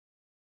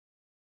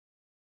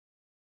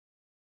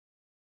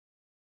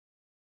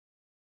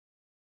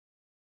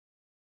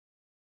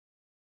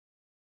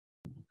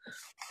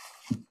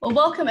Well,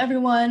 welcome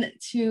everyone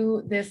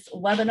to this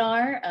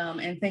webinar,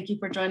 and thank you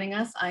for joining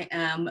us. I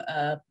am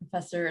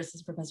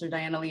Assistant Professor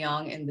Diana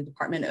Leong in the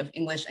Department of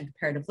English and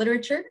Comparative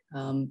Literature,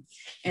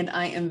 and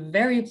I am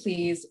very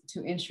pleased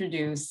to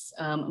introduce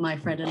my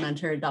friend and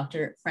mentor,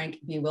 Dr. Frank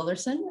B.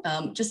 Wilderson.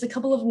 Just a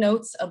couple of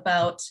notes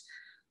about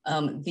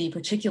the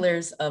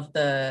particulars of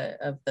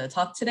the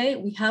talk today.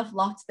 We have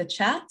locked the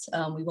chat.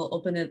 We will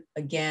open it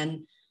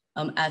again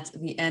at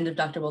the end of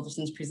Dr.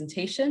 Wilderson's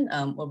presentation,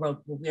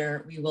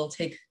 where we will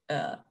take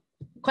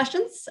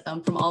questions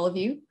from all of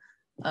you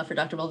for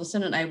Dr.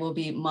 Wilderson, and I will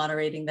be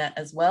moderating that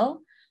as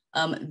well.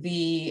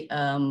 The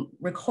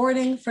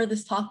recording for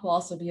this talk will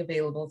also be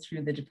available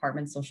through the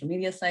department's social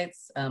media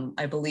sites.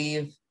 I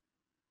believe,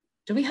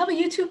 do we have a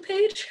YouTube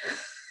page?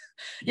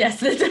 Yes,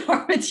 the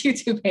department's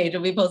YouTube page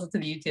will be posted to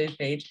the YouTube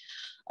page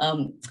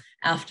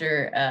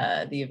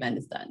after the event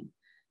is done.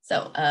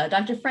 So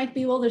Dr. Frank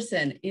B.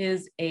 Wilderson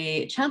is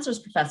a Chancellor's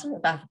Professor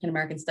of African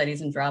American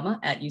Studies and Drama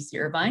at UC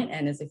Irvine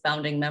and is a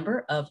founding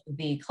member of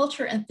the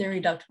Culture and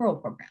Theory doctoral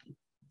program.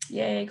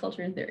 Yay,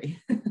 Culture and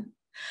Theory.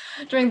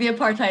 During the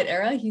apartheid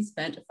era, he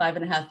spent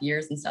 5.5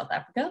 years in South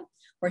Africa,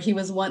 where he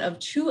was one of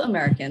 2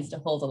 Americans to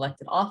hold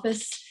elected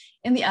office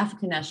in the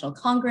African National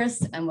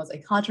Congress and was a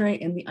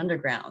cadre in the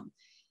underground.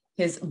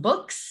 His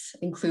books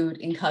include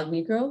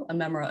Incognito, A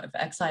Memoir of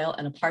Exile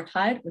and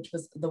Apartheid, which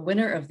was the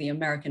winner of the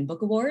American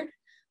Book Award,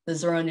 the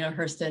Zora Neale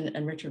Hurston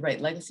and Richard Wright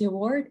Legacy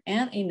Award,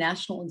 and a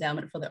National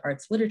Endowment for the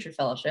Arts Literature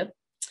Fellowship,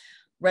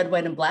 Red,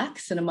 White, and Black,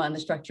 Cinema and the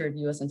Structure of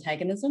U.S.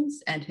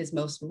 Antagonisms, and his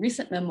most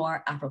recent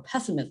memoir,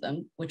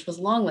 Afropessimism, which was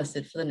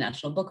longlisted for the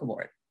National Book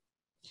Award.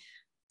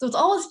 So it's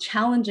always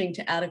challenging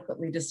to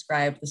adequately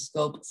describe the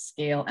scope,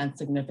 scale, and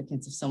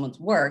significance of someone's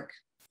work,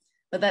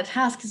 but that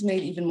task is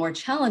made even more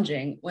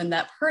challenging when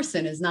that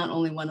person is not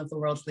only one of the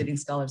world's leading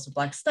scholars of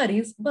Black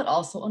studies, but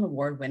also an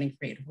award-winning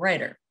creative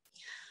writer.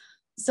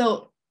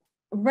 So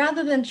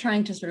rather than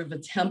trying to sort of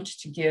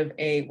attempt to give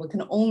what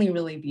can only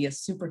really be a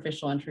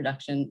superficial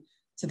introduction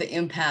to the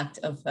impact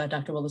of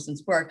Dr.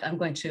 Wilderson's work, I'm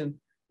going to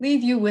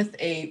leave you with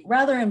a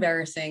rather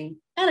embarrassing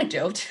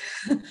anecdote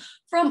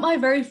from my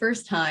very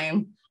first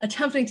time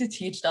attempting to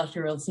teach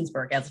Dr. Wilderson's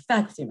work as a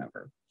faculty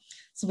member.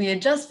 So we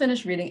had just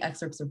finished reading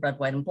excerpts of Red,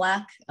 White, and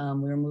Black.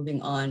 We were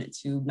moving on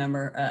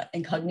to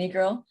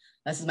Incognito.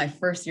 This is my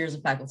first year as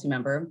a faculty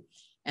member.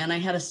 And I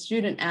had a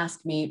student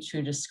ask me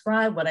to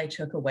describe what I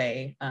took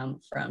away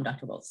from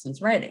Dr.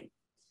 Wilderson's writing.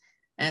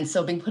 And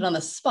so being put on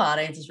the spot,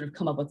 I had to sort of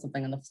come up with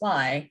something on the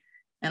fly.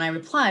 And I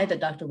replied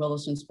that Dr.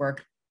 Wilderson's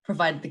work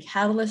provided the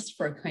catalyst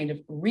for a kind of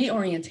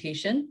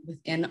reorientation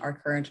within our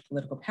current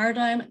political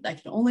paradigm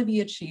that can only be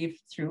achieved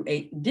through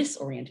a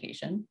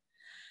disorientation,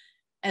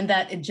 and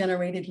that it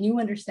generated new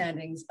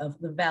understandings of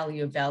the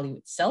value of value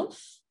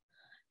itself,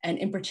 and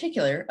in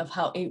particular of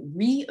how a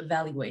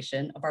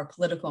re-evaluation of our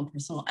political and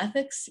personal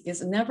ethics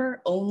is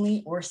never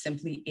only or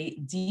simply a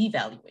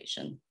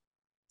devaluation.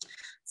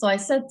 So I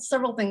said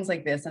several things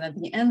like this, and at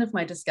the end of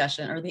my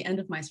discussion, or the end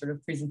of my sort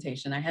of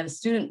presentation, I had a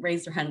student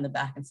raise their hand in the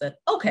back and said,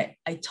 okay,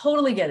 I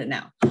totally get it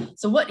now.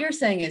 So what you're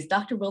saying is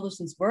Dr.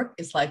 Wilderson's work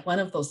is like one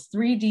of those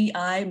 3D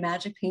eye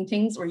magic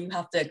paintings where you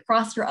have to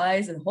cross your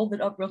eyes and hold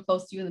it up real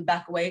close to you and then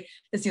back away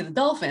to see the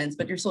dolphins,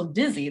 but you're so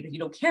dizzy that you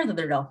don't care that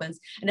they're dolphins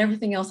and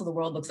everything else in the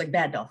world looks like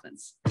bad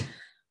dolphins.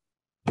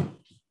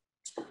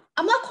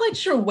 I'm not quite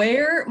sure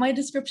where my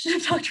description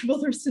of Dr.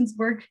 Wilderson's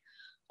work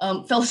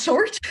fell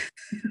short.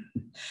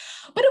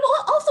 But it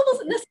also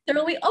wasn't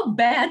necessarily a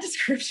bad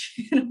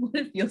description of what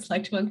it feels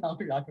like to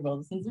encounter Dr.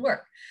 Wilderson's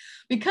work,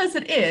 because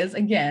it is,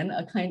 again,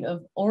 a kind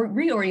of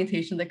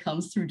reorientation that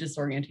comes through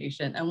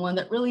disorientation, and one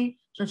that really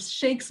sort of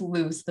shakes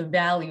loose the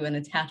value and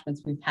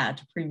attachments we've had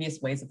to previous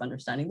ways of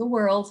understanding the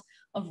world,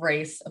 of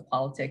race, of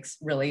politics,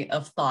 really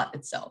of thought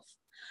itself.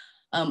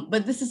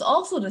 But this is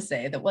also to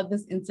say that what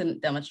this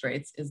incident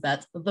demonstrates is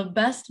that the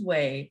best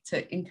way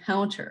to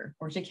encounter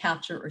or to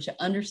capture or to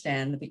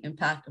understand the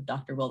impact of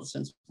Dr.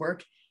 Wilderson's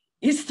work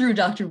is through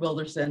Dr.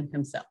 Wilderson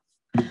himself.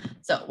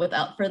 So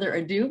without further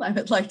ado, I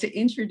would like to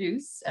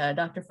introduce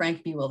Dr.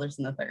 Frank B.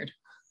 Wilderson III.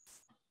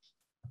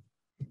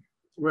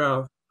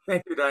 Well,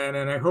 thank you, Diana,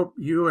 and I hope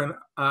you and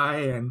I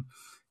and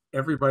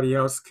everybody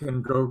else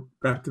can go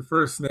back to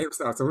first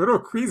names now. It's a little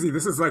queasy.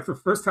 This is like the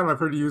first time I've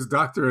heard you use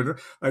doctor in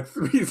like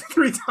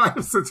three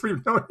times since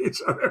we've known each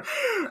other.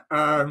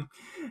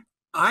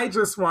 I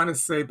just want to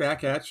say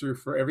back at you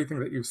for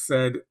everything that you've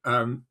said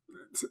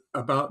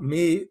about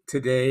me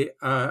today.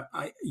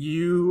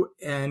 You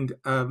and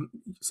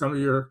some of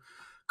your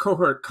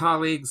cohort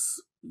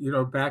colleagues,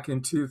 back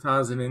in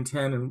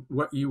 2010 and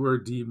what you were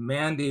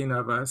demanding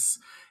of us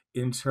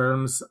in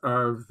terms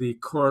of the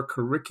core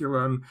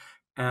curriculum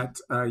at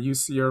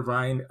UC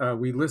Irvine,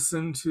 we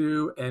listened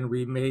to and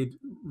we made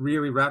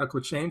really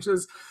radical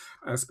changes,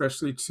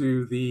 especially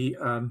to the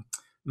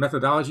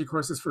methodology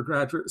courses for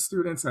graduate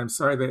students. I'm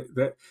sorry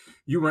that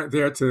you weren't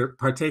there to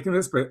partake in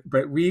this, but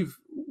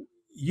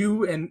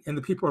you and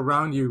the people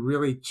around you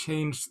really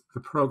changed the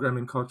program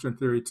in Culture and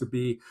Theory to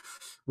be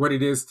what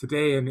it is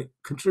today, and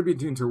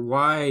contributing to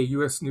why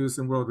U.S. News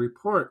and World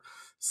Report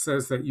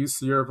says that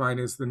UC Irvine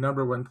is the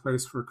 #1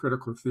 place for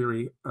critical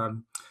theory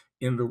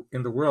in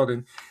the world.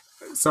 And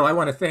so I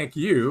want to thank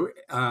you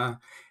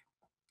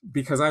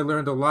because I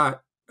learned a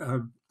lot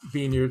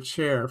being your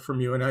chair from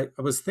you. And I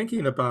was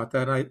thinking about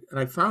that. And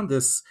I found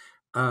this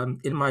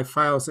in my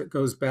files that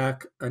goes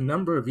back a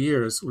number of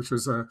years, which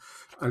was a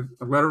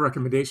letter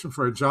recommendation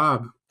for a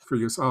job for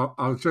you. So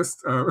I'll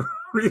just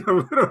read a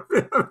little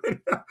bit of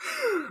it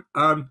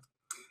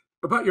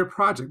about your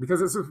project, because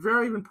it's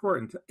very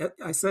important.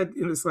 I said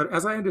in this letter,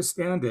 as I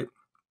understand it,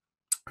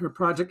 your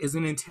project is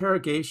an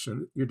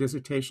interrogation, your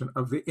dissertation,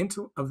 of the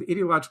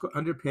ideological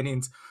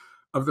underpinnings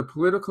of the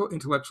political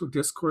intellectual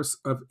discourse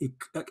of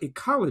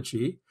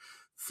ecology,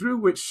 through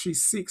which she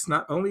seeks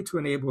not only to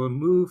enable a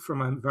move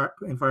from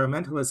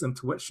environmentalism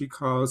to what she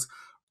calls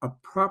a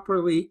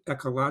properly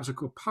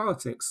ecological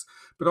politics,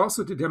 but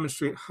also to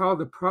demonstrate how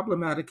the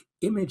problematic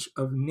image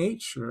of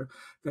nature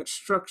that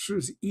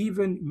structures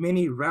even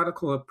many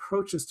radical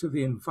approaches to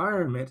the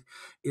environment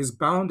is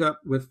bound up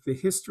with the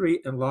history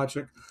and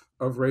logic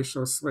of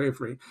racial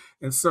slavery.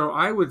 And so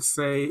I would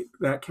say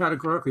that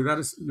categorically, that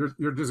is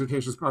your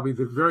dissertation is probably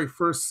the very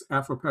first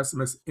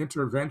Afropessimist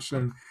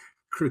intervention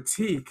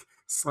critique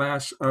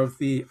of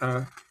the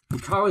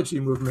ecology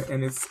movement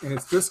and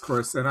its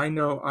discourse. And I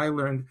know I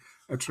learned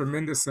a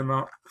tremendous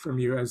amount from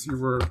you as you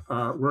were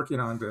working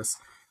on this.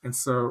 And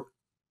so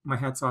my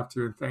hat's off to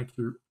you and thank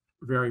you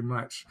very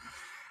much.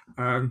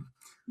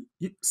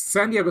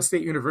 San Diego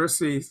State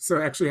University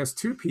so actually has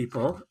two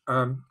people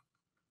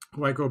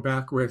who I go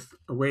back with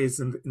a ways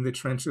in the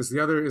trenches.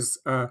 The other is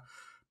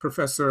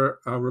Professor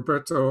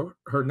Roberto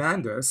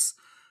Hernandez,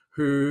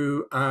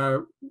 who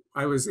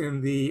I was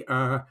in the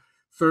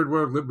Third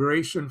World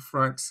Liberation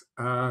Front.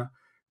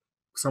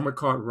 Some would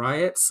call it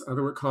riots,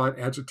 other would call it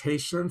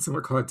agitation, some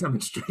would call it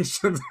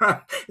demonstrations.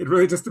 It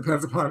really just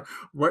depends upon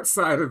what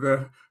side of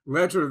the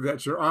ledger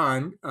that you're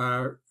on.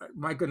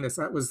 My goodness,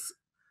 that was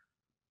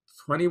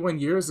 21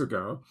 years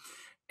ago.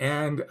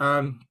 And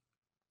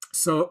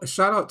so a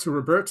shout out to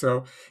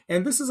Roberto.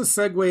 And this is a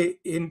segue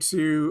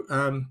into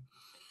a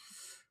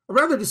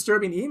rather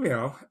disturbing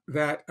email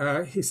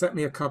that he sent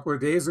me a couple of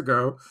days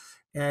ago.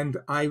 And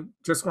I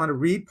just want to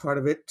read part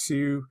of it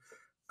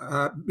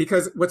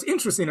because what's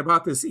interesting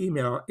about this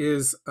email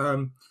is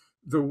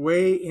the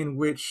way in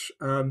which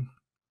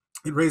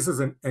it raises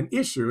an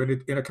issue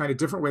in a kind of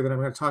different way that I'm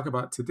going to talk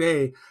about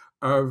today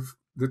of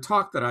the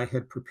talk that I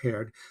had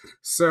prepared.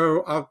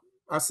 So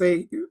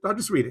I'll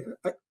just read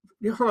it.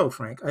 Hello,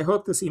 Frank. I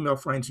hope this email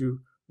finds you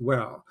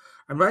well.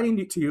 I'm writing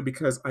to you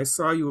because I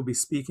saw you will be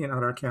speaking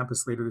on our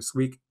campus later this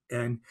week.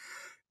 And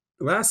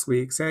last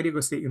week, San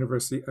Diego State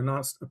University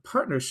announced a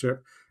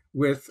partnership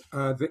with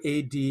the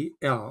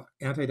ADL,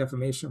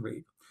 Anti-Defamation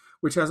League,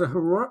 which has a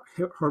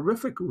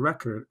horrific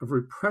record of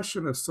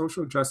repression of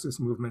social justice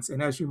movements,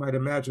 and as you might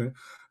imagine,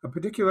 a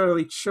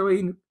particularly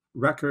chilling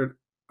record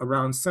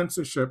around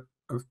censorship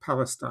of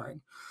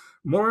Palestine.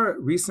 More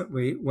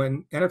recently,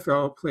 when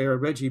NFL player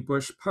Reggie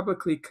Bush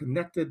publicly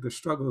connected the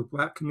struggle of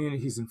Black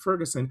communities in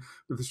Ferguson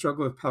with the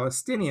struggle of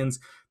Palestinians,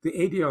 the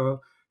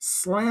ADL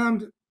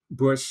slammed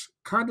Bush,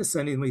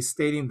 condescendingly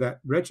stating that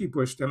Reggie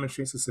Bush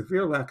demonstrates a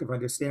severe lack of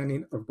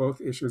understanding of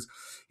both issues.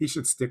 He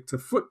should stick to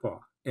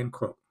football, end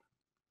quote.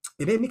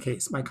 In any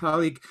case, my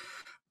colleague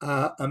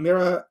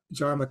Amira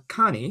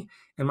Jarmakani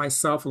and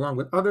myself, along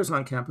with others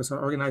on campus, are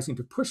organizing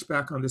to push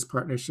back on this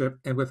partnership.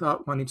 And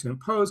without wanting to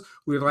impose,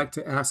 we would like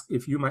to ask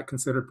if you might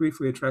consider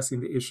briefly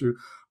addressing the issue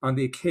on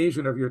the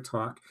occasion of your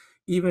talk,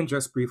 even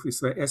just briefly,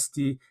 so that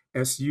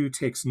SDSU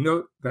takes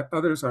note that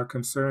others are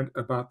concerned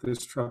about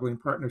this troubling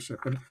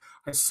partnership. And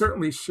I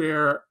certainly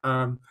share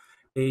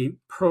a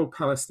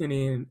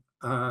pro-Palestinian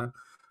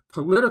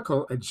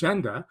political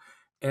agenda.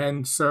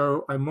 And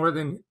so I more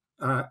than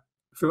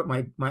feel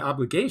it my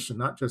obligation,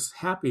 not just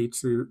happy,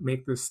 to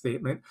make this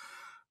statement.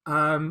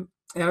 And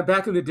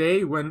back in the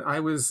day when I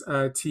was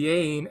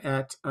TAing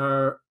at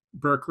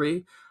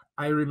Berkeley,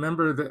 I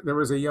remember that there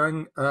was a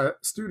young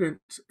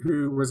student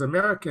who was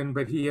American,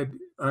 but he had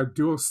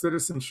dual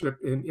citizenship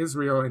in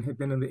Israel and had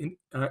been in the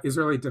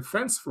Israeli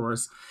Defense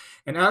Force.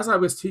 And as I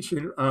was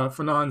teaching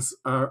Fanon's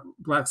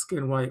Black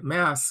Skin, White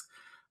Mask,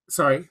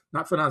 sorry,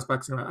 not Fanon's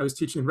Black Skin, I was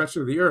teaching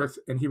Wretched of the Earth,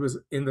 and he was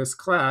in this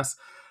class.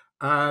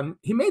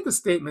 He made the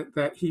statement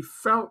that he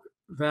felt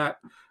that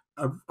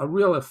a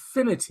real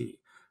affinity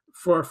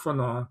for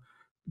Fanon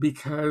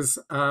because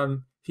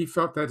he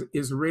felt that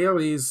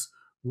Israelis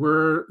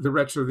were the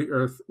wretched of the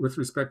earth with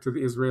respect to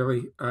the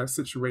Israeli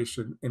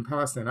situation in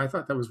Palestine. I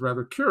thought that was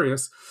rather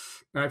curious,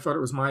 and I thought it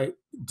was my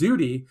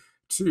duty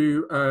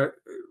to,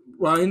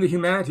 while in the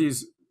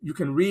humanities, you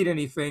can read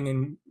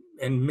anything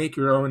and make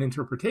your own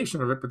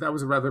interpretation of it, but that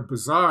was a rather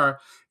bizarre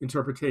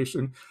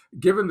interpretation,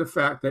 given the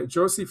fact that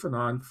Josie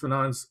Fanon,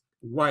 Fanon's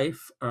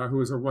wife, who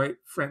was a white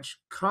French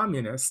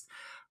communist,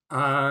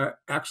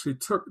 actually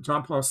took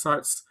Jean-Paul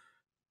Sartre's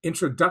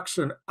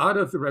introduction out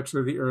of the Wretched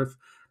of the Earth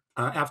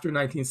after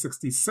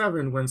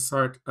 1967, when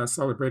SART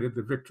celebrated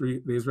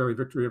the Israeli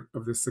victory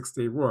of the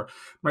Six-Day War.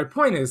 My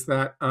point is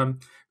that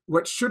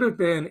what should have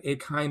been a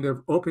kind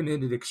of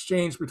open-ended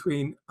exchange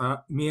between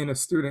me and a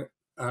student,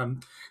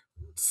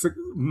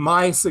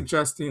 my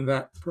suggesting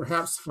that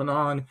perhaps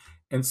Fanon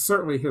and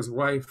certainly his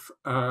wife,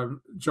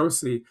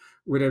 Josie,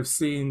 would have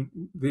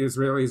seen the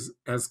Israelis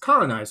as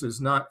colonizers,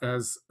 not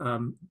as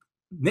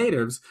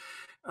natives.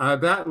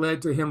 That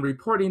led to him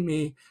reporting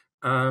me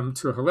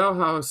to a Hillel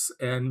house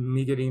and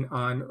me getting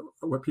on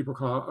what people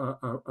call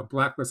a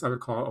blacklist, I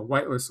would call a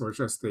whitelist, or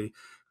just a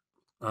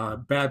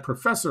bad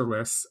professor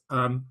list.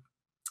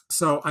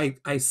 So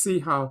I see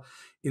how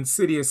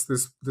insidious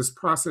this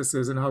process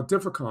is and how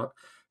difficult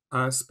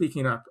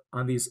speaking up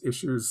on these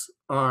issues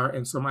are.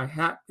 And so my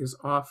hat is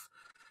off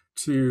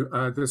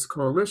to this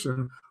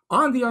coalition.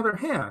 On the other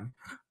hand,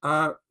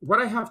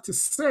 what I have to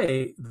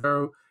say,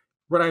 though,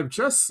 what I've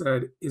just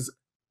said is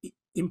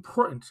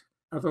important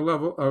at the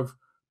level of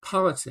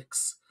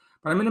politics.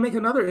 But I'm going to make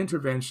another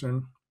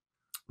intervention,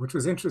 which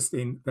was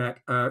interesting that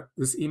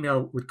this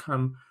email would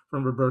come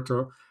from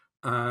Roberto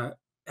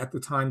at the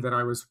time that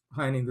I was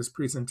planning this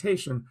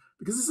presentation,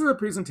 because this is a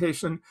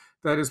presentation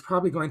that is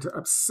probably going to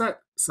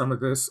upset some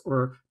of this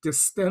or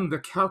distend the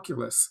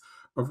calculus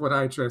of what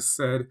I just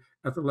said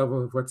at the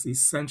level of what's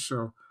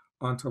essential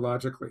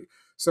ontologically.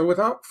 So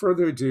without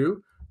further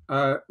ado,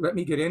 let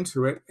me get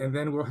into it, and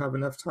then we'll have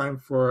enough time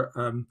for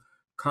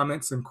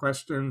comments and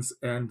questions,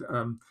 and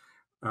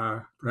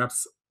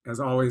perhaps, as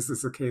always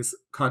is the case,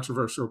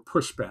 controversial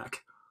pushback.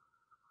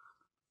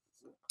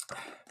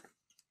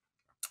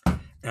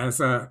 As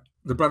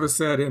the brother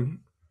said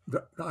in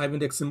the Ivan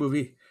Dixon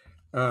movie,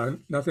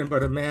 nothing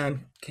but a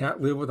man can't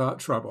live without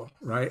trouble,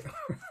 right?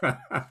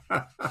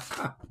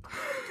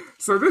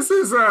 So this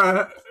is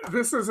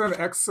an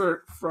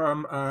excerpt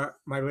from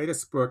my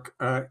latest book,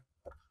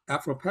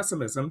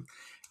 Afropessimism.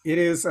 It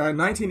is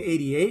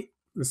 1988.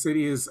 The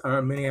city is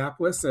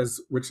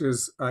Minneapolis, which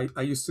is,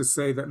 I used to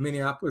say that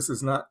Minneapolis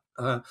is not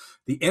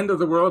the end of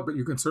the world, but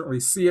you can certainly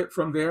see it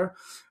from there.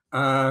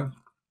 But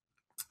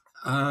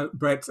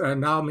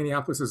now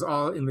Minneapolis is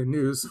all in the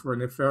news for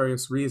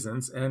nefarious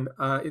reasons. And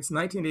it's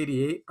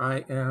 1988.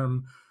 I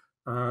am,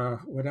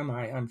 what am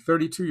I? I'm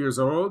 32 years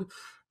old.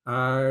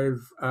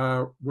 I've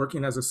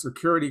working as a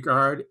security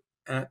guard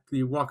at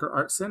the Walker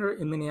Art Center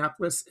in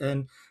Minneapolis.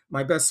 And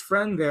my best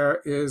friend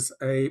there is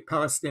a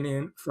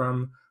Palestinian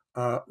from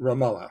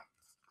Ramallah.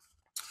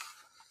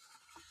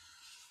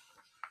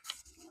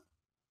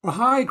 A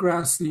high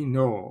grassy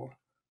knoll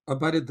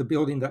abutted the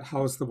building that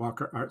housed the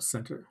Walker Art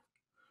Center.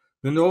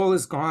 The knoll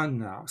is gone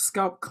now,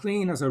 scalped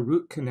clean as a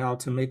root canal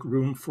to make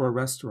room for a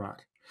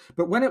restaurant.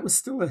 But when it was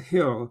still a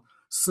hill,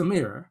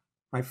 Samir,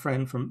 my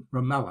friend from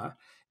Ramallah,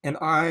 and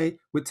I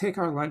would take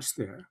our lunch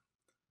there.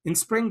 In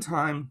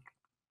springtime,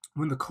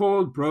 when the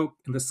cold broke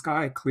and the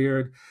sky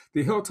cleared,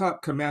 the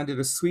hilltop commanded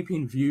a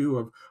sweeping view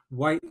of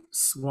white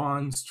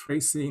swans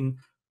tracing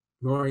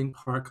Loring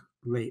Park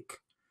Lake.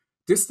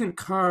 Distant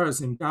cars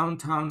in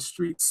downtown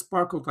streets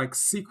sparkled like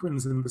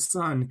sequins in the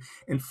sun,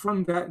 and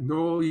from that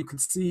knoll you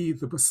could see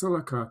the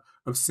Basilica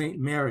of St.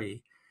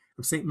 Mary,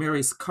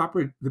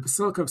 the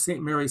Basilica of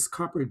St. Mary's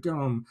copper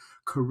dome,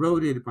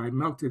 corroded by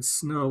melted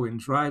snow and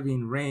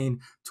driving rain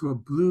to a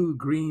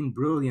blue-green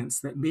brilliance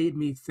that made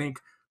me think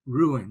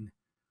ruin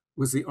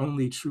was the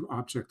only true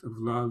object of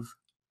love.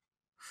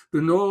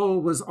 The knoll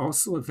was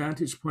also a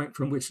vantage point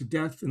from which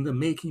death in the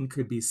making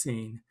could be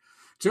seen.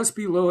 Just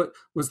below it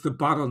was the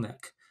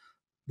Bottleneck,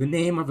 the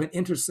name of an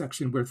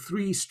intersection where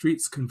 3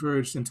 streets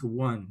converged into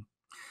one,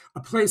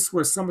 a place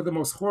where some of the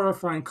most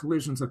horrifying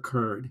collisions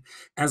occurred.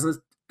 As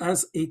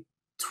a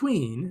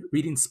tween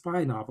reading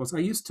spy novels, I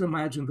used to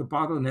imagine the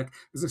Bottleneck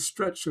as a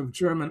stretch of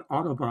German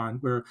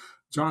Autobahn where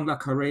John le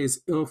Carré's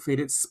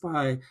ill-fated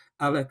spy,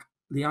 Alec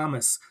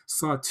Liamis,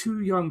 saw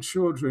 2 young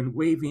children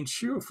waving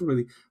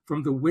cheerfully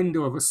from the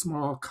window of a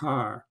small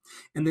car,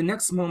 and the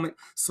next moment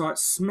saw it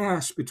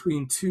smash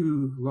between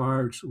 2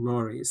 large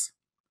lorries.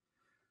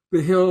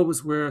 The hill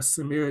was where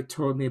Samir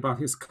told me about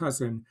his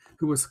cousin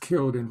who was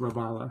killed in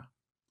Ramallah,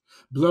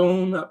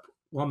 blown up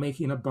while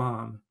making a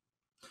bomb.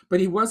 But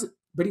he wasn't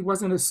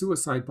a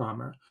suicide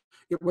bomber.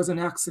 It was an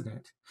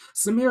accident.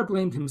 Samir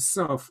blamed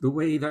himself the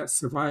way that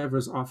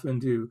survivors often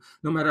do,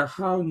 no matter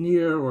how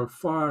near or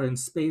far in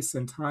space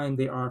and time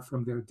they are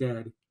from their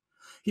dead.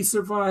 He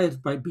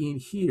survived by being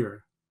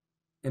here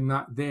and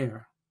not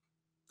there.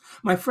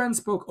 My friend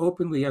spoke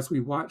openly as we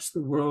watched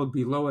the world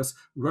below us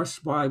rush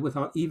by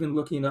without even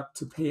looking up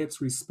to pay its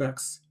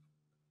respects.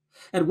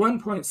 At one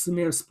point,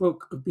 Samir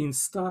spoke of being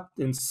stopped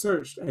and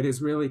searched at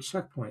Israeli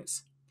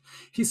checkpoints.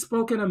 He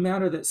spoke in a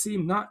manner that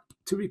seemed not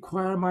to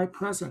require my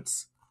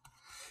presence.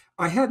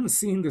 I hadn't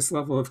seen this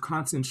level of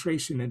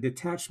concentration and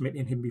detachment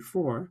in him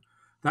before.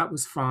 That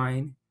was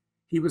fine.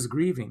 He was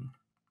grieving.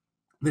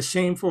 The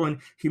shameful and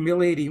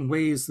humiliating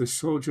ways the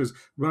soldiers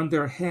run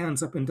their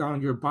hands up and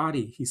down your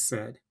body, he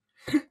said.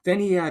 Then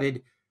he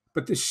added,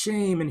 but the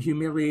shame and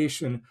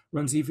humiliation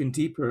runs even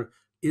deeper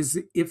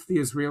if the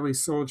Israeli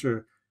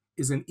soldier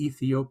is an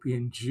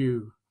Ethiopian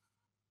Jew.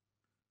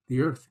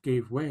 the earth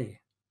gave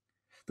way.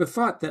 The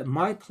thought that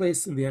my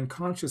place in the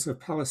unconscious of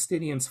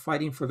Palestinians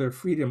fighting for their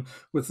freedom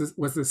was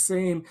the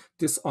same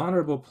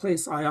dishonorable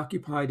place I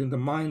occupied in the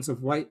minds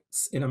of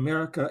whites in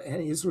America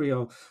and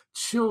Israel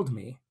chilled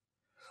me.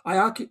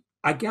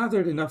 I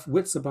gathered enough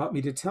wits about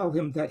me to tell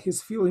him that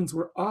his feelings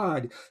were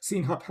odd,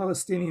 seeing how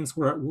Palestinians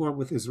were at war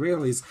with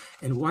Israelis,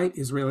 and white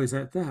Israelis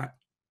at that.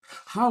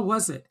 How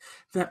was it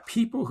that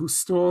people who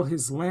stole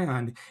his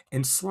land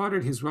and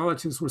slaughtered his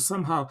relatives were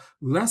somehow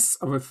less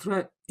of a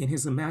threat in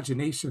his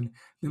imagination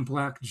than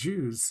Black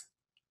Jews,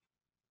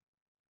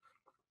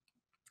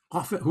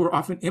 who are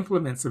often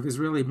implements of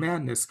Israeli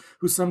madness,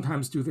 who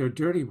sometimes do their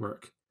dirty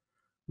work?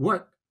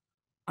 What,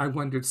 I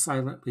wondered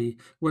silently,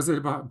 was it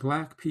about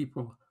Black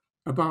people,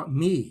 about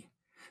me,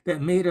 that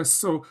made us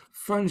so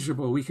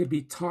fungible we could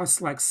be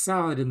tossed like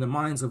salad in the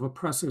minds of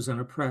oppressors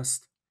and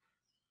oppressed?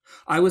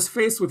 I was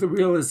faced with the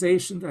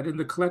realization that in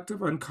the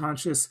collective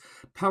unconscious,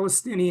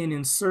 Palestinian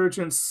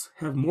insurgents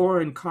have more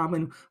in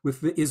common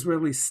with the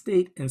Israeli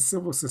state and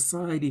civil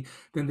society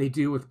than they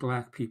do with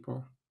Black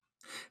people.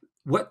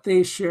 What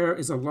they share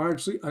is a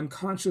largely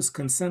unconscious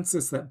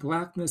consensus that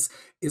Blackness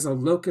is a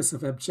locus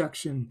of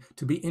abjection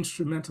to be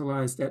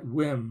instrumentalized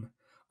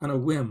on a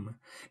whim.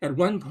 At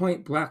one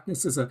point,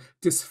 Blackness is a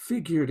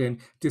disfigured and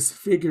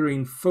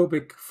disfiguring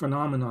phobic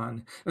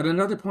phenomenon. At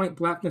another point,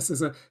 Blackness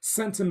is a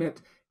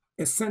sentient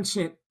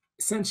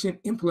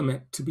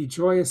implement to be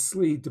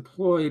joyously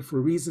deployed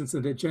for reasons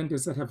and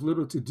agendas that have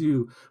little to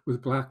do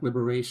with Black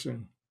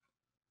liberation.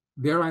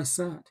 There I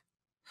sat,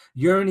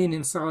 yearning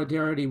in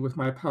solidarity with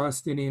my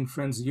Palestinian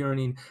friends'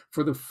 yearning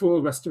for the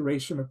full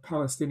restoration of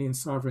Palestinian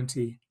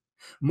sovereignty,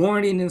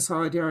 mourning in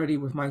solidarity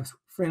with my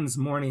friends'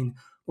 mourning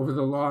over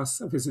the loss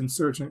of his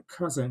insurgent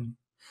cousin,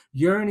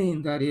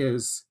 yearning, that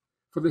is,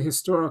 for the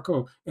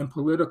historical and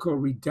political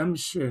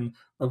redemption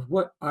of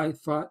what I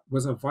thought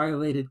was a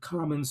violated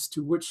commons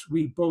to which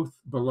we both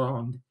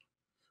belonged,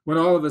 when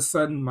all of a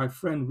sudden my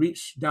friend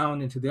reached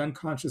down into the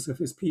unconscious of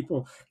his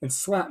people and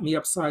slapped me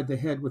upside the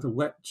head with a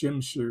wet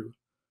gym shoe.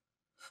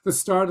 The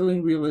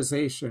startling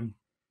realization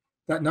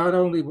that not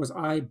only was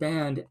I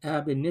banned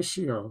ab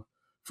initio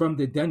from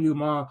the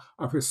denouement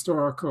of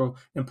historical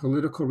and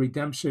political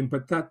redemption,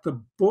 but that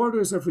the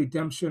borders of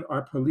redemption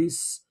are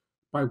policed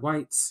by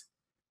whites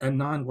and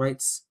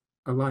non-whites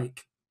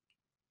alike,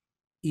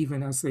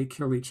 even as they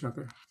kill each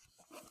other.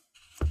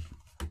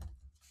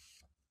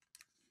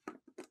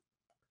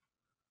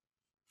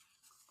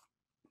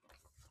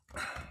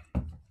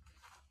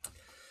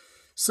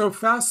 So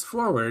fast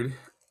forward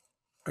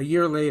a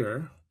year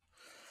later,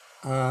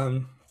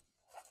 I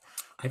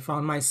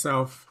found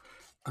myself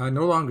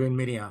no longer in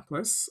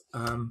Minneapolis,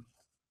 no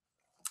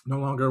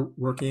longer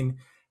working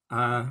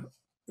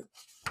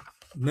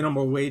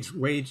minimal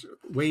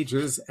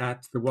wages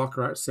at the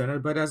Walker Art Center,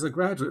 but as a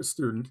graduate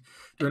student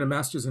doing a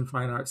master's in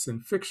fine arts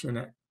and fiction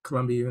at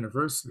Columbia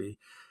University,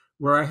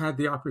 where I had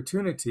the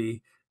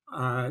opportunity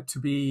to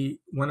be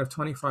one of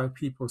 25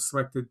 people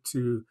selected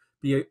to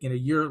be in a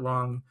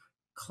year-long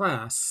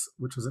class,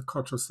 which was a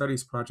cultural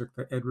studies project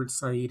that Edward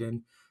Said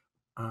and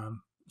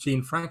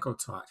Jean Franco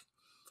taught.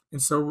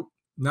 And so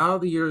now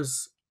the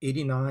year's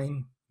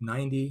 89,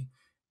 90,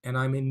 and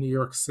I'm in New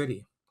York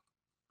City.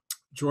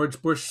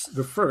 George Bush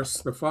the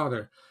First, the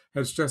father,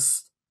 has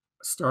just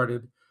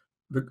started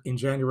in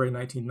January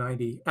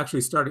 1990,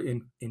 actually started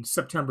in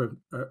September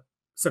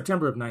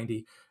of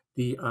 90,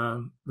 the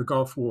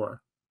Gulf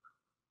War.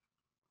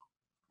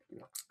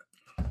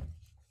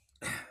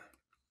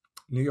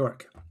 New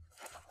York.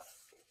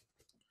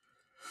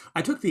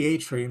 I took the A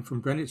train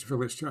from Greenwich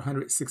Village to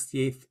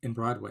 168th and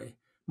Broadway,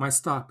 my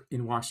stop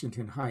in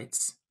Washington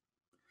Heights.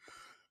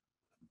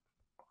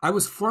 I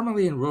was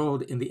formally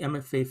enrolled in the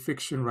MFA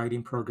fiction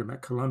writing program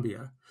at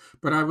Columbia,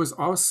 but I was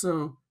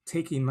also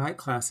taking night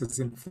classes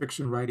in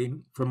fiction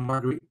writing from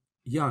Marguerite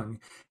Young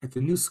at the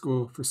New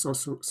School for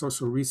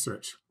Social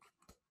Research.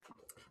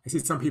 I see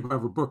some people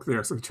have a book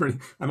there, so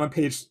I'm on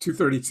page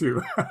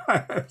 232.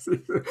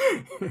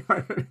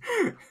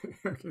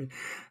 Okay.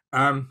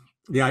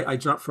 Yeah, I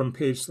jumped from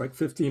page like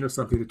 15 or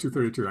something to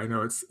 232. I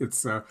know it's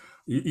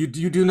you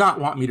do not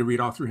want me to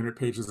read all 300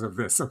 pages of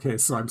this. Okay,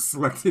 so I'm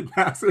selecting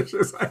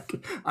passages.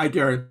 I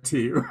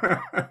guarantee you.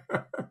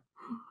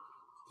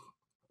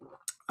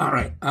 All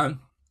right.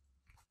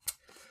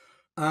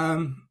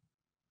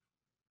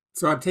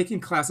 So I'm taking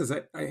classes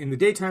in the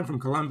daytime from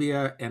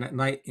Columbia and at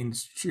night in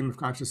Stream of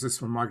Consciousness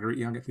from Marguerite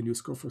Young at the New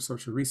School for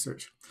Social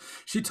Research.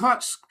 She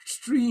taught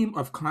stream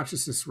of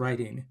consciousness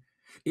writing.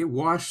 It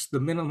washed the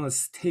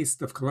minimalist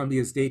taste of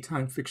Columbia's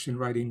daytime fiction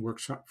writing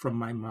workshop from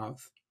my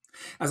mouth.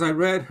 As I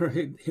read her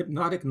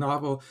hypnotic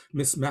novel,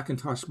 Miss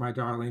Mackintosh, My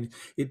Darling,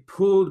 it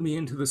pulled me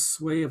into the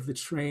sway of the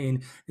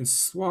train and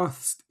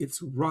swathed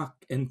its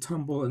rock and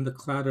tumble in the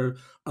clatter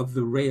of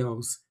the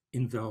rails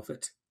in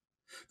velvet.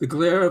 The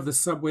glare of the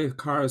subway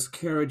car's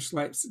carriage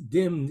lights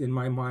dimmed in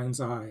my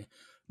mind's eye.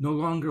 No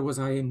longer was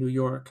I in New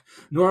York,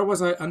 nor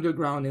was I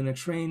underground in a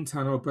train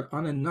tunnel, but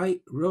on a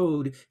night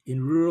road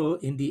in rural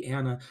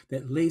Indiana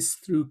that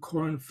laced through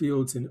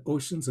cornfields and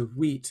oceans of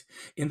wheat.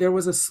 And there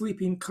was a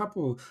sleeping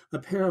couple, a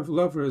pair of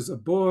lovers, a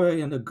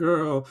boy and a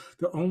girl,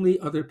 the only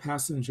other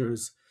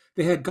passengers.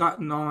 They had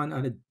gotten on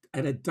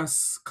at a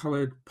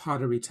dust-colored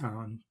pottery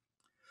town.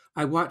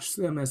 I watched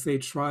them as they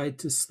tried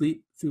to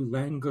sleep through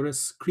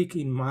languorous,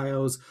 creaking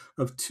miles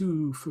of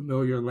too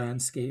familiar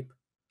landscape.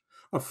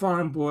 A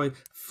farm boy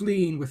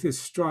fleeing with his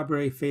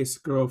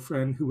strawberry-faced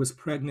girlfriend who was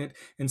pregnant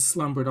and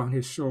slumbered on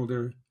his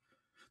shoulder.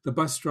 The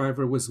bus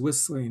driver was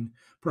whistling,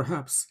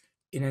 perhaps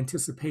in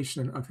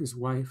anticipation of his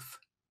wife.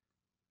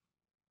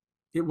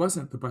 It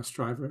wasn't the bus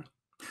driver,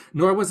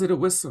 nor was it a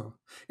whistle.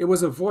 It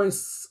was a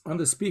voice on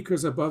the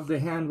speakers above the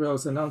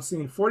handrails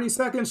announcing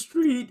 42nd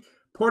Street,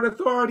 Port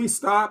Authority,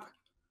 stop.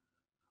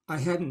 I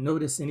hadn't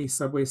noticed any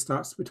subway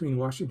stops between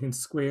Washington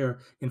Square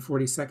and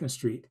 42nd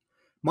Street.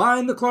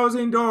 Mind the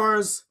closing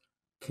doors,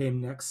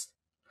 came next.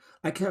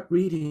 I kept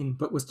reading,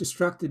 but was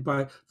distracted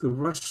by the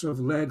rush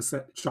of legs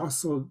that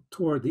jostled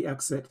toward the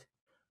exit.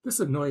 This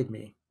annoyed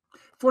me.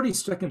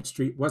 42nd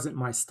Street wasn't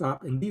my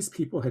stop, and these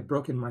people had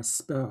broken my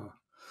spell.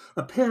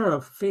 A pair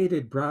of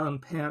faded brown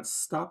pants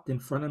stopped in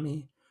front of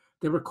me.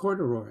 They were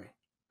corduroy.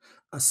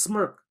 A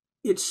smirk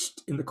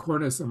itched in the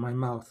corners of my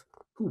mouth.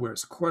 Who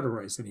wears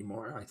corduroys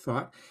anymore, I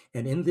thought,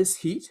 and in this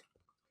heat?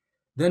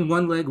 Then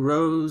one leg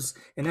rose,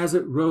 and as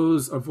it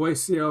rose, a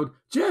voice yelled,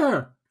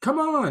 "Jer, come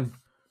on!"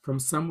 from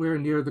somewhere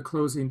near the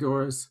closing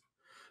doors.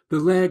 The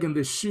leg and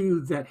the shoe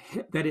that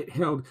it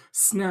held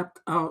snapped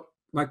out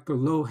like the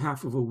low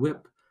half of a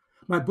whip.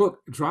 My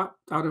book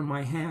dropped out of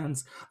my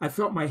hands. I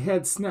felt my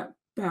head snap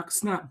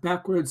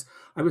backwards.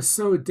 I was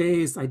so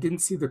dazed I didn't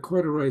see the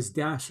corduroys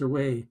dash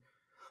away.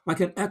 Like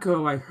an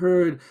echo, I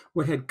heard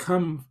what had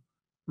come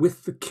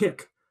with the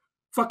kick.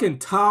 "Fucking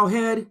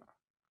towelhead!"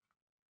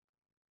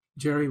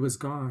 Jerry was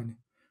gone,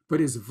 but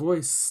his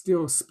voice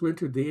still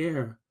splintered the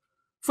air.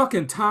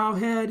 "Fucking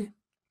towelhead!"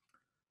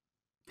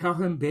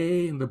 Pelham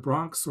Bay in the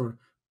Bronx or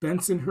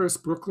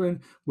Bensonhurst,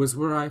 Brooklyn, was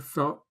where I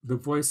felt the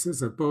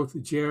voices of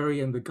both Jerry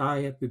and the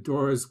guy at the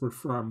doors were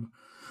from.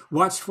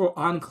 Watchful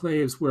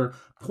enclaves where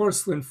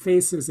porcelain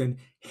faces and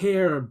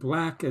hair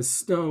black as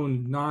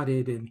stone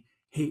nodded and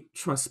hate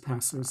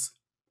trespassers.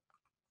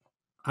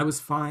 I was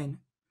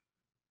fine.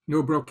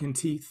 No broken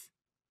teeth,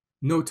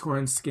 no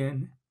torn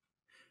skin.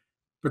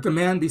 But the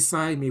man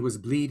beside me was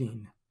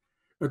bleeding.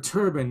 A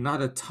turban,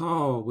 not a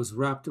towel, was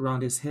wrapped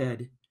around his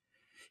head.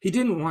 He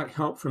didn't want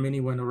help from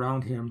anyone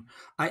around him.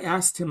 I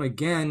asked him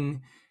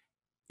again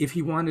if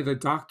he wanted a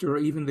doctor or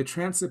even the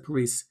transit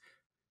police.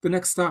 The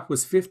next stop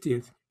was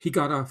 50th. He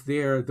got off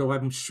there, though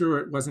I'm sure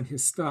it wasn't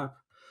his stop.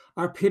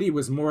 Our pity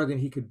was more than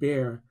he could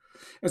bear.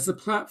 As the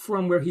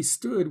platform where he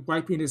stood,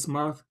 wiping his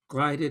mouth,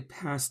 glided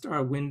past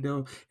our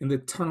window and the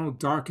tunnel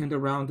darkened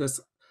around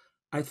us,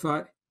 I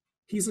thought,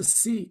 he's a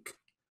Sikh,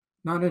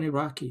 not an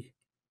Iraqi.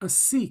 A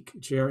Sikh,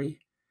 Jerry,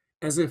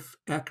 as if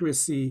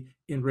accuracy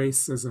in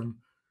racism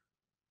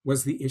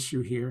was the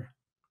issue here.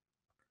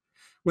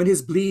 When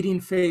his bleeding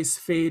face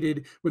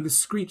faded, when the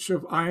screech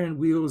of iron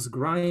wheels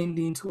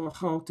grinding to a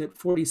halt at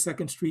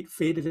 42nd Street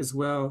faded as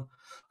well,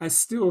 I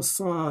still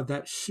saw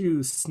that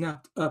shoe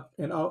snapped up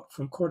and out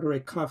from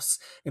corduroy cuffs,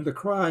 and the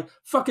cry,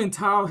 "Fucking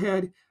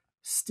towelhead,"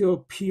 still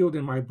pealed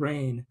in my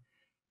brain.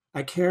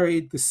 I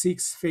carried the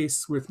Sikh's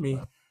face with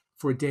me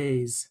for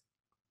days.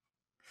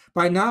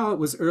 By now it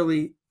was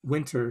early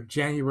winter,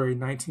 January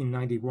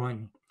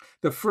 1991.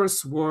 The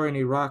first war in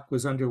Iraq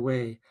was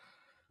underway.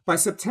 By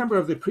September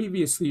of the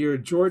previous year,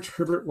 George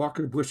Herbert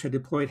Walker Bush had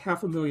deployed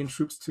 500,000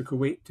 troops to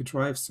Kuwait to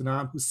drive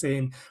Saddam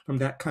Hussein from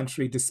that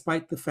country,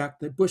 despite the fact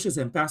that Bush's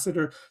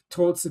ambassador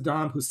told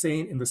Saddam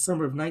Hussein in the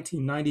summer of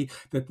 1990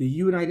 that the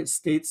United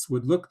States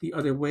would look the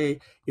other way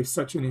if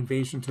such an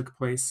invasion took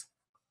place.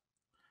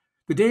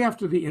 The day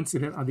after the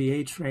incident on the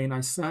A train,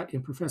 I sat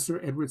in Professor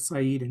Edward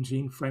Said and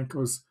Jean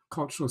Franco's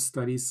Cultural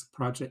Studies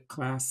project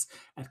class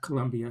at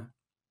Columbia.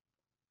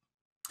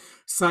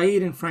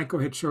 Said and Franco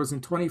had chosen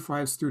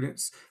 25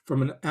 students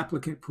from an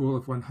applicant pool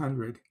of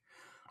 100.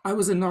 I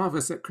was a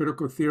novice at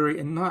critical theory,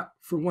 and not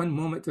for one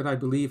moment did I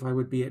believe I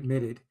would be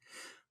admitted.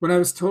 When I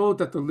was told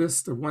that the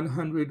list of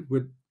 100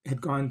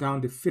 had gone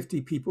down to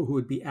 50 people who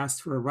would be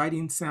asked for a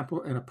writing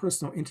sample and a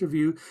personal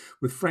interview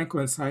with Franco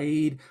and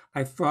Said,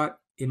 I thought,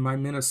 in my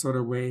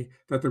Minnesota way,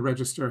 that the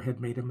registrar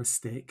had made a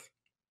mistake.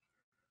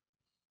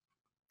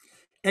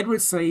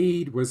 Edward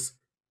Said was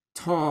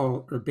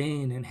tall,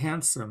 urbane, and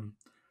handsome.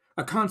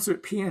 A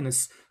concert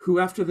pianist who,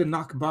 after the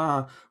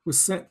Nakba, was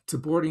sent to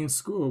boarding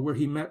school where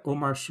he met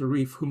Omar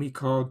Sharif, whom he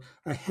called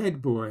a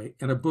head boy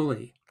and a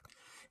bully.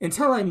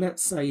 Until I met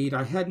Said,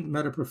 I hadn't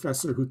met a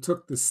professor who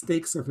took the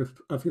stakes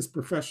of his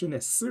profession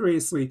as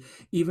seriously,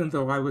 even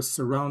though I was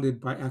surrounded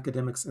by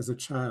academics as a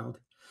child.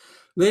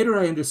 Later,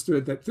 I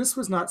understood that this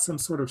was not some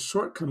sort of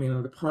shortcoming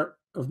on the part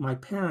of my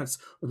parents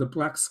or the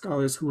Black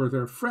scholars who were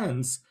their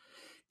friends.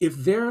 If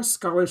their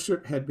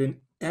scholarship had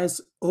been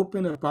as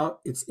open about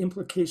its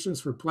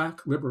implications for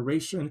Black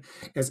liberation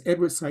as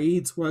Edward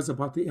Said's was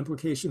about the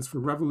implications for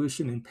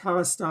revolution in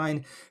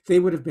Palestine, they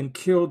would have been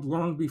killed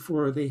long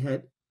before they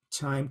had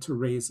time to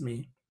raise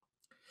me.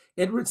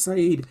 Edward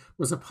Said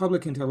was a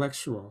public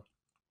intellectual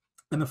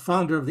and the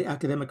founder of the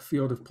academic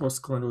field of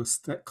postcolonial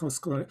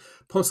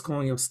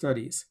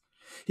studies.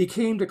 He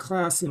came to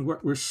class in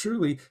what were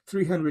surely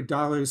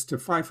 $300 to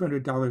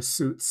 $500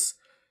 suits,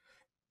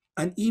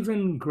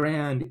 uneven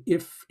grand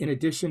if, in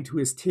addition to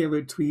his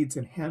tailored tweeds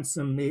and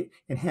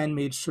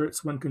handmade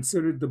shirts, one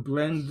considered the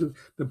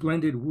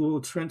blended wool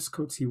trench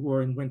coats he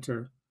wore in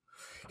winter.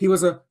 He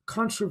was a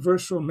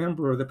controversial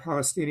member of the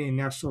Palestinian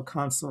National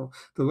Council,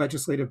 the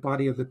legislative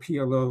body of the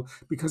PLO,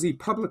 because he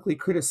publicly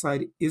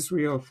criticized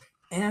Israel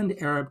and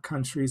Arab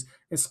countries,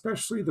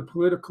 especially the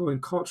political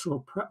and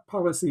cultural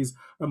policies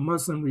of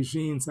Muslim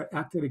regimes that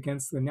acted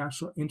against the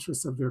national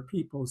interests of their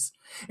peoples.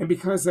 And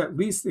because, at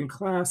least in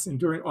class and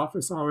during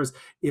office hours,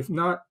 if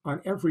not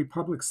on every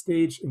public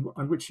stage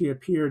on which he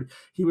appeared,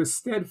 he was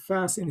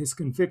steadfast in his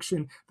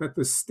conviction that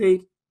the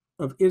state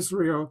of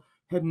Israel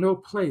had no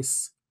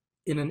place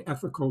in an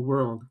ethical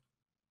world.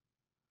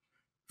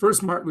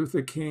 First Martin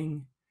Luther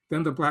King,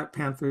 then the Black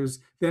Panthers,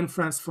 then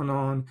Frantz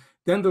Fanon,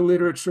 then the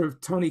literature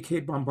of Tony K.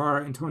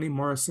 Bambara and Toni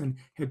Morrison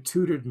had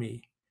tutored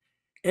me.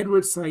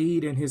 Edward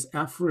Said and his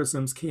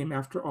aphorisms came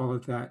after all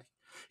of that.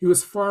 He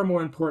was far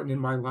more important in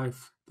my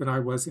life than I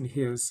was in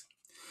his.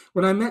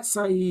 When I met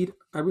Said,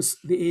 I was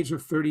the age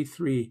of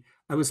 33.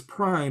 I was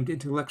primed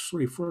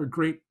intellectually for a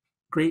great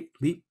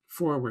leap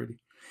forward.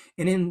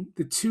 And in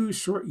the 2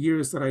 short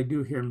years that I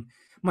knew him,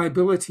 my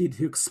ability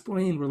to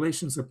explain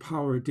relations of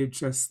power did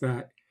just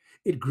that.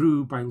 It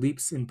grew by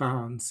leaps and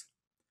bounds.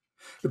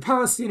 The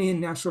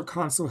Palestinian National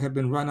Council had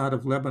been run out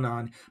of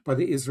Lebanon by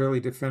the Israeli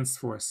Defense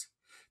Force.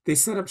 They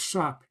set up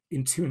shop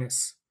in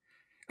Tunis.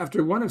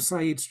 After one of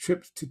Said's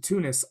trips to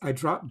Tunis, I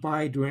dropped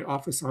by during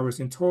office hours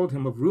and told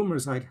him of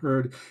rumors I'd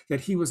heard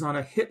that he was on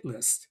a hit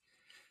list.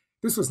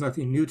 This was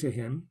nothing new to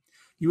him.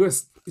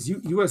 U.S.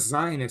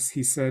 Zionists,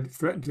 he said,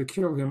 threatened to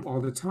kill him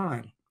all the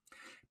time.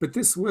 But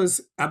this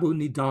was Abu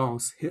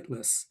Nidal's hit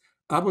list.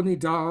 Abu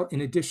Nidal, in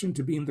addition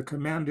to being the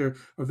commander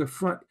of the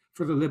Front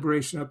for the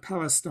Liberation of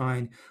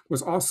Palestine,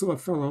 was also a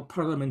fellow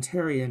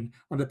parliamentarian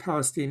on the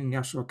Palestinian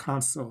National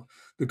Council,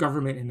 the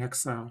government in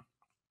exile.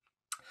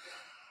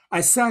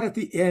 I sat at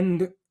the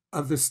end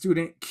of the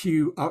student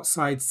queue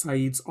outside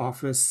Said's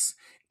office,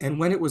 and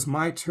when it was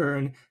my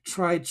turn,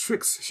 tried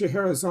tricks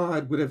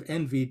Scheherazade would have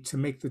envied to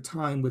make the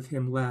time with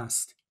him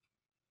last.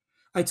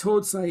 I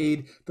told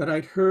Said that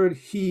I'd heard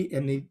he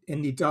and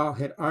Nidal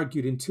had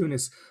argued in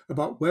Tunis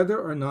about whether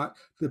or not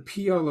the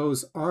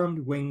PLO's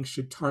armed wing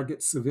should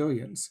target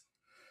civilians.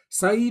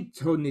 Said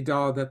told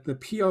Nidal that the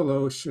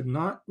PLO should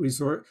not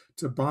resort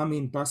to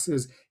bombing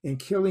buses and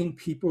killing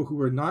people who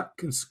were not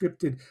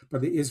conscripted by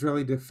the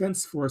Israeli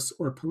Defense Force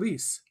or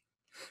police.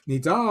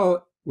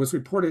 Nidal was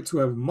reported to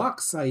have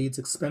mocked Said's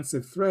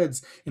expensive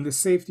threads and the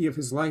safety of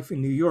his life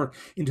in New York,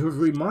 and to have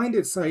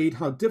reminded Said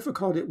how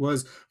difficult it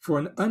was for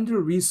an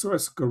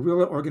under-resourced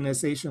guerrilla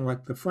organization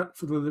like the Front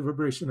for the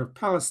Liberation of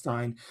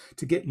Palestine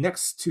to get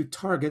next to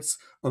targets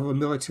of a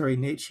military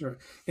nature.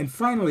 And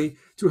finally,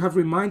 to have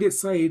reminded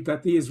Said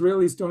that the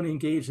Israelis don't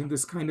engage in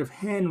this kind of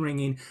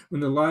hand-wringing when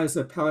the lives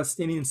of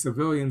Palestinian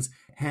civilians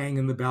hang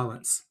in the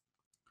balance.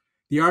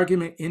 The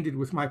argument ended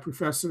with my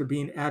professor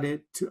being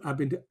added to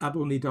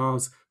Abu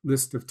Nidal's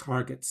list of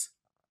targets.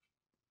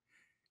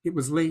 It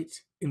was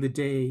late in the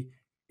day,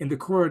 and the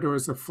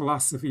corridors of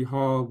Philosophy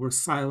Hall were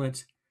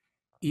silent,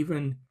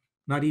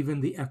 not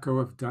even the echo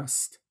of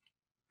dust.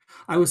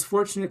 I was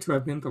fortunate to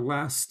have been the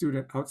last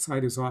student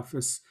outside his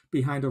office,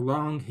 behind a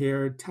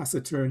long-haired,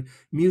 taciturn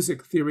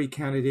music theory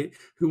candidate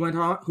who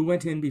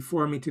went in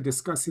before me to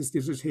discuss his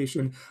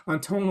dissertation on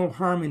tonal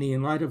harmony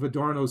in light of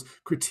Adorno's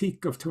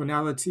critique of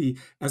tonality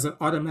as an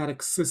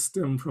automatic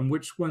system from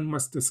which one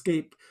must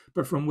escape,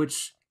 but from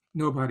which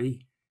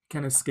nobody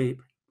can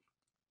escape.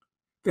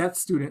 That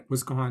student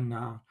was gone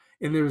now,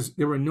 and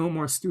there were no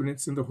more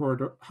students in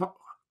the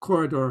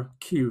corridor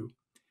queue.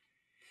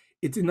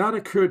 It did not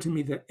occur to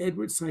me that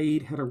Edward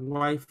Said had a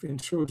wife and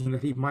children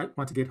that he might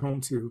want to get home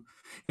to.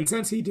 And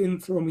since he didn't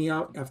throw me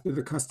out after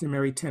the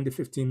customary 10 to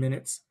 15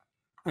 minutes,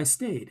 I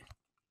stayed.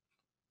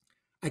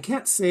 I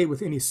can't say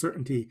with any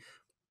certainty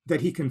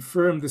that he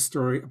confirmed the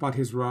story about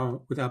his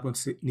row with Abu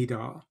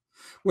Nidal.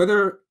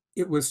 Whether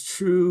it was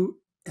true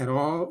at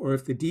all, or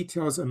if the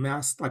details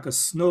amassed like a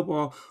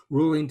snowball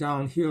rolling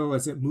downhill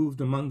as it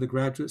moved among the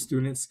graduate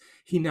students,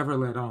 he never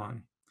let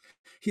on.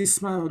 He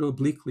smiled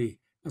obliquely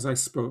as I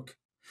spoke.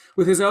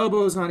 With his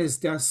elbows on his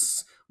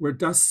desk, where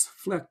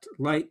dust-flecked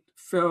light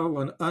fell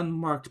on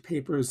unmarked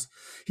papers,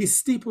 he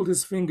steepled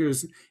his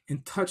fingers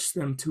and touched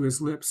them to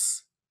his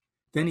lips.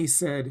 Then he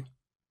said,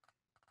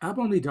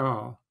 Abu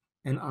Nidal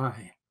and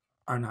I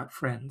are not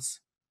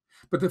friends,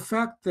 but the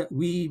fact that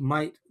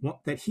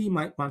he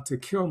might want to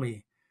kill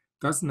me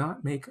does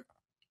not make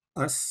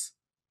us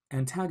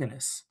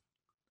antagonists.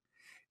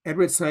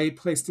 Edward Said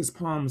placed his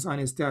palms on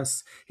his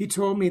desk. He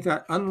told me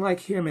that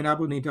unlike him and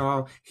Abu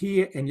Nidal,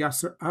 he and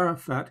Yasser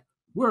Arafat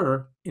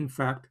were, in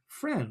fact,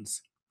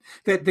 friends.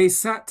 That they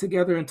sat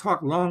together and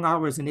talked long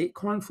hours and ate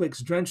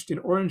cornflakes drenched in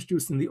orange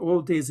juice in the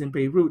old days in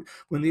Beirut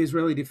when the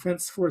Israeli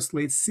Defense Force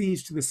laid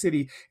siege to the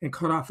city and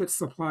cut off its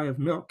supply of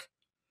milk.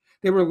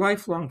 They were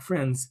lifelong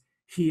friends,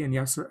 he and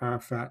Yasser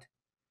Arafat,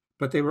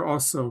 but they were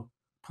also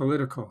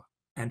political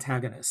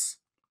antagonists.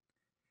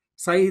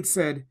 Said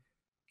said,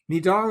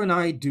 Nidal and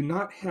I do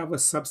not have a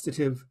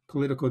substantive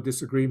political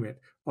disagreement,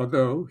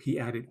 although, he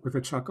added with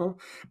a chuckle,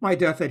 my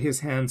death at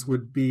his hands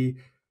would be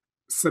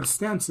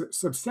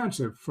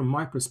substantive from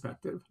my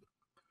perspective.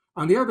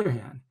 On the other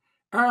hand,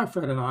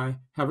 Arafat and I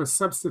have a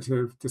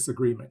substantive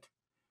disagreement.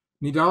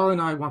 Nidal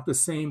and I want the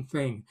same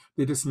thing,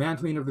 the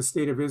dismantling of the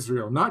state of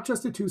Israel, not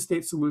just a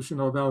two-state solution,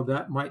 although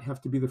that might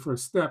have to be the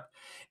first step.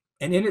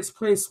 And in its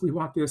place, we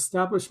want the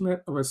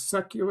establishment of a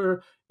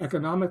secular,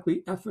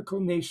 economically ethical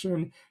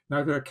nation,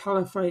 neither a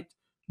caliphate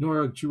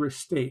nor a Jewish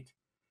state,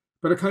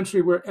 but a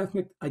country where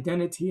ethnic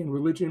identity and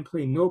religion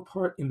play no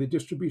part in the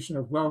distribution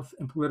of wealth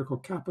and political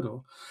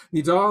capital.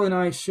 Nidal and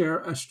I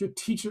share a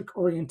strategic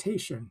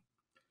orientation.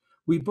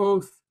 We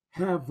both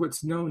have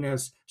what's known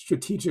as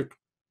strategic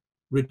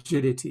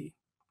rigidity.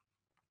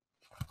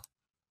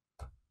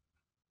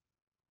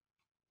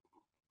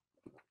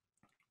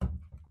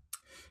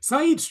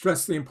 Said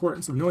stressed the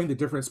importance of knowing the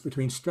difference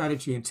between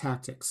strategy and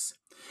tactics.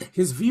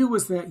 His view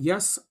was that,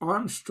 yes,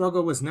 armed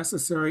struggle was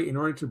necessary in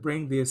order to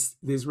bring the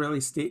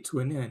Israeli state to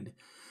an end.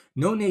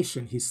 No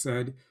nation, he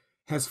said,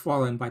 has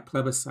fallen by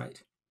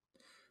plebiscite.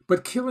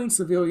 But killing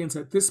civilians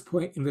at this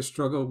point in the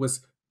struggle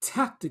was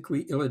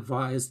tactically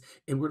ill-advised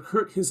and would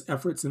hurt his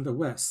efforts in the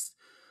West,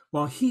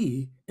 while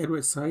he,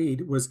 Edward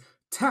Said, was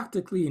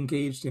tactically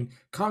engaged in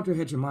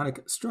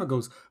counter-hegemonic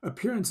struggles,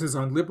 appearances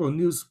on liberal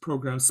news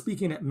programs,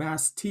 speaking at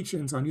mass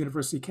teach-ins on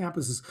university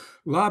campuses,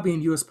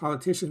 lobbying U.S.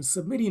 politicians,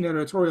 submitting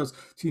editorials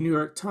to the New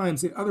York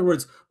Times. In other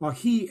words, while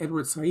he,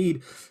 Edward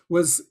Said,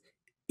 was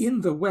in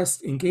the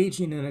West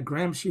engaging in a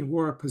Gramscian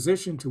war of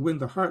position to win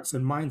the hearts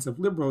and minds of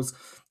liberals,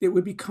 it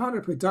would be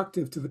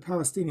counterproductive to the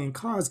Palestinian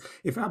cause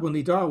if Abu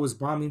Nidal was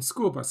bombing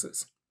school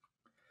buses.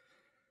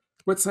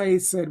 What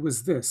Said said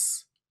was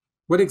this: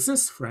 what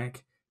exists,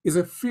 Frank, is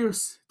a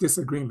fierce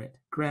disagreement,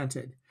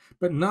 granted,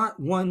 but not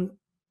one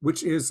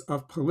which is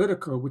of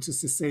political, which is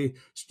to say,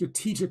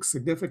 strategic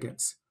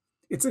significance.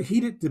 It's a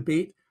heated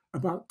debate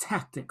about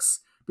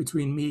tactics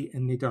between me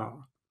and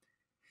Nidal.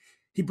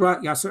 He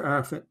brought Yasser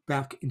Arafat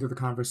back into the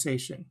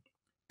conversation.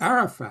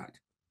 Arafat,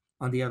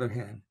 on the other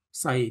hand,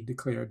 Said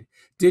declared,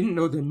 didn't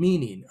know the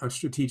meaning of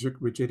strategic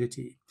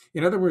rigidity.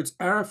 In other words,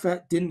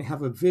 Arafat didn't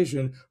have a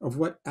vision of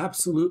what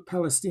absolute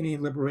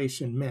Palestinian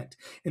liberation meant,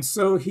 and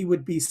so he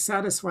would be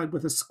satisfied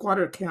with a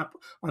squatter camp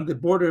on the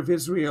border of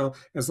Israel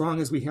as long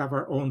as we have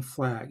our own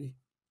flag.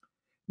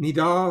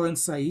 Nidal and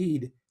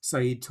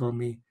Said told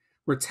me,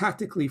 were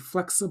tactically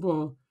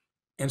flexible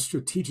and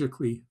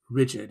strategically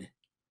rigid.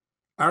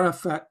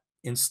 Arafat,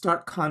 in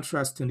stark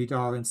contrast to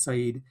Nidal and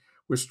Said,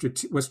 was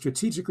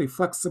strategically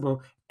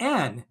flexible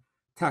and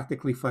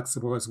tactically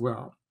flexible as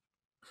well.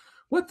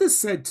 What this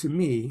said to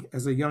me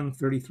as a young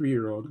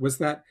 33-year-old was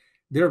that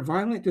their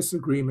violent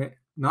disagreement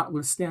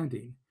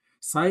notwithstanding,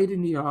 Said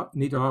and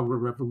Nidal were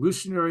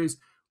revolutionaries,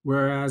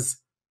 whereas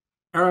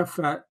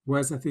Arafat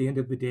was, at the end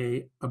of the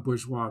day, a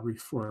bourgeois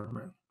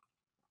reformer.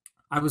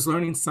 I was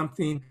learning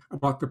something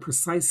about the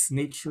precise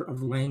nature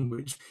of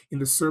language in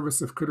the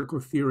service of critical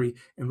theory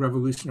and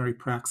revolutionary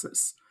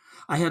praxis.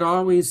 I had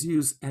always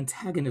used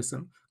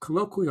antagonism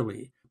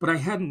colloquially, but I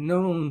hadn't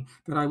known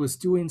that I was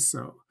doing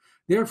so.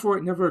 Therefore,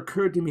 it never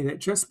occurred to me that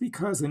just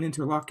because an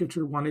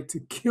interlocutor wanted to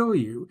kill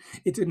you,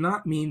 it did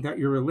not mean that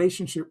your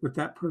relationship with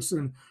that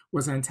person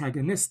was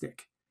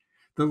antagonistic.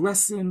 The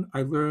lesson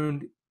I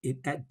learned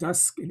at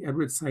dusk in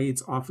Edward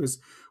Said's office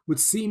would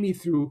see me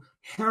through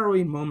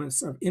harrowing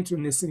moments of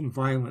internecine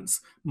violence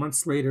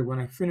months later when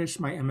I finished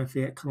my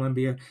MFA at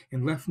Columbia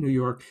and left New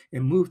York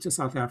and moved to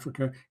South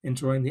Africa and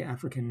joined the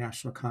African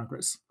National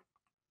Congress.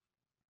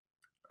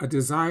 A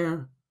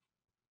desire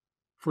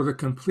for the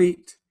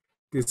complete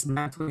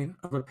dismantling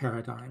of a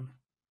paradigm.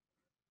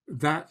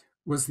 That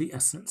was the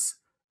essence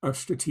of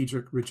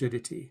strategic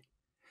rigidity.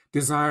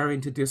 Desire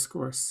into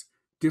discourse,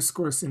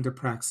 discourse into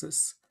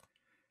praxis.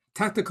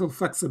 Tactical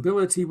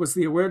flexibility was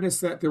the awareness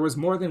that there was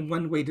more than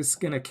one way to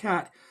skin a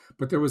cat,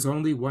 but there was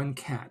only one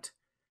cat,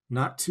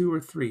 not two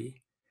or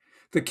three.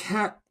 The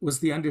cat was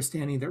the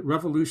understanding that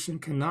revolution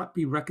cannot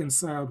be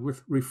reconciled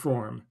with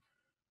reform.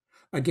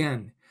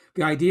 Again,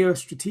 the idea of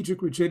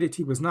strategic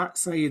rigidity was not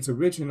Said's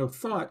original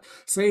thought.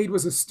 Said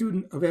was a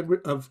student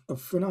of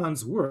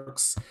Fanon's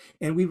works,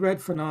 and we read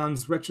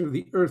Fanon's Wretched of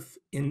the Earth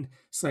in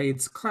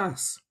Said's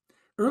class.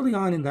 Early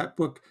on in that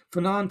book,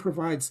 Fanon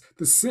provides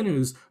the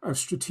sinews of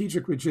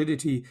strategic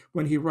rigidity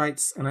when he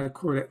writes, and I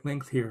quote at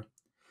length here,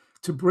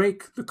 "To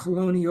break the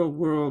colonial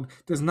world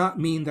does not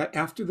mean that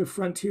after the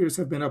frontiers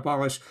have been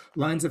abolished,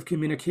 lines of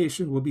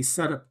communication will be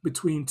set up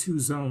between two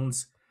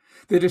zones.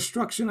 The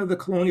destruction of the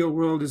colonial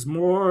world is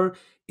more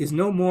is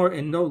no more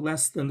and no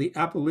less than the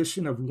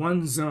abolition of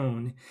one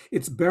zone,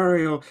 its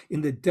burial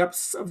in the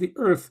depths of the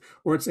earth,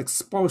 or its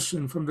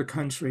expulsion from the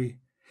country.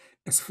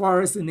 As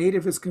far as the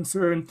native is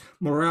concerned,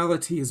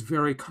 morality is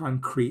very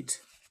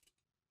concrete.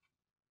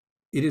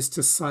 It is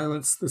to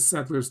silence the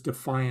settler's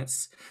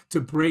defiance, to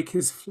break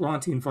his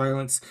flaunting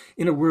violence,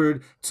 in a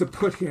word, to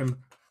put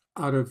him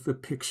out of the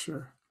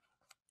picture.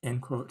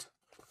 End quote.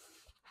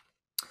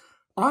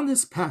 On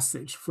this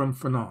passage from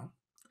Fanon,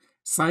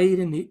 Said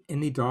and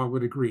Nidal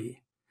would agree.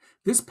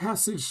 This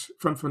passage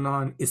from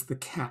Fanon is the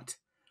cat,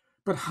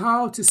 but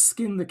how to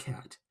skin the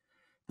cat?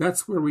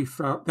 That's where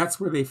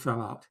they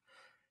fell out.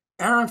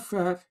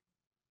 Arafat,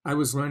 I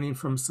was learning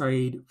from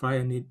Said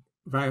via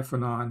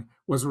Fanon,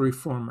 was a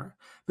reformer.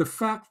 The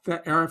fact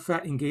that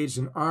Arafat engaged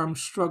in armed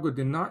struggle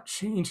did not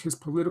change his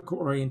political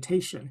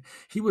orientation.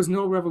 He was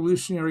no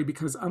revolutionary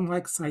because,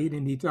 unlike Said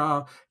and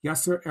Nidal,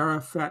 Yasser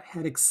Arafat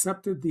had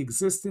accepted the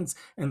existence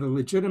and the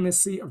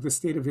legitimacy of the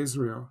State of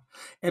Israel.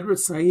 Edward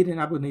Said and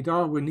Abu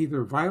Nidal were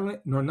neither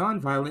violent nor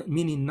nonviolent,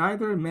 meaning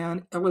neither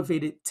man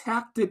elevated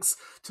tactics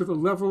to the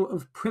level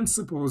of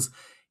principles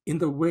in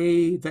the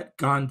way that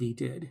Gandhi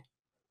did.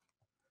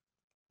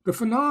 The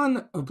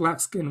Fanon of black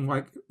skin,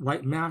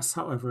 white mass,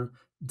 however,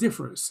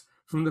 differs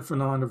from the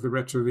Fanon of the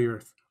Wretched of the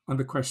Earth on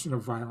the question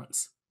of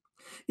violence.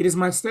 It is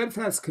my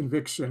steadfast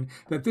conviction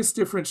that this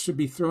difference should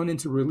be thrown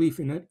into relief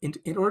in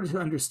order to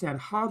understand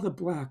how the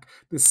black,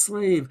 the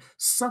slave,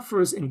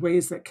 suffers in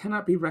ways that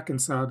cannot be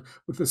reconciled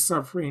with the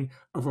suffering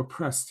of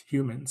oppressed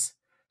humans,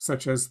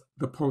 such as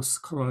the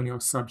post-colonial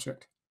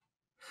subject.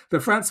 The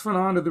Frantz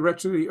Fanon of the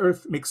Wretched of the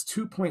Earth makes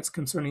 2 points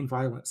concerning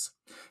violence.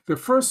 The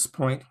first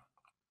point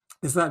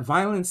is that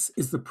violence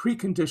is the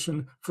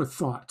precondition for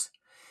thought,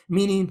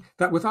 meaning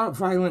that without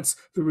violence,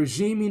 the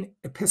regiming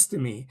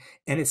episteme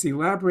and its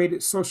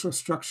elaborated social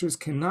structures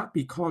cannot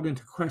be called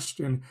into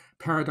question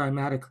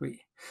paradigmatically.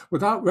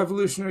 Without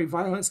revolutionary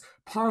violence,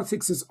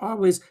 politics is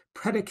always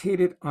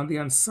predicated on the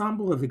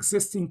ensemble of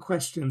existing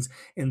questions,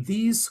 and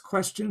these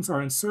questions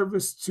are in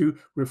service to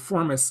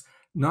reformists,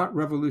 not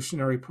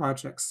revolutionary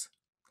projects.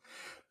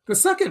 The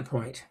second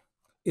point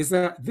is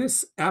that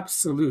this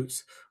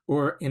absolute,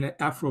 or in an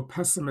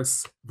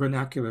Afropessimist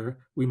vernacular,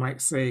 we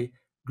might say,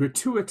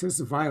 gratuitous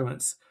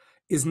violence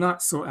is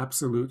not so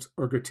absolute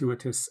or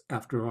gratuitous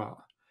after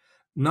all.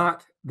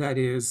 Not, that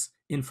is,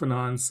 in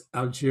Fanon's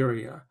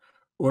Algeria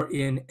or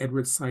in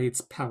Edward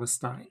Said's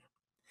Palestine.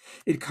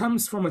 This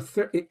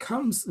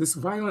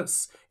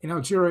violence in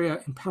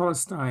Algeria and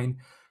Palestine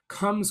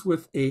comes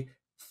with a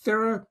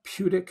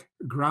therapeutic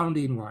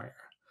grounding wire,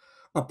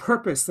 a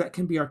purpose that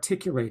can be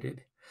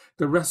articulated.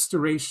 The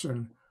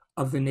restoration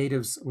of the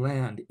natives'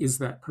 land is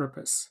that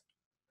purpose.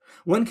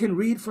 One can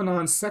read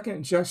Fanon's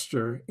second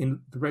gesture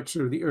in The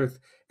Wretched of the Earth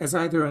as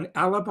either an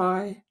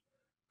alibi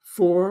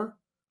for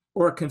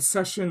or a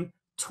concession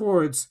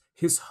towards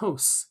his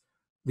hosts,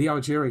 the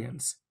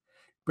Algerians.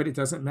 But it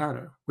doesn't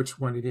matter which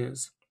one it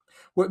is.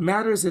 What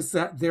matters is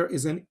that there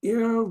is an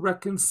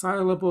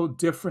irreconcilable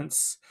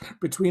difference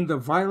between the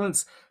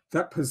violence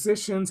that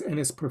positions and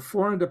is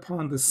performed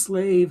upon the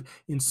slave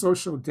in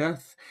social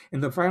death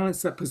and the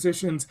violence that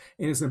positions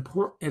and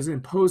is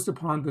imposed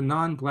upon the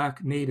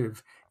non-Black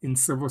native in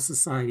civil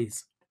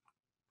societies.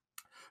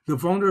 The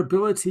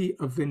vulnerability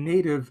of the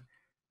native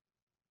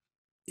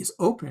is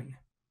open,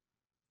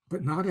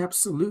 but not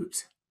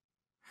absolute.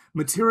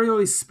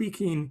 Materially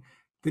speaking,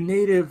 the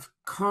native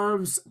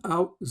carves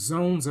out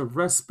zones of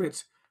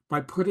respite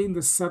by putting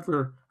the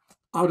settler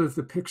out of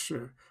the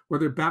picture,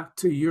 whether back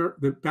to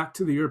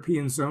the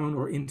European zone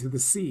or into the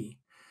sea.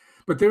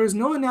 But there is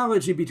no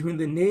analogy between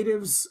the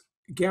native's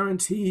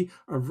guarantee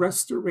of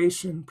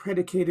restoration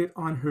predicated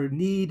on her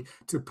need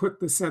to put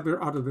the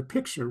settler out of the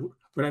picture.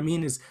 What I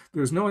mean is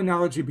there's no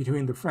analogy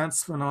between the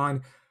Frantz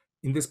Fanon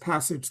in this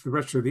passage, The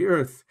Wretched of the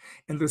Earth,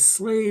 and the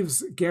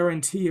slave's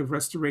guarantee of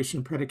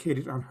restoration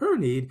predicated on her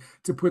need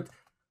to put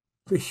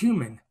the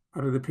human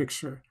out of the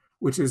picture,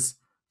 which is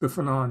the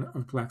Fanon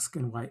of black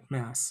skin, white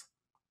mass.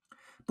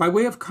 By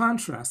way of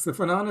contrast, the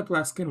Fanon of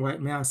black skin,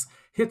 white mass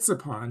hits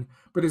upon,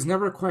 but is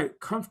never quite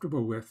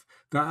comfortable with,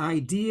 the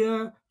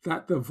idea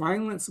that the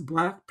violence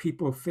Black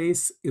people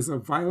face is a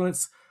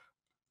violence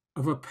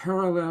of a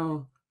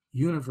parallel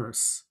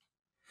universe.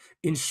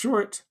 In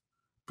short,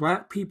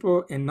 Black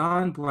people and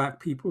non-Black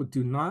people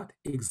do not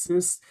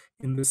exist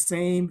in the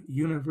same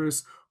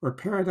universe or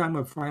paradigm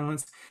of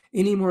violence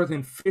any more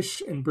than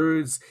fish and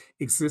birds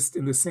exist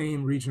in the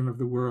same region of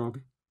the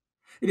world.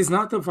 It is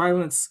not the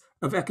violence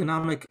of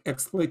economic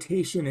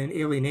exploitation and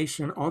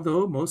alienation,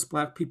 although most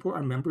Black people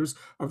are members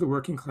of the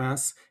working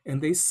class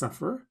and they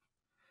suffer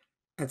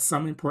at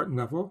some important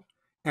level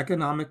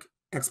economic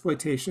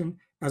exploitation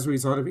as a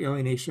result of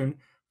alienation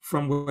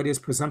from what is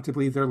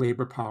presumptively their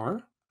labor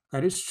power.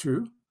 That is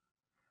true.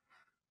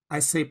 I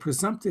say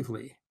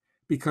presumptively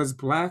because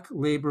Black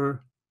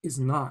labor is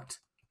not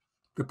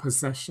the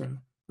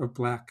possession of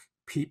Black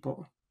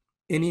people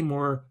any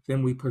more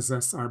than we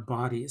possess our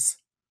bodies.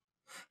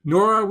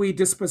 Nor are we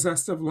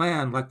dispossessed of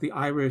land like the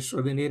Irish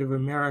or the Native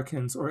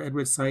Americans or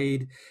Edward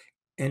Said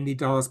and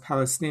Nidal's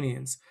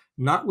Palestinians.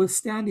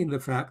 notwithstanding the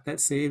fact that,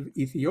 save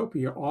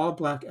Ethiopia, all of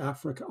Black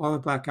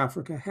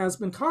Africa has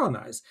been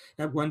colonized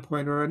at one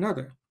point or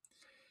another.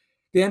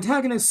 The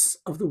antagonist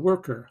of the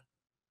worker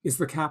is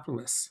the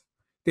capitalist.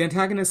 The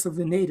antagonist of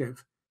the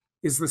native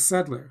is the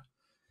settler.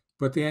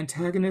 But the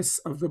antagonist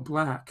of the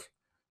Black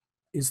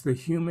is the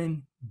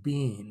human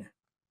being.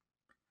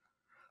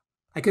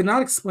 I could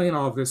not explain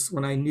all of this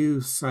when I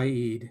knew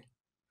Said,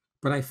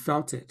 but I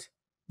felt it,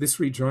 this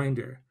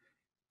rejoinder,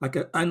 like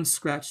an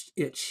unscratched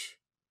itch.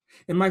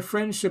 In my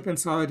friendship and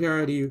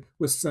solidarity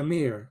with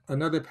Samir,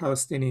 another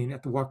Palestinian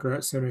at the Walker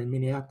Art Center in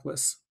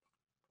Minneapolis,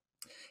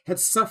 had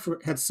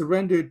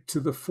surrendered to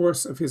the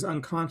force of his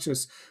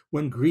unconscious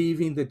when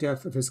grieving the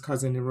death of his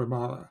cousin in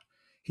Ramallah.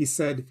 He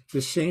said,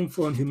 the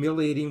shameful and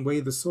humiliating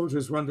way the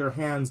soldiers run their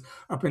hands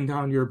up and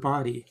down your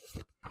body.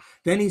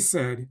 Then he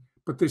said,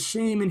 but the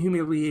shame and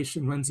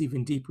humiliation runs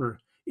even deeper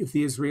if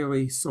the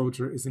Israeli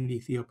soldier is an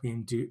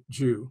Ethiopian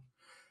Jew.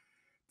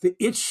 The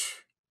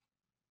itch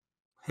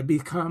had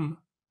become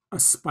a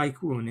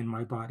spike wound in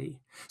my body,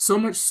 so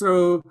much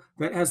so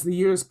that as the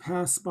years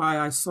passed by,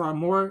 I saw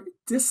more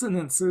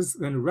dissonances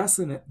than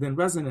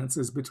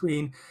resonances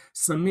between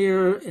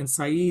Samir and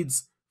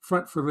Said's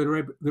Front for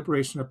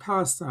Liberation of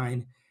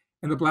Palestine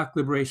and the Black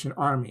Liberation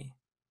Army.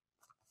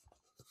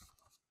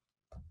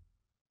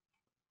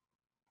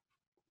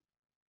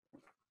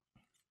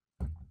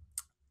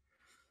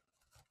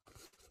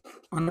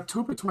 On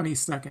October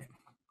 22nd,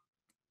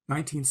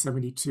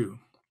 1972,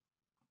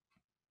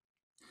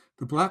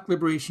 the Black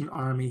Liberation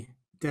Army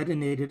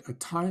detonated a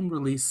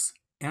time-release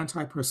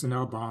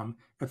anti-personnel bomb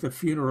at the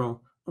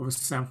funeral of a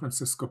San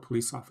Francisco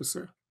police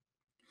officer.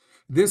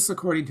 This,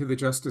 according to the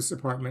Justice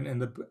Department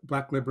and the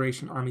Black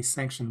Liberation Army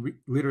sanctioned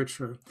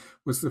literature,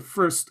 was the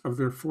first of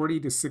their 40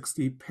 to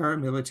 60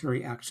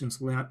 paramilitary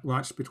actions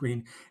launched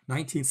between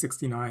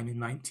 1969 and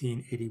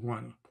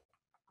 1981.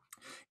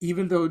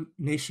 Even though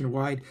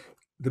nationwide,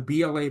 the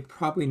BLA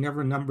probably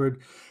never numbered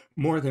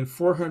more than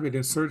 400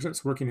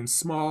 insurgents working in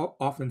small,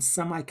 often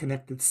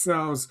semi-connected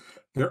cells,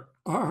 their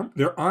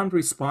armed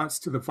response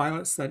to the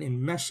violence that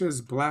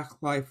enmeshes Black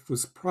life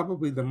was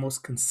probably the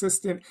most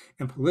consistent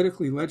and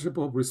politically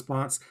legible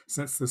response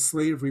since the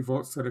slave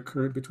revolts that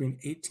occurred between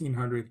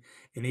 1800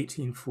 and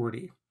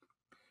 1840.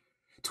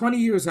 20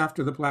 years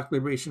after the Black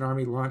Liberation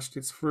Army launched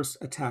its first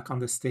attack on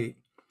the state,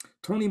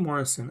 Toni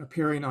Morrison,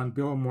 appearing on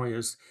Bill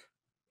Moyer's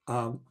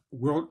A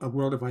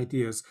World of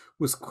Ideas,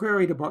 was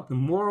queried about the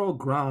moral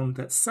ground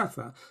that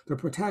Setha, the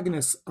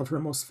protagonist of her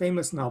most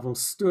famous novel,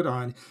 stood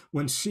on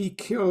when she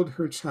killed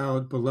her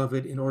child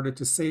beloved in order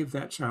to save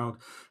that child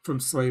from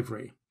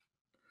slavery.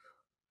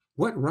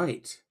 What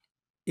right,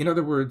 in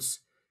other words,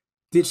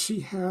 did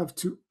she have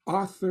to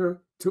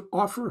offer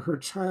her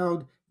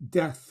child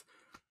death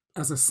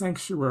as a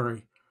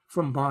sanctuary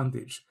from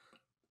bondage?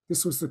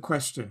 This was the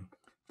question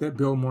that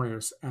Bill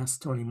Moyers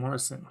asked Toni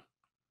Morrison.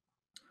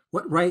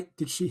 What right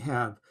did she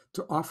have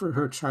to offer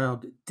her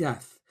child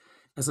death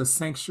as a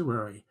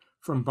sanctuary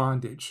from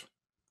bondage?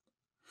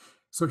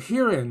 So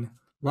herein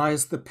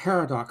lies the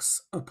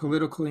paradox of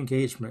political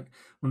engagement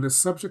when the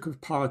subject of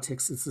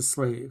politics is the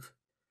slave.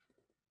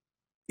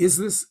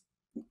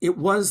 It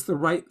was the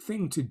right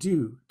thing to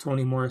do,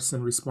 Toni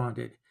Morrison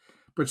responded,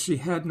 but she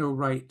had no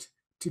right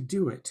to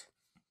do it.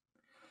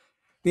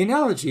 The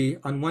analogy,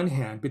 on one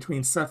hand,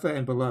 between Setha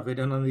and Beloved,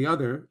 and on the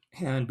other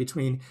hand,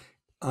 between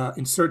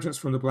insurgents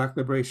from the Black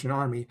Liberation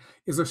Army,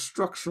 is a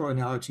structural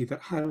analogy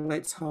that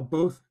highlights how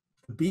both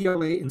the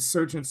BLA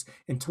insurgents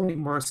and Toni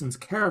Morrison's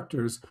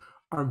characters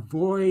are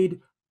void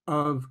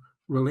of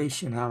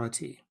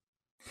relationality.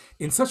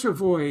 In such a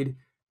void,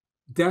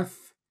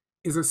 death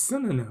is a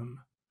synonym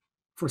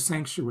for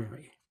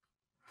sanctuary.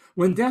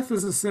 When death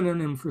is a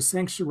synonym for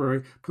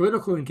sanctuary,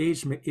 political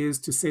engagement is,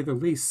 to say the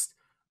least,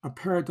 a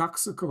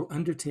paradoxical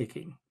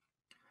undertaking.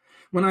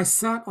 When I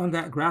sat on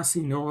that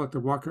grassy knoll at the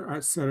Walker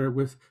Art Center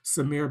with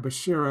Samir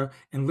Bashira,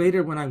 and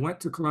later when I went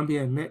to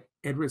Columbia and met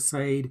Edward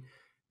Said,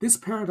 this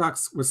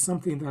paradox was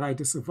something that I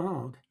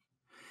disavowed.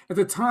 At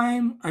the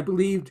time, I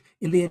believed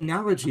in the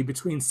analogy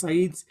between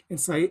Said's and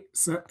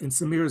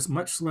Samir's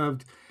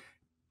much-loved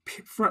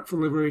Front for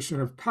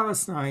Liberation of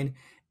Palestine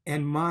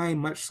and my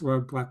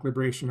much-loved Black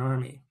Liberation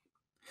Army.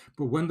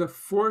 But when the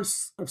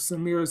force of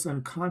Samir's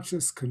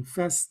unconscious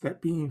confessed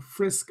that being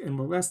frisked and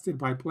molested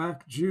by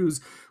Black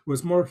Jews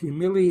was more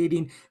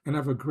humiliating and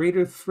of a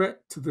greater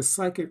threat to the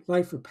psychic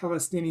life of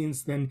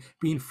Palestinians than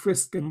being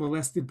frisked and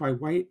molested by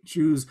white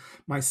Jews,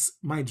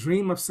 my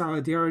dream of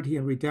solidarity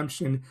and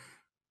redemption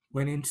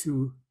went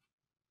into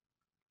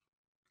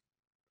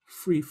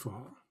free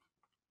fall.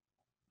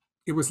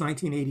 It was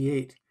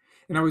 1988.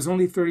 And I was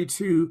only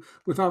 32,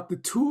 without the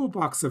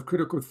toolbox of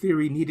critical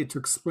theory needed to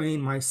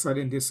explain my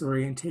sudden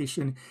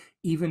disorientation,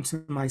 even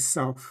to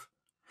myself.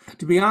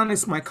 To be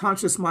honest, my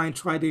conscious mind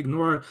tried to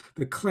ignore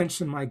the clench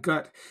in my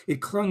gut.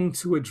 It clung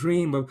to a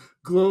dream of a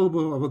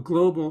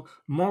global,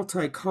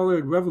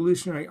 multicolored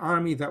revolutionary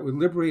army that would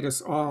liberate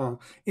us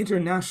all.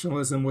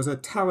 Internationalism was a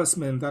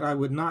talisman that I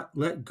would not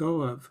let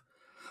go of.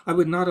 I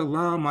would not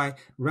allow my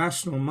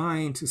rational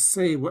mind to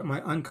say what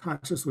my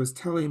unconscious was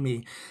telling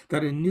me,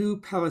 that a new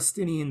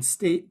Palestinian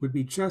state would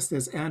be just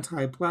as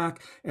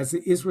anti-Black as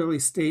the Israeli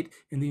state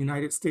in the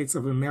United States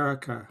of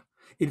America.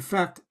 In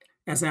fact,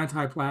 as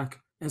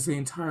anti-Black as the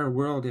entire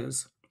world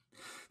is.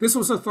 This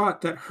was a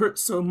thought that hurt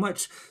so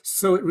much,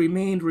 so it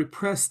remained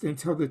repressed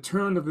until the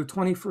turn of the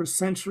 21st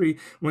century,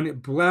 when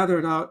it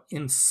blathered out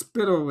in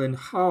spittle and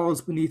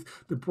howls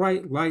beneath the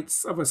bright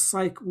lights of a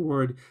psych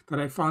ward that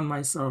I found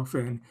myself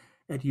in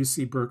at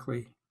UC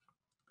Berkeley.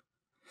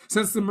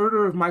 Since the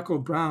murder of Michael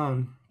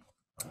Brown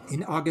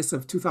in August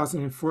of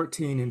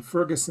 2014 in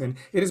Ferguson,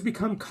 it has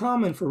become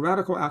common for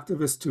radical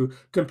activists to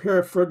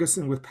compare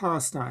Ferguson with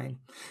Palestine.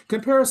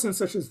 Comparisons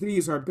such as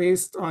these are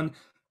based on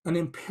an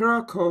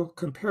empirical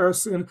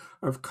comparison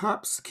of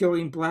cops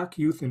killing Black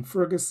youth in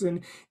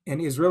Ferguson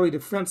and Israeli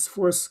Defense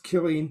Force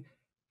killing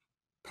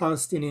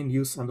Palestinian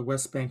youth on the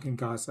West Bank and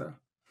Gaza.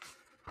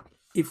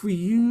 If we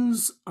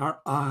use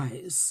our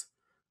eyes,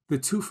 the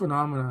two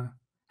phenomena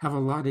have a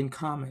lot in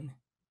common.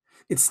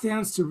 It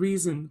stands to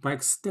reason, by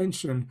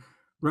extension,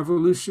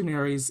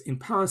 revolutionaries in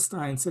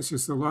Palestine, such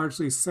as the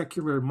largely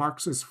secular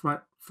Marxist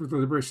Front for the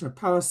Liberation of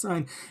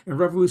Palestine, and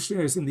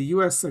revolutionaries in the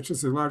US, such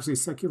as the largely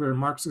secular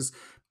Marxist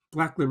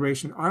Black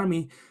Liberation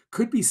Army,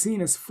 could be seen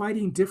as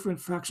fighting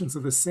different factions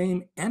of the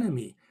same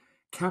enemy,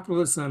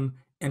 capitalism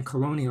and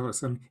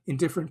colonialism, in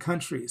different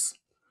countries.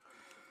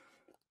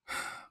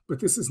 But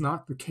this is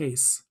not the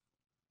case.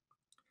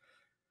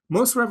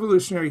 Most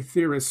revolutionary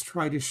theorists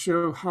try to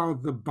show how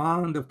the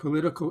bond of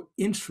political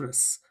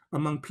interests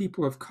among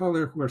people of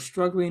color who are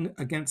struggling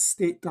against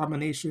state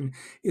domination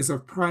is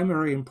of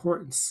primary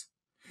importance.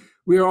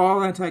 We are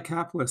all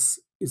anti-capitalists,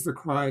 is the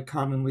cry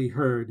commonly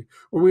heard,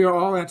 or we are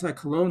all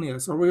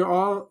anti-colonialists, or we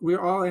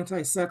are all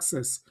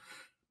anti-sexist.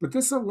 But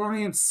this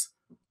alliance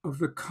of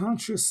the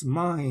conscious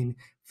mind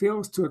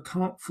fails to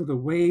account for the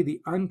way the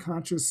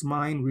unconscious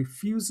mind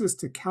refuses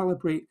to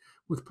calibrate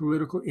with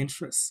political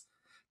interests.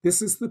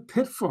 This is the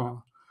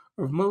pitfall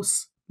of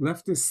most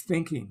leftist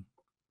thinking.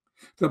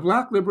 The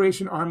Black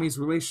Liberation Army's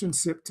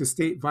relationship to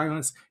state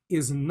violence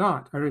is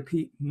not, I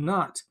repeat,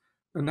 not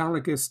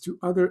analogous to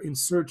other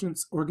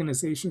insurgents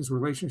organizations'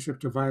 relationship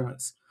to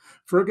violence.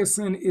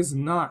 Ferguson is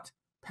not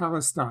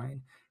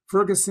Palestine.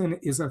 Ferguson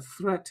is a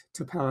threat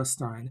to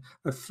Palestine,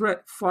 a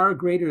threat far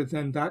greater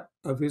than that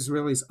of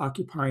Israel's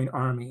occupying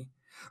army.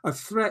 A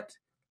threat,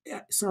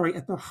 at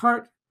the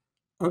heart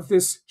of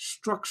this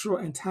structural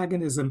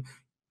antagonism,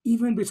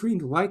 even between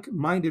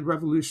like-minded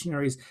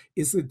revolutionaries,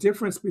 is the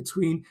difference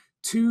between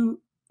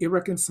two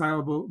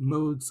irreconcilable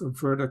modes of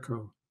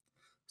vertigo: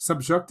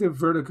 subjective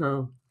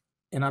vertigo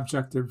and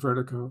objective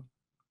vertigo.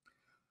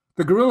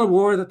 The guerrilla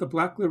war that the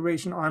Black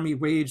Liberation Army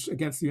waged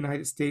against the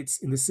United States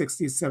in the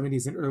 60s,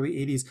 70s, and early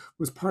 80s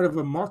was part of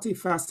a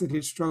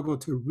multifaceted struggle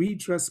to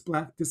redress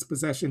Black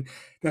dispossession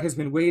that has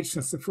been waged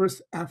since the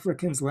first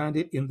Africans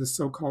landed in the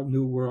so-called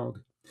New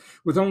World.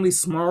 With only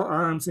small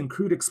arms and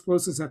crude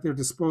explosives at their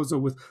disposal,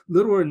 with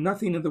little or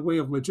nothing in the way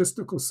of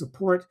logistical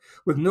support,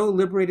 with no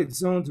liberated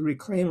zone to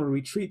reclaim or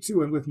retreat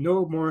to, and with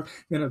no more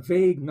than a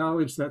vague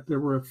knowledge that there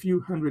were a few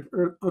hundred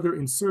other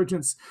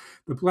insurgents,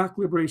 the Black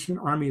Liberation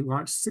Army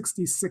launched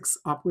 66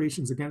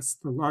 operations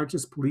against the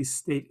largest police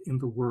state in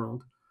the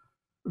world.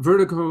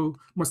 Vertigo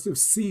must have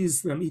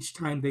seized them each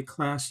time they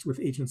clashed with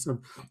agents of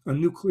a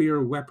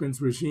nuclear weapons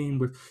regime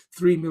with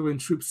 3 million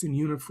troops in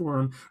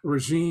uniform, a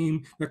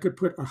regime that could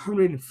put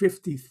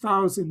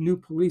 150,000 new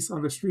police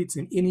on the streets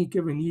in any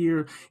given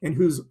year, and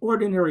whose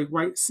ordinary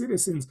white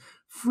citizens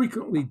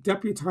frequently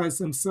deputized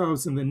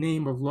themselves in the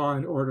name of law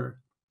and order.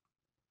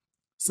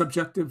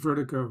 Subjective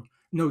vertigo,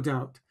 no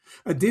doubt.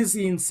 A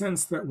dizzying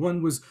sense that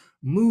one was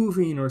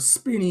moving or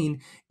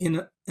spinning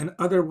in an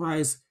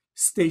otherwise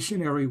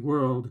stationary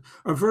world,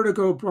 a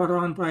vertigo brought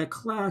on by a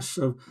clash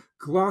of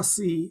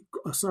grossly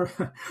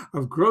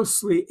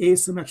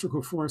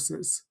asymmetrical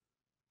forces.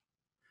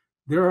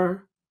 There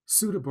are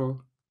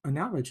suitable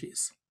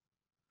analogies.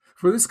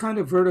 For this kind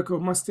of vertigo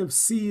must have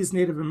seized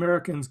Native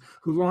Americans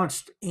who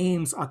launched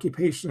AIM's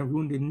occupation of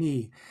Wounded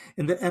Knee,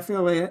 and the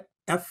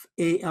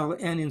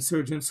FALN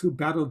insurgents who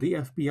battled the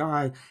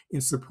FBI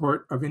in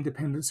support of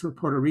independence for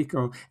Puerto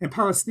Rico, and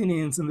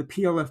Palestinians in the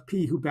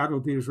PLFP who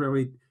battled the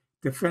Israeli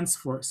Defense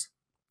Force.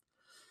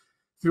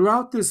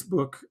 Throughout this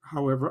book,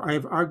 however, I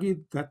have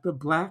argued that the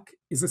Black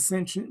is a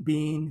sentient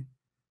being,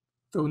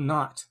 though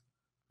not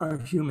a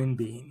human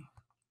being.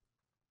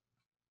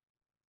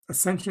 A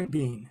sentient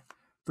being,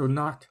 though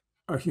not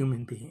a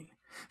human being.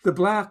 The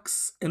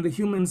Blacks and the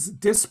humans'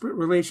 disparate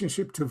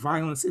relationship to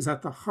violence is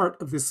at the heart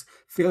of this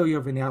failure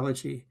of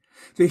analogy.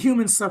 The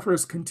human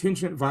suffers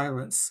contingent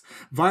violence,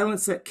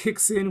 violence that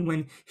kicks in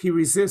when he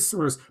resists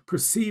or is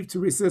perceived to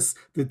resist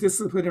the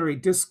disciplinary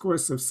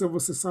discourse of civil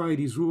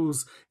society's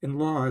rules and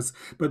laws.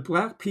 But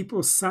Black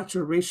people's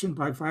saturation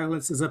by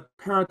violence is a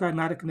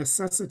paradigmatic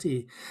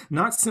necessity,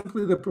 not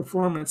simply the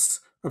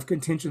performance of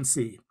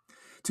contingency.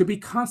 To be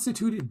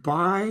constituted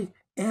by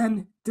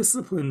and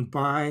disciplined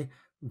by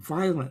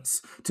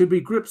violence, to be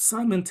gripped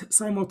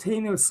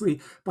simultaneously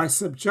by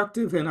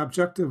subjective and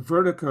objective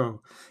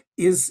vertigo,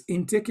 is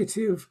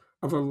indicative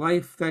of a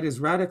life that is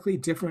radically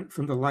different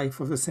from the life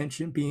of a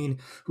sentient being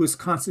who is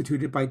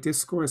constituted by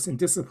discourse and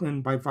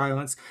disciplined by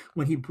violence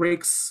when he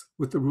breaks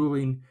with the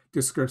ruling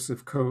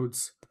discursive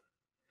codes.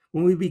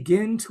 When we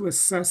begin to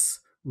assess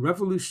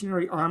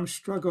revolutionary arms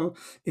struggle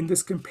in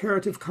this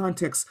comparative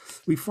context,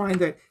 we find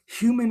that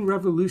human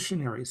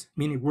revolutionaries,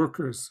 meaning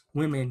workers,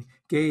 women,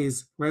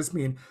 gays,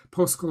 lesbian,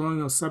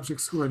 post-colonial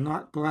subjects who are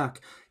not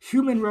Black,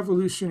 human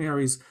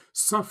revolutionaries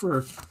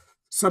suffer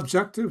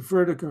subjective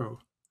vertigo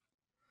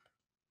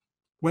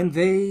when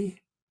they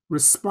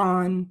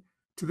respond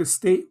to the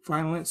state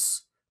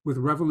violence with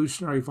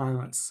revolutionary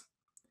violence,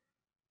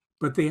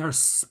 but they are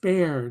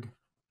spared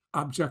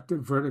objective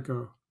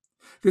vertigo.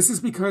 This is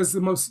because the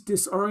most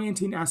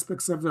disorienting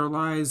aspects of their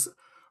lives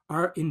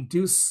are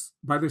induced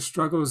by the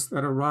struggles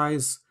that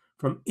arise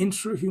from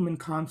intrahuman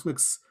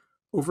conflicts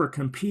over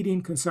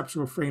competing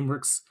conceptual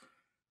frameworks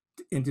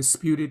and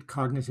disputed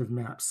cognitive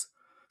maps,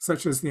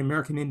 such as the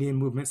American Indian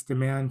movement's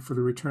demand for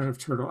the return of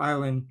Turtle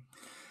Island,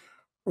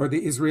 or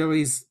the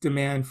Israelis'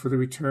 demand for the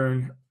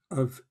return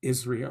of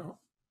Israel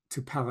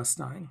to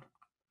Palestine.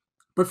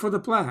 But for the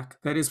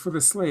Black, that is for the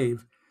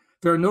slave,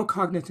 there are no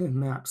cognitive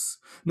maps,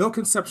 no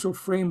conceptual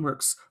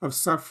frameworks of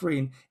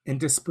suffering and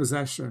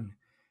dispossession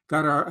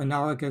that are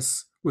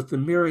analogous with the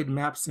myriad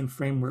maps and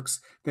frameworks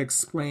that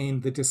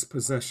explain the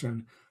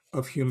dispossession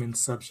of human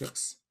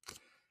subjects.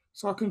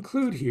 So I'll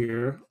conclude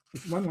here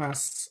with one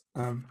last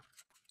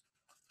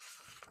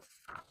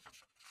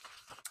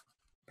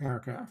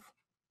paragraph.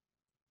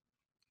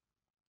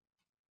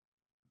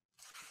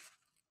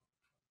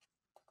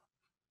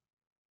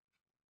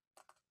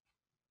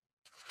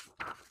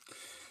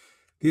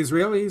 The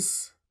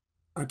Israelis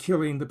are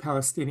killing the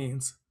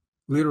Palestinians,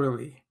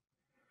 literally.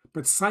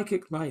 But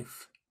psychic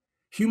life,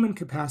 human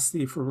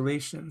capacity for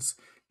relations,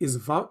 is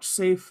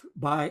vouchsafed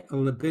by a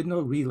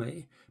libidinal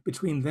relay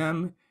between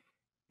them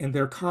and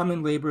their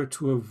common labor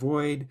to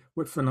avoid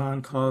what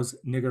Fanon calls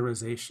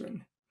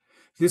niggerization.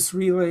 This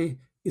relay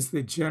is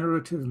the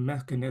generative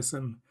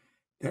mechanism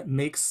that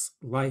makes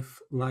life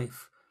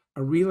life,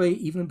 a relay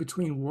even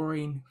between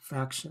warring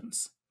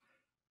factions.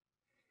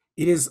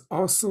 It is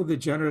also the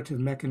generative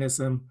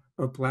mechanism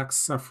of Black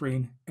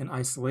suffering and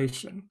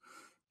isolation.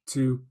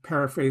 To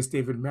paraphrase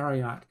David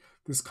Marriott,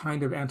 this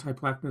kind of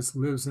anti-Blackness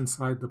lives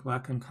inside the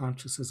Black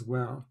unconscious as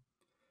well.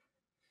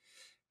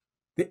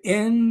 The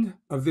end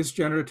of this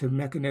generative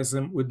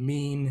mechanism would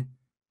mean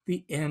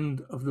the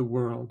end of the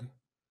world.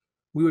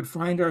 We would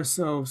find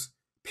ourselves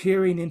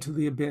peering into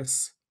the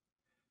abyss.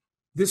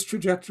 This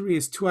trajectory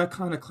is too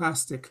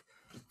iconoclastic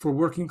for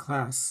working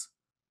class,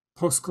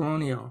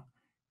 post-colonial,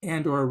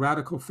 and/or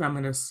radical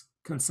feminist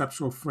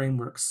conceptual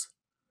frameworks.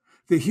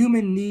 The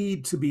human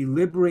need to be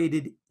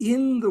liberated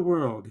in the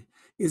world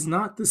is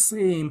not the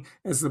same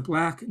as the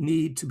Black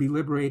need to be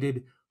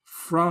liberated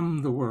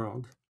from the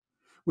world,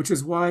 which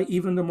is why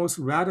even the most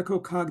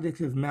radical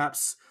cognitive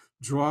maps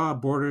draw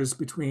borders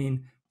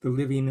between the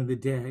living and the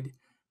dead,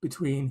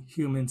 between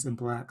humans and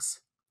Blacks.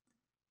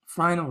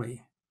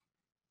 Finally,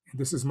 and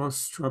this is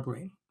most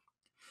troubling,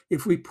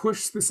 if we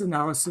push this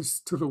analysis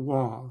to the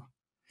wall,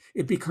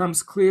 it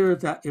becomes clear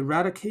that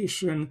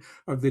eradication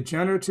of the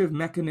generative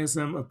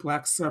mechanism of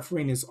Black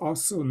suffering is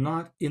also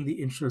not in the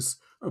interests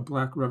of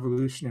Black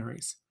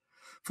revolutionaries.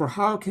 For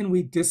how can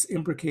we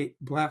disimplicate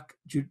Black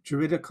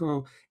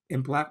juridical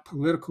and Black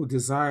political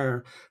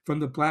desire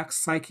from the Black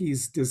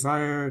psyche's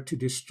desire to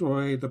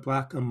destroy the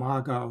Black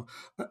imago,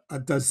 a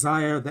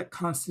desire that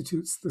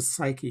constitutes the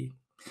psyche?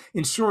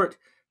 In short,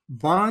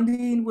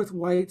 bonding with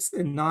whites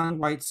and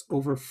non-whites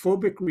over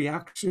phobic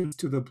reactions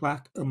to the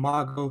Black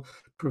imago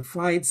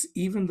provides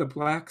even the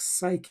Black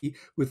psyche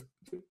with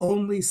the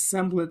only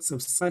semblance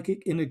of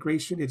psychic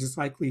integration it is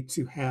likely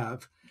to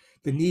have,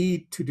 the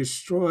need to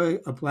destroy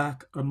a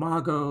Black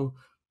imago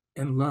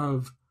and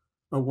love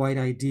a white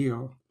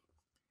ideal.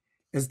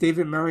 As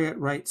David Marriott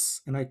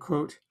writes, and I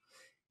quote,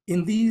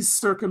 "In these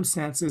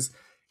circumstances,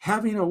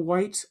 having a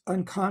white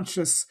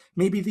unconscious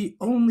may be the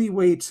only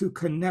way to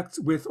connect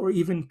with or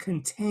even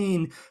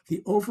contain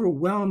the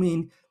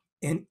overwhelming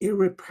and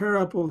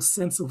irreparable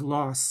sense of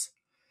loss.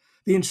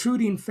 The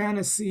intruding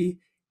fantasy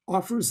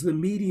offers the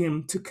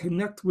medium to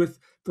connect with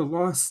the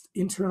lost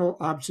internal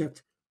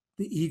object,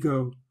 the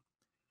ego.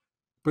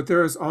 But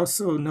there is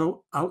also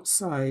no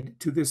outside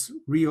to this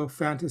real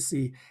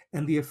fantasy,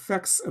 and the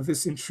effects of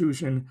this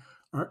intrusion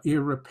are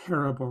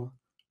irreparable."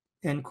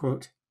 End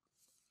quote.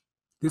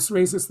 This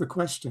raises the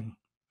question,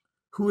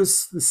 who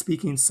is the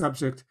speaking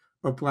subject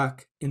of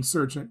Black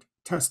insurgent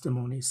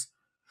testimonies?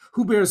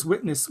 Who bears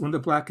witness when the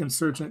Black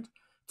insurgent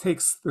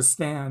takes the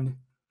stand?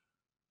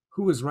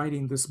 Who is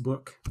writing this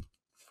book?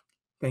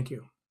 Thank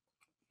you.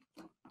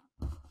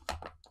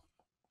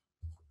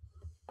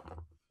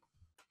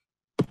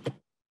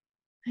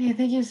 Hey,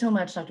 thank you so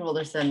much, Dr.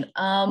 Wilderson.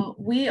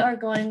 We are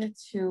going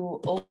to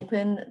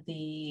open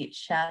the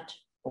chat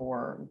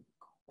for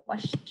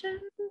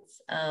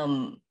questions.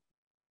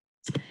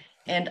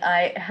 And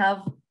I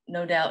have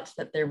no doubt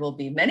that there will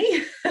be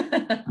many.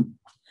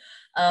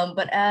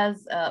 But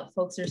as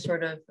folks are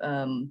sort of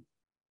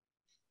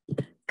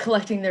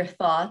collecting their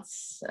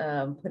thoughts,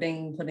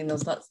 putting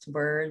those thoughts to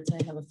words.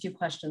 I have a few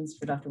questions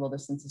for Dr.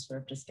 Wilderson to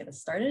sort of just get us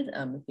started,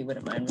 if you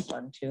wouldn't mind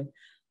responding to.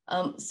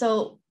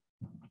 So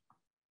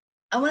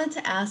I wanted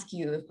to ask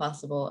you, if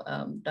possible,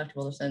 Dr.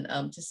 Wilderson,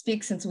 to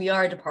speak, since we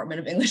are a Department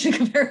of English and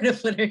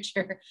Comparative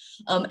Literature,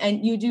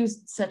 and you do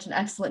such an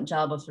excellent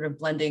job of sort of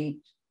blending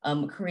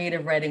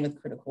creative writing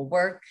with critical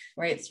work,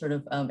 right? Sort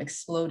of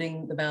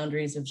exploding the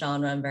boundaries of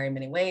genre in very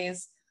many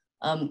ways.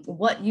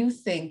 What you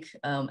think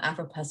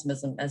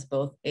Afropessimism as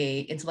both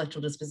a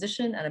intellectual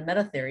disposition and a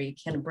meta theory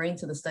can bring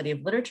to the study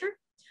of literature,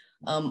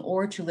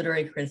 or to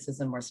literary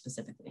criticism more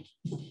specifically?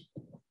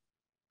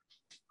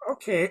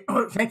 Okay,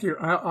 thank you.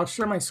 I'll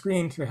share my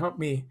screen to help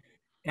me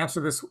answer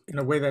this in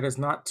a way that is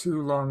not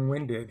too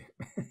long-winded.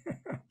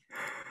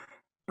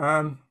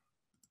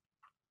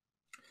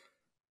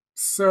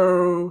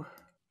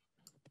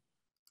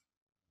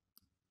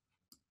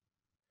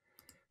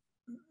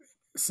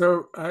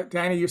 So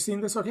Diana, you're seeing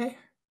this okay?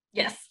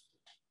 Yes.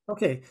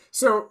 Okay,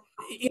 so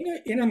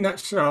in a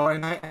nutshell,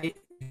 and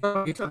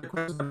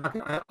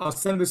I'll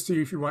send this to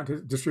you if you want to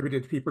distribute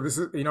it to people. This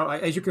is,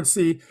 as you can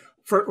see,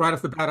 right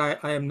off the bat,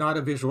 I am not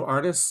a visual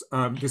artist.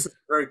 This is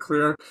very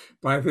clear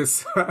by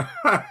this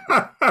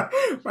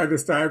by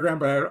this diagram,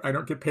 but I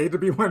don't get paid to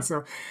be one.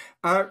 So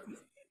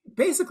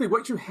basically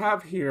what you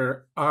have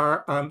here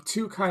are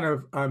two kind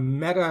of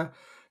meta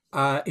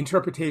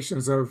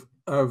interpretations of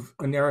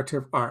a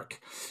narrative arc.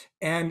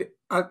 And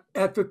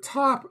at the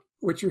top,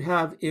 what you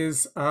have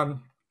is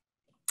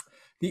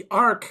the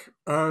arc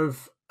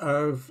of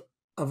a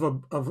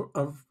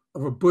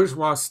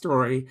bourgeois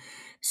story,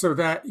 so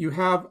that you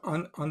have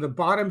on the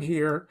bottom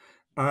here,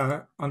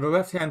 on the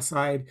left-hand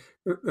side,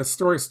 the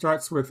story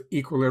starts with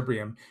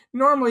equilibrium.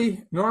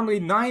 Normally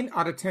 9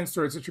 out of 10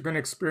 stories that you're going to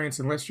experience,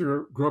 unless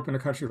you grew up in a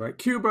country like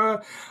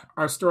Cuba,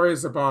 are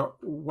stories about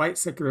white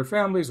secular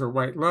families or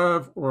white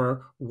love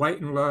or white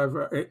in love,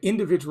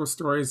 individual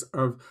stories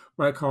of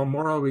what I call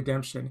moral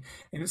redemption.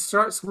 And it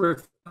starts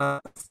with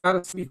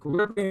status of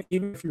equilibrium,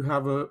 even if you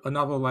have a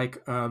novel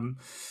like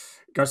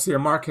Garcia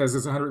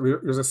Marquez's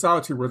 100 Years of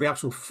Solitude, where the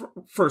actual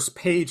first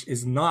page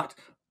is not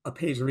a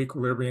page of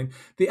equilibrium.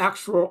 The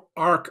actual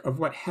arc of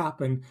what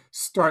happened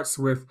starts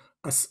with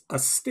a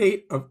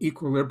state of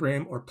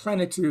equilibrium or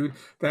plenitude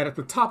that at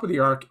the top of the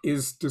arc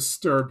is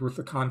disturbed with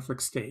the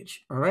conflict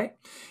stage. All right.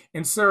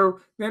 And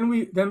so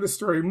then the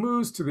story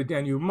moves to the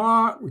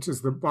denouement, which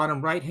is the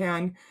bottom right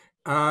hand,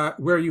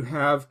 where you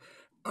have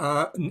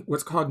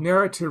what's called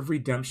narrative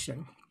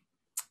redemption.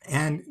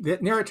 And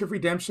that narrative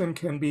redemption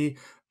can be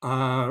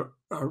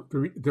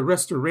the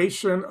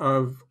restoration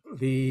of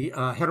the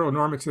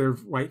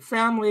heteronormative white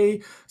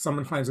family.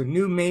 Someone finds a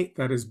new mate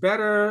that is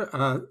better.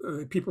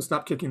 People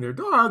stop kicking their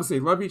dogs. They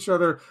love each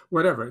other,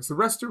 whatever. It's the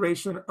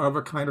restoration of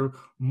a kind of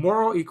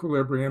moral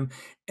equilibrium.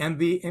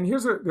 And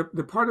here's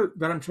the part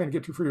that I'm trying to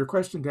get to for your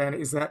question, Dan,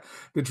 is that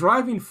the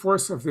driving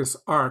force of this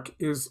arc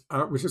is,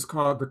 which is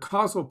called the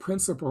causal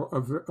principle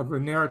of the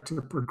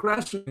narrative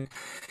progression,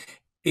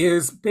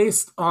 is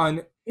based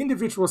on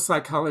individual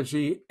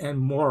psychology and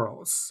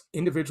morals,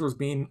 individuals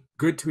being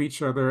good to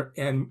each other,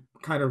 and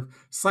kind of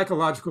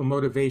psychological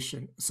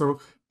motivation. So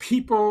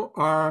people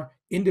are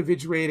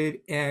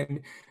individuated,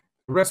 and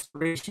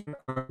restoration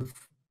of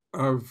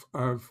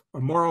a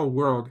moral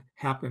world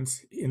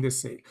happens in this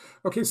state.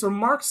 Okay, so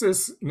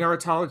Marxist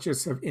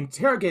narratologists have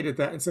interrogated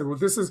that and said, well,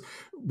 this is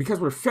because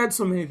we're fed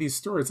so many of these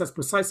stories. That's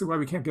precisely why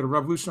we can't get a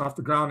revolution off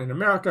the ground in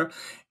America.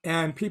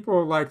 And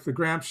people like the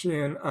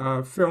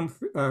Gramscian film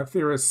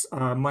theorist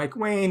Mike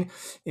Wayne,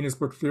 in his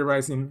book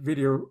Theorizing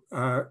Video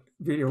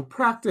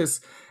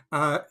Practice,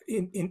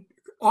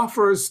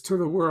 offers to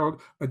the world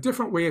a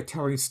different way of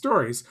telling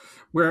stories,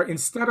 where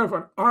instead of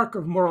an arc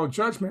of moral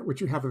judgment, which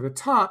you have at the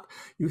top,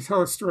 you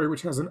tell a story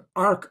which has an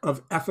arc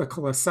of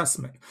ethical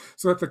assessment,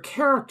 so that the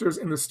characters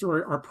in the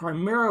story are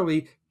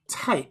primarily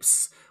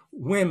types: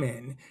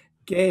 women,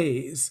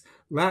 gays,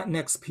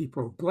 Latinx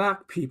people,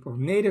 Black people,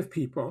 Native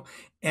people.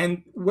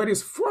 And what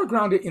is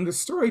foregrounded in the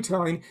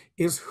storytelling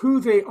is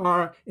who they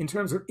are in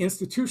terms of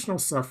institutional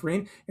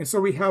suffering. And so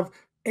we have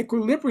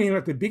equilibrium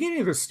at the beginning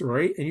of the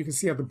story, and you can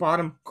see at the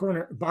bottom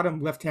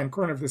left-hand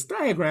corner of this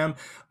diagram,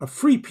 a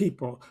free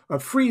people, a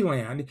free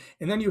land,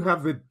 and then you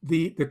have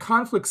the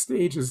conflict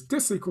stage is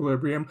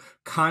disequilibrium,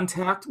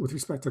 contact with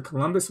respect to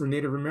Columbus or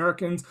Native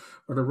Americans,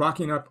 or the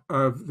rocking up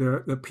of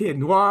the Pied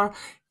Noir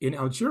in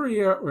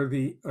Algeria, or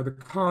the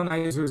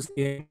colonizers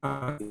in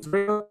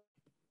Israel.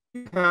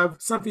 You have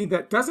something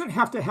that doesn't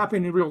have to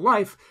happen in real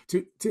life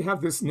to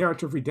have this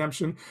narrative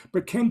redemption,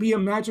 but can be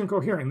imagined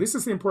coherent. This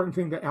is the important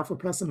thing that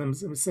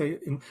Afropessimism say,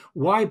 and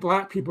why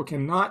Black people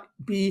cannot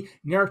be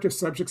narrative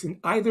subjects in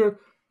either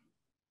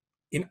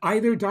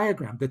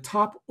diagram, the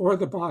top or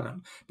the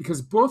bottom,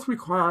 because both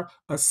require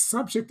a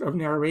subject of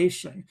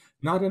narration,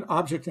 not an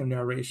object of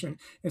narration.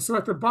 And so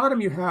at the bottom,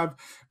 you have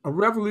a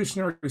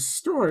revolutionary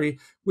story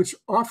which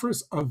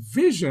offers a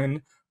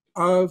vision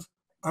of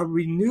a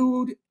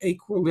renewed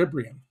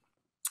equilibrium.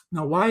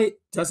 Now, why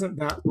doesn't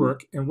that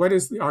work? And what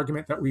is the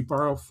argument that we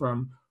borrow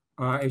from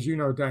as you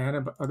know,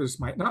 Diana, but others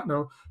might not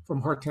know,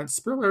 from Hortense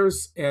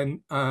Spillers,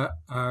 and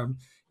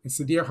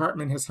Sadia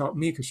Hartman has helped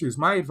me because she was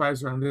my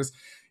advisor on this.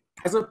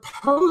 As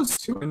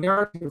opposed to a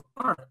narrative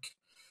arc,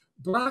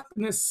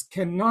 Blackness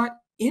cannot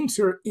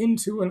enter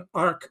into an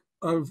arc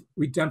of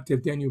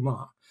redemptive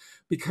denouement,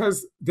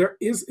 because there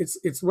is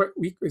it's what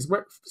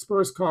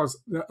Spillers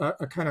calls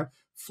a kind of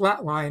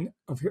flat line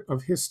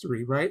of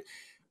history, right?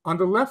 On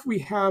the left, we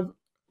have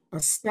a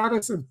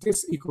status of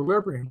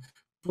disequilibrium.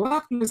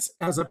 Blackness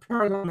as a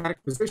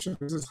paradigmatic position,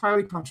 this is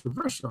highly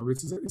controversial,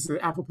 it's the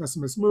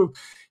Afropessimist move,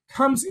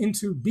 comes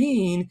into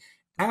being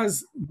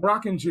as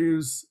Moroccan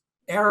Jews,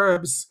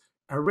 Arabs,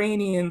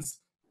 Iranians,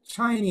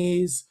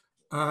 Chinese,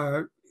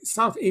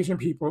 South Asian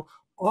people,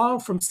 all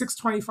from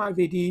 625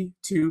 AD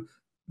to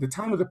the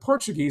time of the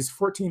Portuguese,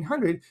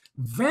 1400,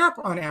 vamp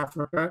on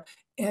Africa,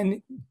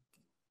 and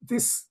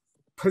this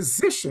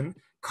position,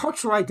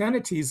 cultural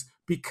identities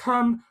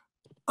become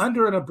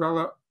under an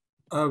umbrella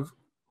of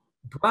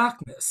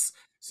Blackness.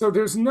 So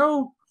there's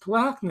no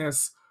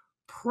Blackness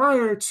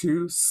prior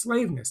to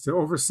slaveness, to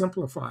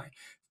oversimplify.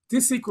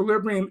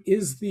 Disequilibrium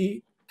is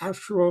the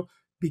actual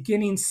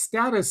beginning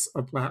status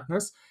of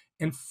Blackness,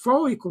 and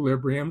full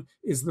equilibrium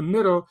is the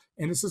middle,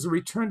 and this is a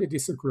return to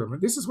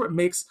disequilibrium. This is what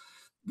makes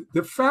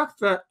the fact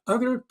that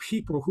other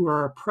people who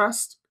are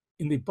oppressed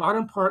in the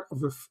bottom part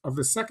of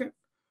the second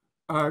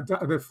of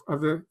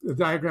the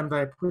diagram that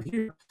I put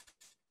here,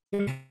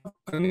 have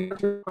a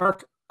narrative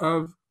arc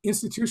of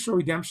institutional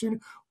redemption,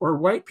 or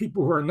white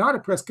people who are not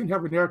oppressed can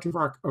have a narrative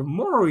arc of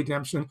moral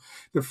redemption.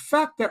 The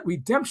fact that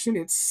redemption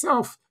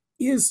itself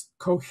is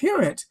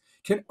coherent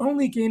can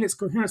only gain its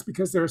coherence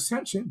because there are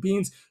sentient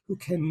beings who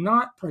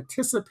cannot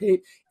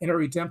participate in a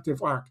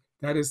redemptive arc.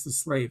 That is the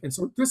slave. And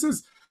so this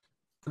is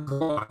the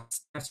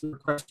gloss, that's your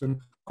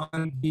question,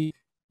 on the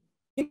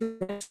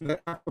intervention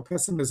that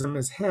Afropessimism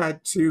has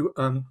had to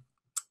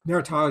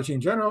narratology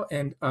in general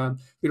and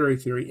literary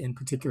theory in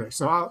particular.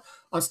 So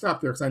I'll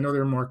stop there because I know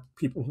there are more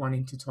people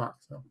wanting to talk.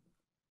 So,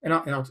 and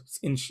I'll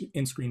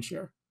in screen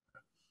share.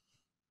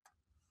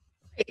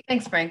 Great.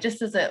 Thanks, Frank.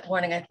 Just as a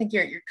warning, I think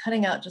you're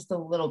cutting out just a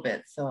little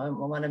bit, so I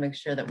want to make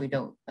sure that we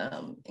don't,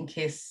 in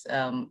case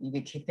you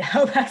get kicked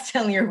out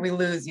accidentally or we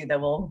lose you, that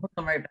we'll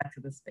come right back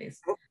to the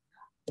space.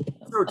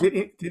 So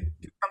did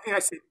something I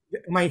say?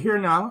 Am I here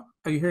now?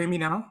 Are you hearing me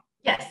now?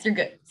 Yes, you're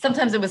good.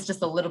 Sometimes it was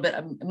just a little bit.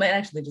 It might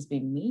actually just be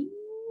me.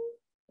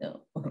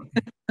 No.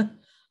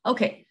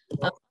 Okay.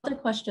 Other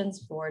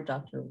questions for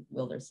Dr.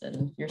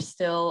 Wilderson? If you're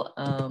still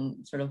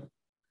sort of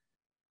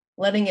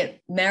letting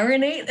it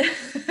marinate,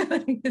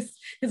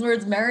 his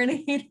words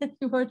marinate, and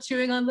you are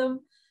chewing on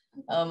them,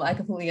 I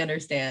completely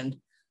understand.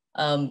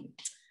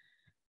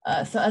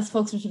 So as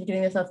folks are sort of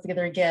getting their thoughts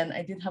together again,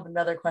 I did have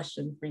another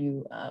question for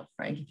you,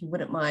 Frank, if you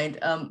wouldn't mind.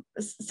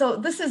 So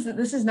this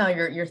is now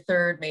your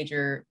third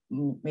major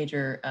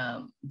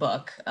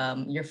book.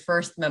 Your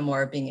first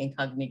memoir being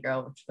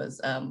Incognito, which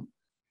was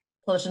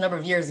published a number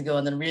of years ago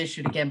and then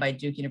reissued again by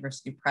Duke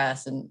University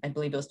Press, and I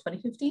believe it was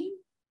 2015,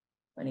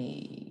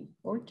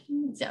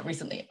 2014, yeah,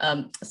 recently.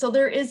 So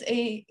there is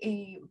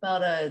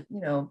about a, you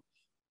know,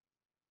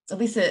 at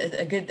least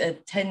a good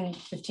 10,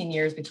 15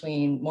 years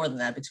between, more than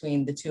that,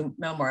 between the two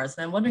memoirs.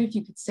 And I'm wondering if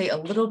you could say a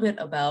little bit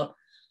about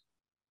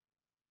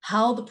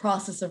how the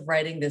process of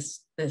writing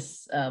this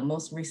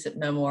most recent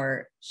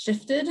memoir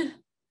shifted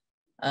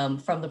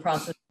from the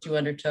process you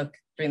undertook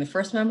during the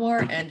first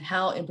memoir, and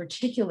how in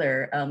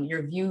particular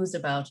your views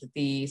about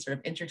the sort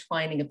of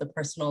intertwining of the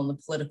personal and the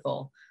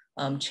political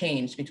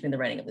changed between the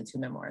writing of the two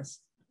memoirs.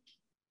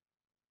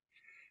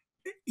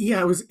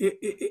 Yeah, it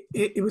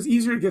was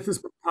easier to get this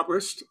book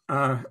published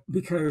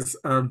because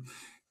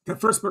the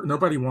first book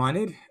nobody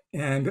wanted,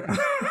 and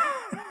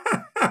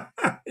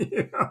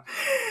you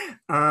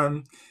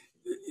know,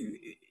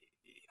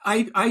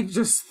 I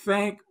just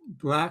thank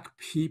Black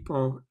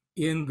people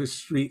in the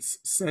streets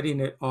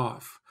setting it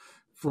off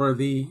for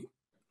the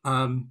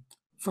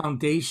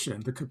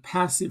foundation, the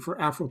capacity for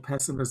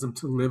Afropessimism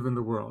to live in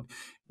the world.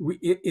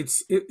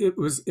 It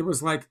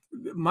was like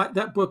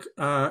that book,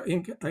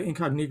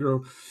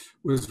 Incognito,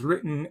 was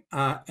written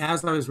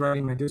as I was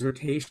writing my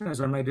dissertation. I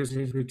was writing my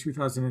dissertation in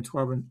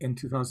 2012 and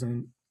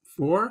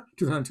 2004,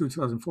 2002,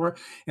 2004.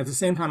 At the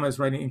same time, I was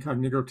writing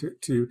Incognito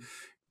to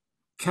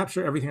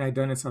capture everything I'd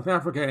done in South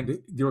Africa and to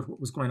deal with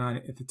what was going on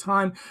at the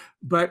time.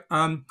 But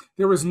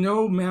there was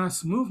no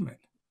mass movement.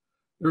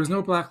 There was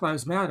no Black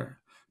Lives Matter.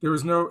 There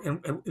was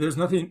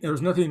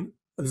nothing,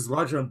 this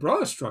larger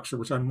umbrella structure,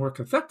 which I'm more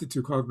connected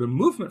to, called the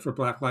Movement for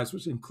Black Lives,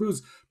 which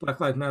includes Black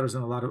Lives Matters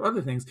and a lot of other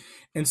things.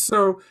 And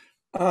so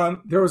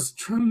there was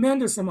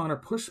tremendous amount of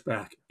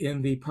pushback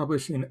in the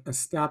publishing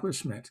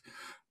establishment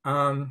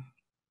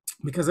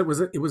because it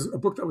was a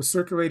book that was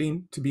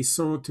circulating to be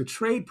sold to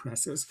trade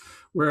presses,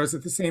 whereas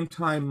at the same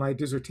time, my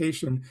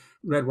dissertation,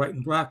 Red, White,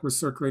 and Black, was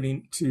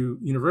circulating to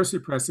university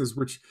presses,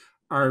 which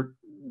are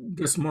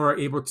just more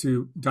able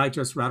to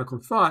digest radical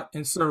thought.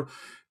 And so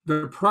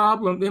the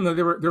problem, you know,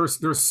 there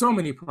were so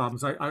many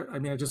problems. I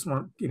mean, I just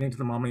won't get into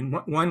them all. I mean,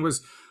 one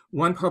was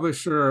one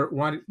publisher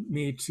wanted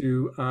me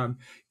to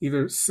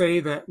either say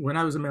that when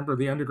I was a member of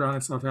the underground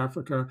in South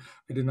Africa,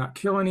 I did not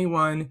kill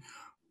anyone,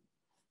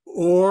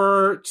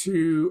 or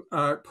to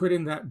put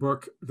in that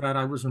book that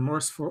I was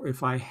remorseful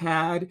if I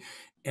had.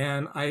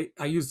 And I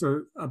used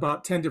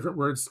about 10 different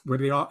words where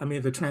they all, I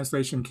mean, the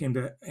translation came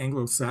to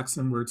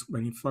Anglo-Saxon words,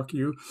 when you fuck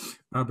you,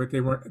 but they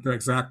weren't the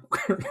exact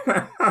word.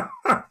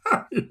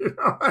 You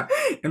know?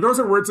 And those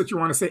are words that you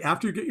want to say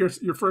after you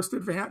get your first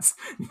advance,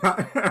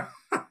 not,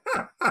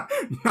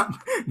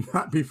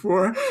 not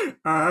before.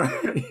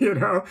 You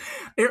know,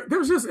 it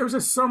was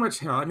just so much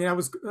hell. I mean, I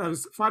was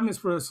 5 minutes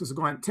before this was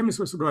going, 10 minutes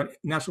before this was going,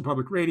 National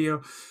Public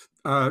Radio.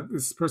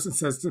 This person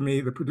says to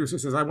me, the producer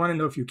says, I want to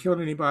know if you killed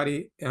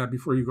anybody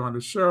before you go on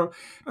the show.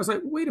 I was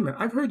like, wait a minute,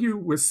 I've heard you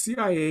with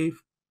CIA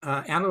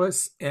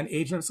analysts and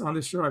agents on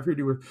the show. I've heard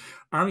you with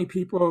Army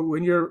people.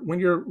 When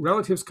your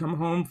relatives come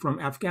home from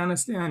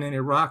Afghanistan and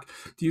Iraq,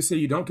 do you say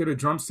you don't get a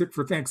drumstick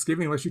for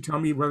Thanksgiving unless you tell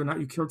me whether or not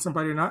you killed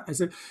somebody or not? I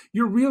said,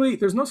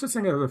 there's no such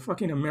thing as a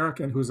fucking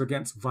American who's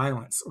against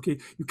violence. Okay,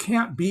 you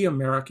can't be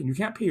American. You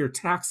can't pay your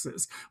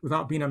taxes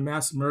without being a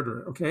mass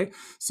murderer. Okay,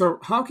 so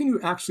how can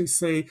you actually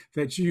say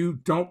that you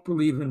don't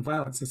believe in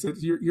violence? I said,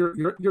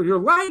 you're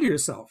lying to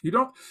yourself.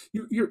 You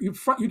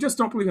just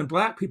don't believe in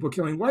black people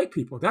killing white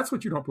people. That's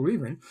what you don't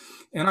believe in.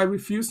 And I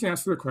refuse to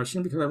answer the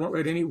question because I won't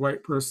let any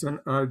white person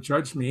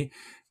judge me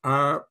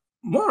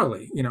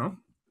morally. You know,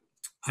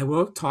 I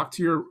will talk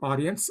to your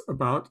audience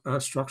about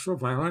structural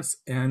violence.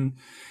 And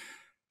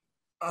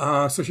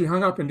so she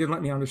hung up and didn't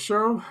let me on the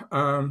show.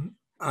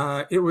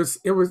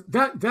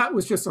 That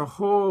was just a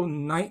whole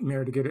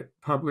nightmare to get it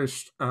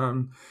published.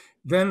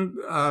 Then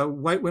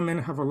white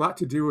women have a lot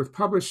to do with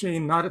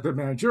publishing, not at the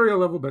managerial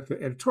level, but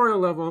the editorial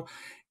level.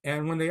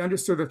 And when they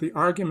understood that the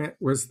argument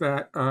was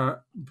that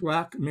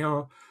black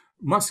male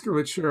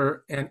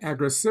musculature and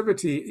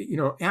aggressivity, you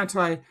know,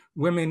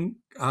 anti-women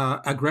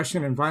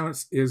aggression and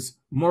violence is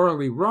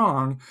morally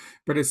wrong,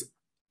 but it's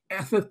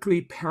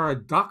ethically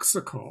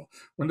paradoxical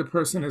when the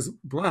person is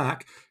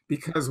black,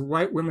 because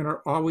white women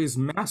are always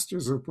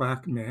masters of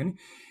black men.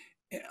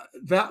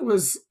 That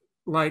was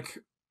like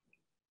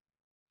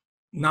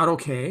not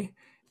okay.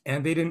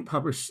 And they didn't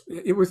publish.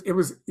 It was,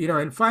 you know,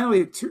 and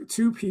finally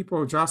two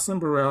people, Jocelyn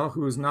Burrell,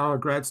 who is now a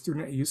grad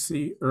student at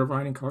UC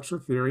Irvine in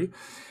cultural theory,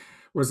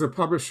 was a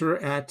publisher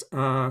at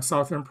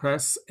Southern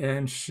Press.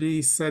 And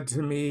she said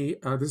to me,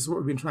 this is what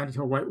we've been trying to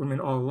tell white women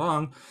all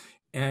along.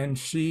 And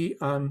she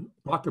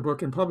bought the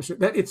book and published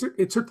it.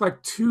 It took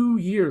like 2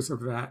 years of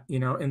that, you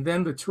know, and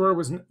then the tour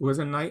was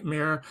a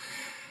nightmare.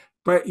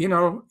 But, you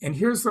know, and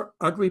here's the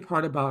ugly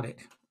part about it.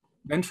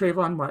 Then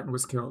Trayvon Martin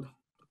was killed.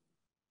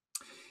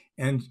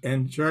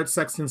 And Jared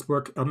Sexton's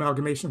book,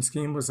 Amalgamation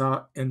Scheme, was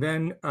out. And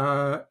then,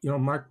 you know,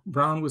 Mark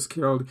Brown was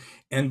killed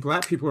and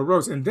black people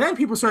arose. And then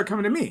people started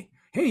coming to me.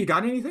 Hey, you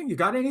got anything? You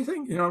got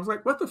anything? You know, I was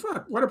like, what the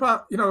fuck? What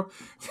about, you know,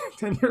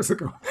 10 years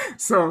ago?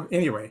 So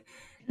anyway,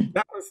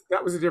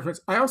 that was the difference.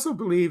 I also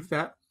believe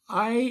that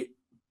I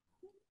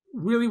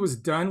really was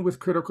done with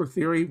critical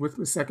theory with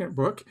the second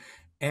book.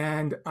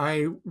 And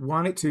I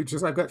wanted to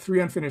I've got 3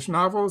 unfinished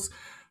novels,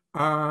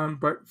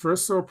 but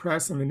Verso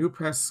Press and the New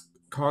Press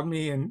called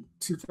me in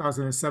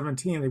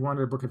 2017. They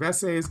wanted a book of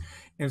essays.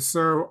 And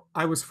so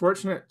I was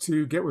fortunate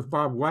to get with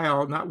Bob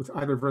Weil, not with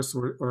either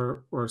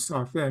Verso or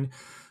South End,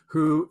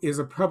 who is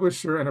a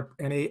publisher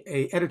and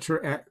a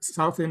editor at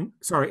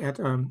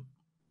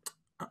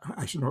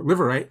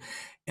Liverite.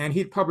 And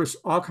he'd published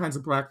all kinds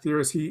of black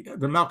theorists.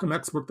 The Malcolm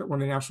X book that won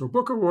the National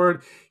Book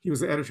Award, he was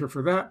the editor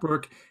for that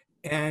book.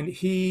 And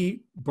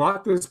he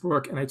bought this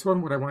book, and I told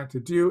him what I wanted to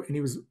do. And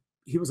he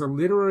was a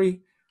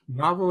literary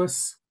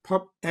novelist,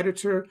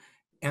 editor,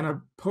 and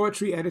a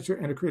poetry editor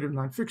and a creative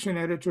nonfiction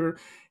editor.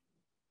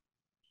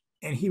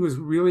 And he was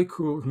really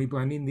cool with me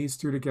blending these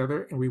two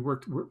together, and we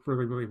worked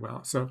really, really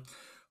well. So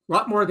a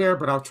lot more there,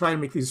 but I'll try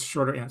and make these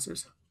shorter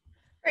answers.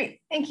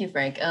 Great, thank you,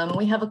 Frank.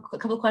 We have a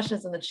couple of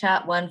questions in the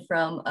chat, one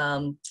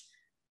from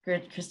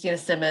Christina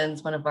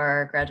Simmons, one of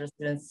our graduate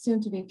students, soon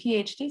to be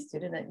PhD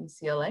student at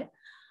UCLA.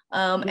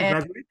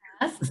 And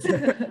asks,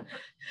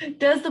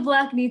 does the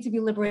Black need to be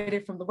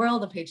liberated from the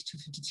world on page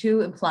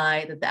 252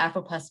 imply that the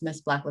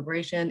Afro-pessimist Black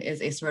liberation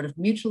is a sort of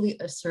mutually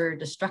assured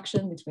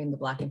destruction between the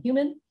Black and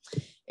human?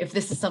 If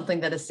this is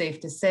something that is safe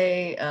to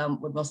say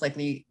would most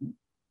likely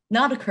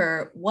not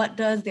occur, what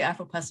does the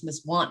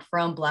Afro-pessimist want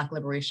from Black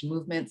liberation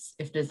movements,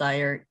 if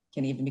desire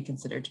can even be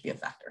considered to be a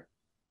factor?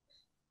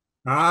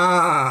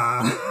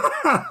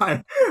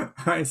 I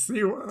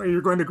see where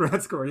you're going to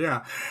grad school.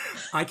 Yeah,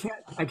 I can't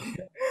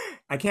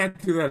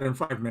do that in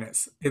 5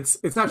 minutes. It's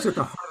actually at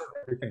the heart of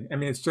everything. I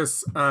mean, it's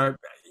just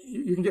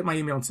you can get my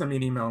email and send me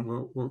an email, and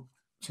we'll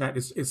chat.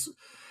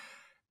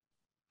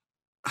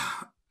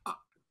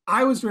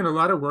 I was doing a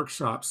lot of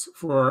workshops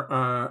for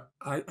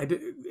I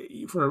did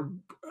for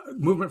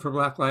Movement for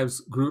Black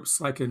Lives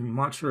groups like in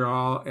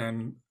Montreal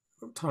and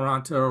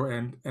Toronto,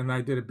 and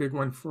I did a big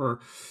one for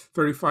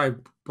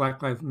 35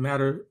 Black Lives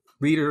Matter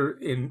leader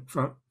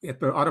at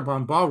the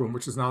Audubon Ballroom,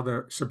 which is now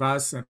the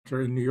Shabazz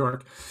Center in New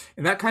York.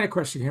 And that kind of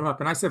question came up,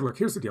 and I said, look,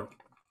 here's the deal.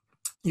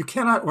 You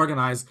cannot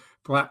organize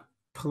Black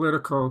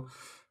political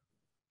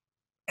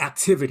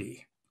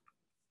activity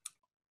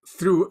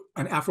through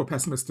an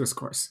Afro-pessimist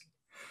discourse.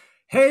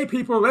 Hey,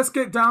 people, let's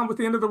get down with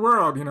the end of the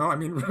world. I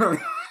mean, really.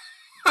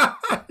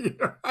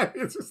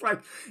 It's just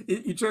like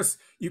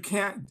you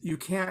can't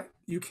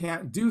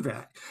do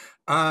that.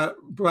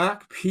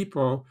 Black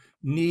people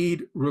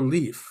need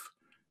relief,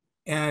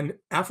 and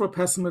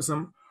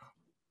Afro-pessimism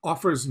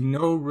offers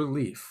no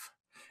relief.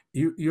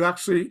 You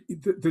actually,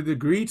 the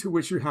degree to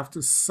which you have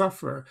to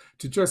suffer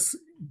to just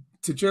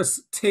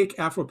take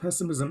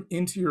Afro-pessimism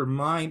into your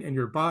mind and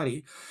your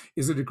body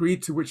is a degree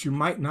to which you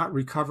might not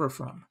recover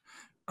from.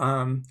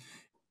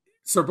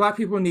 So Black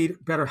people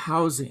need better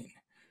housing,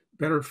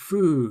 better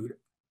food,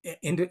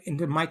 into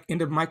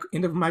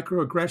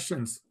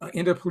microaggressions,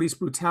 into police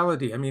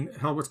brutality. I mean,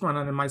 hell, what's going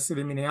on in my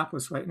city,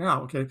 Minneapolis, right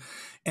now? Okay,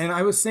 and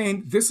I was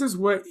saying this is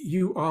what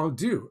you all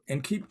do,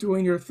 and keep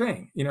doing your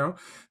thing.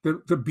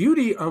 The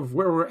beauty of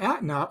where we're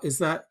at now is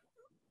that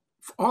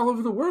all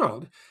over the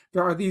world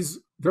there are these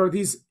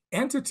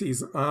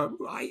entities.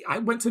 I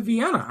went to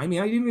Vienna. I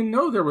mean, I didn't even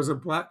know there was a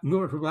Black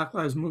movement for Black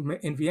Lives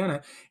Movement in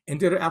Vienna, and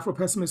did an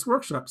Afro-pessimist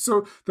workshop.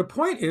 So the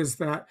point is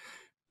that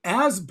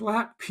as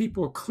Black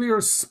people clear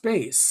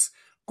space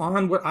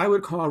on what I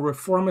would call a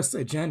reformist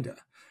agenda,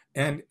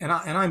 and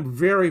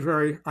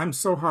I'm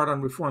so hard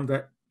on reform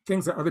that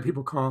things that other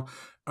people call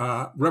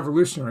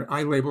revolutionary,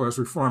 I label as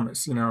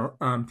reformist.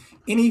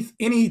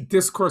 Any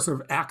discourse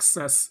of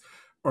access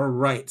or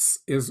rights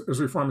is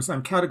reformist.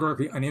 I'm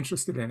categorically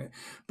uninterested in it.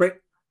 But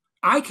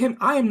I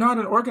am not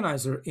an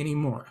organizer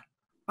anymore.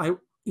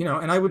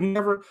 And I would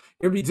never,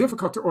 it'd be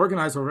difficult to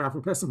organize over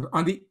Afro-pessimism.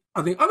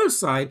 On the other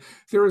side,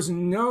 there is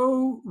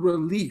no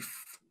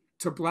relief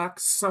to Black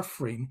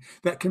suffering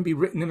that can be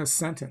written in a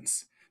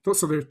sentence.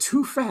 So there are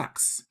two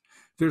facts.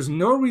 There's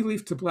no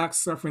relief to Black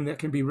suffering that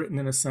can be written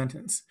in a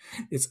sentence.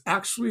 It's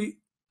actually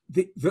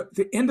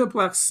the end of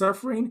Black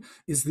suffering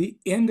is the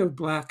end of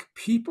Black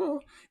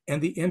people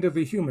and the end of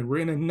the human. We're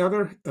in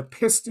another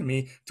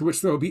episteme to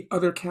which there will be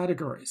other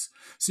categories.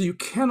 So you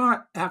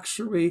cannot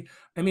actually,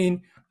 I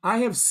mean, I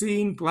have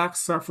seen Black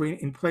suffering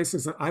in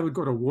places that I would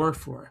go to war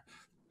for.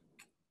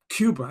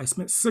 Cuba, I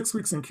spent 6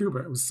 weeks in Cuba.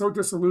 It was so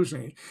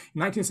disillusioning.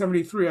 In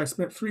 1973, I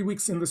spent 3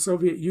 weeks in the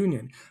Soviet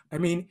Union. I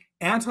mean,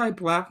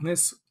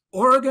 anti-Blackness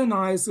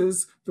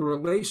organizes the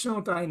relational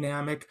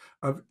dynamic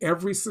of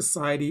every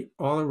society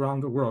all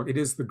around the world. It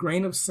is the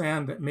grain of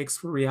sand that makes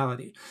for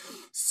reality,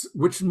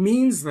 which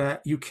means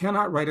that you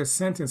cannot write a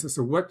sentence as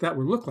to what that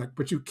would look like.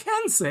 But you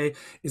can say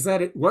is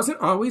that it wasn't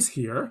always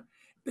here,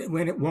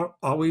 when it won't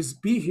always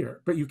be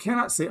here. But you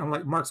cannot say,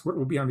 unlike Marx, what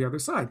will be on the other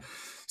side.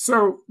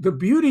 So the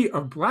beauty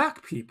of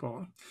Black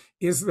people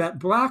is that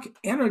Black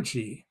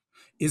energy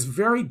is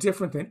very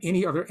different than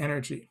any other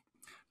energy.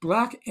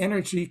 Black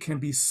energy can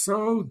be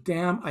so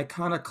damn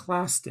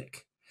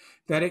iconoclastic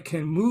that it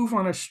can move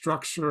on a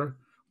structure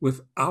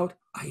without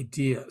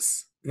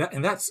ideas.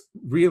 And that's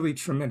really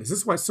tremendous. This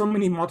is why so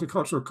many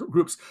multicultural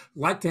groups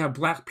like to have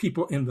Black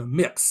people in the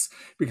mix,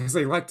 because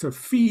they like to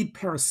feed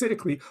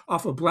parasitically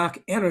off of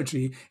Black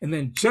energy and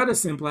then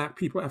jettison Black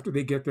people after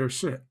they get their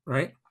shit,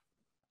 right?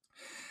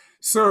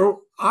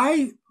 So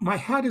my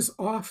hat is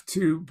off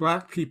to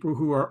Black people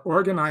who are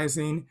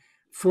organizing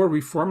for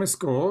reformist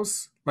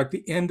goals, like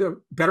the end of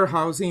better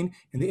housing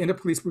and the end of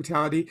police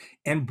brutality,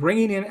 and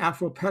bringing in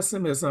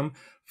Afro-pessimism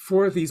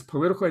for these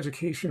political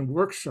education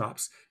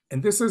workshops.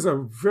 And this is a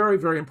very,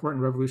 very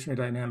important revolutionary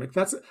dynamic.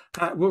 That's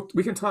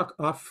we can talk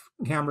off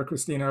camera,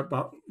 Christina,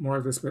 about more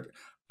of this, but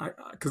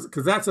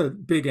because that's a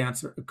big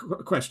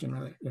question,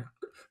 really. Yeah,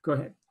 go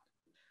ahead.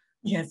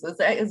 Yes, it's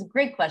a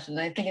great question.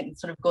 And I think it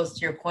sort of goes to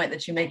your point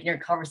that you make in your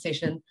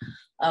conversation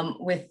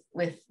with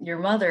your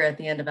mother at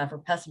the end of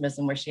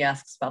Afropessimism, where she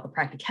asks about the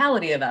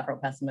practicality of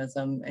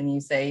Afropessimism, and you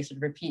say, sort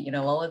of repeat,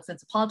 well, it's a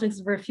politics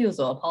of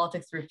refusal, a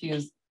politics of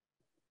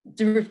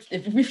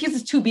it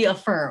refuses to be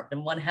affirmed,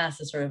 and one has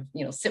to sort of,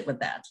 sit with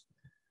that.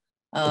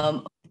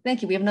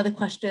 Thank you. We have another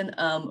question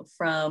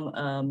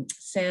from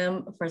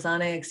Sam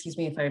Farzaneh. Excuse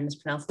me if I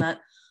mispronounced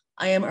that.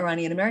 I am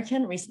Iranian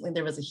American. Recently,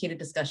 there was a heated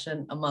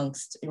discussion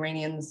amongst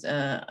Iranians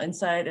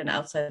inside and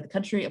outside the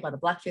country about a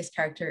blackface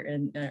character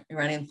in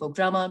Iranian folk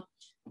drama.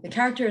 The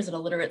character is an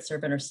illiterate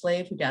servant or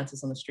slave who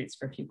dances on the streets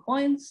for a few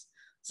coins.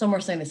 Some were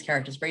saying this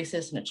character is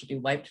racist and it should be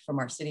wiped from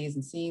our cities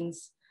and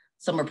scenes.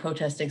 Some were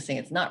protesting, saying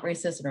it's not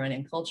racist in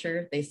Iranian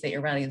culture. They say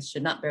Iranians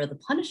should not bear the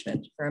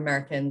punishment for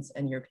Americans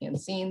and European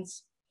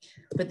scenes.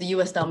 But the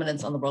US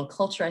dominance on the world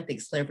culture, I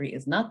think slavery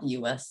is not the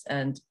US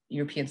and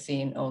European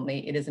scene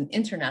only. It is an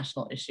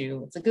international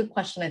issue. It's a good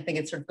question. I think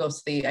it sort of goes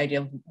to the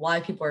idea of why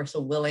people are so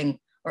willing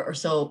or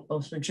so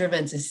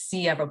driven to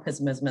see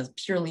Afropessimism as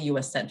purely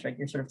US centric,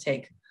 your sort of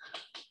take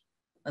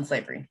on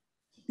slavery.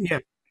 Yeah.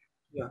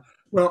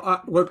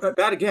 Well,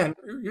 that again,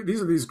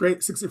 these are these great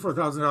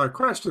 $64,000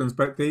 questions,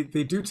 but they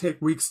do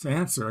take weeks to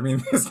answer. I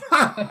mean, it's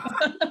not.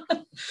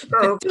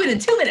 So, do it in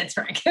 2 minutes,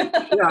 Frank. Yeah,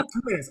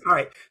 2 minutes. All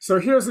right. So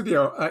here's the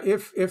deal.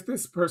 If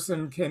this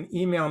person can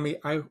email me,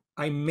 I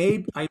may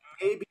be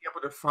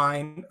able to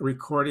find a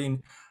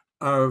recording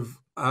my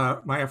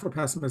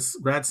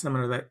Afropessimist grad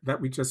seminar that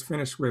we just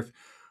finished with,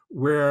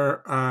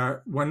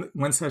 where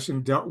one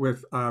session dealt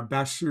with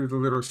Bashu the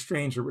Little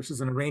Stranger, which is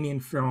an Iranian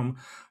film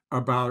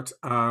about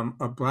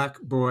a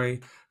Black boy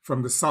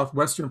from the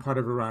southwestern part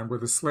of Iran where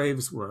the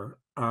slaves were.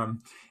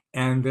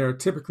 And they're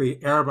typically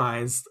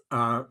Arabized.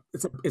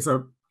 It's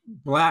a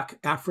Black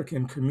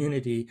African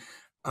community.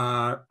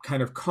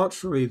 Kind of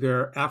culturally,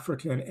 they're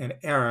African and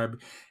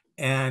Arab.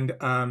 And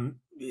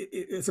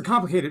it's a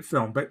complicated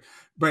film. But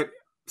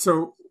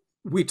so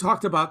we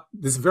talked about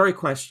this very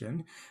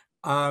question.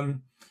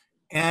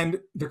 And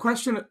the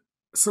question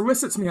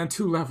solicits me on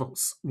two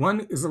levels.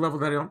 One is a level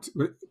that I don't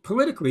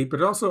politically,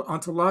 but also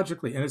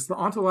ontologically. And it's the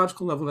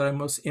ontological level that I'm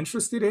most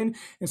interested in.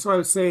 And so I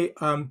would say,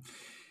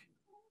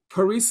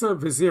 Parisa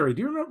Vaziri,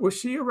 do you remember, was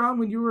she around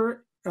when you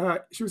were,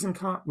 she was in,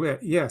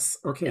 yes,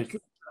 okay.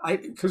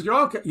 Because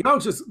y'all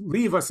just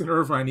leave us in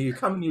Irvine, you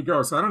come and you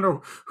go. So I don't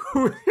know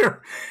who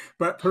here,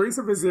 but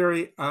Parisa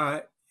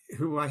Vaziri,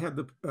 who I had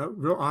the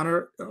real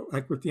honor,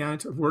 like with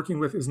Deanna, of working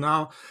with, is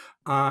now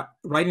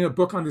writing a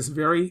book on this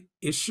very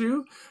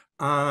issue,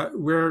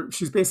 where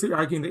she's basically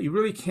arguing that you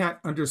really can't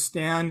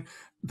understand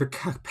the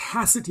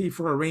capacity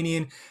for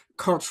Iranian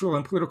cultural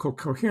and political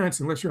coherence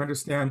unless you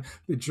understand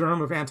the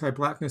germ of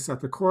anti-Blackness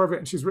at the core of it.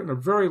 And she's written a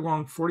very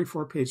long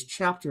 44-page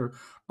chapter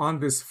on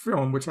this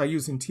film, which I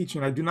use in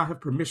teaching. I do not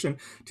have permission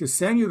to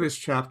send you this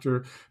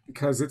chapter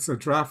because it's a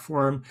draft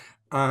form,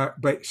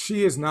 but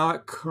she is now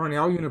at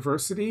Cornell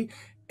University.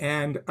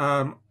 And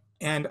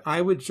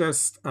I would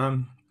just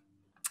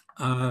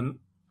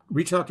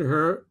reach out to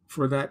her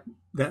for that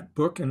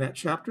book and that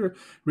chapter,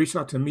 reach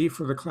out to me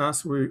for the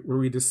class where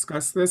we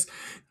discuss this.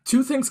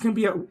 Two things can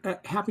be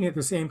happening at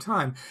the same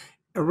time.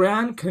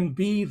 Iran can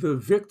be the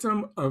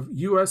victim of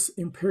US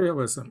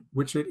imperialism,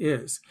 which it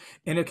is.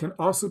 And it can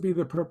also be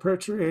the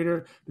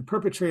perpetrator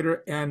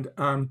and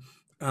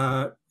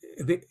a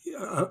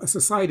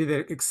society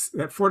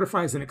that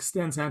fortifies and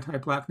extends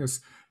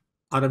anti-Blackness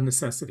out of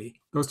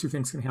necessity. Those two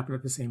things can happen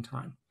at the same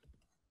time.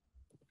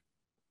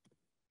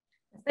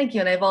 Thank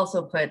you. And I've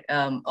also put,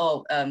 Sam,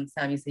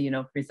 you say you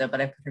know Parisa, but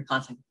I put her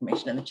contact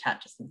information in the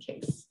chat just in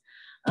case.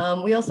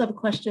 We also have a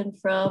question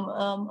from,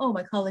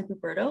 my colleague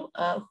Roberto,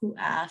 who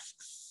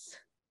asks,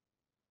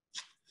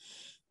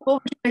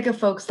 what would you make of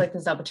folks like the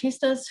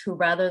Zapatistas who,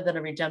 rather than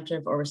a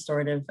redemptive or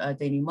restorative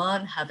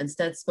denouement, have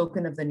instead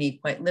spoken of the need,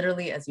 quite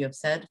literally, as you have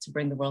said, to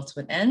bring the world to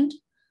an end,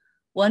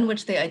 one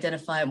which they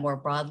identify more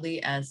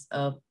broadly as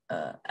a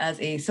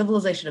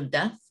civilization of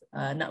death,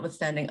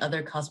 notwithstanding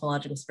other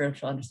cosmological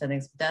spiritual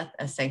understandings of death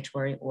as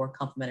sanctuary or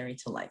complementary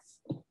to life?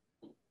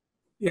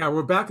 Yeah,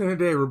 well, back in the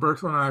day,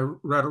 Roberto and I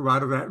read a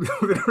lot of that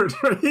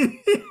literature.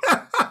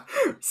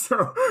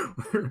 So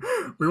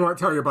we won't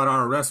tell you about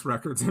our arrest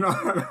records and all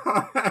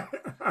that.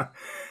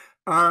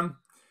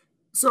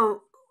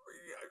 So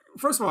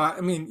first of all, I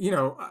mean,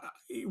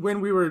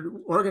 when we were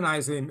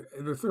organizing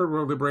the Third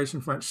World Liberation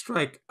Front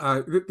strike,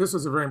 this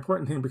was a very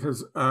important thing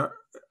because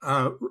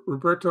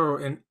Roberto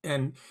and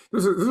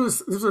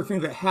this was a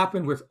thing that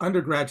happened with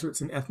undergraduates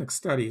in ethnic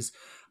studies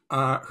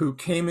who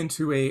came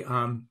into a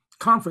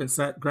conference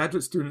that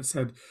graduate students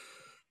had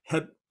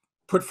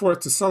put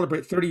forth to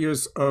celebrate 30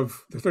 years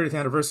of the 30th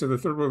anniversary of the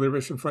Third World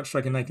Liberation Front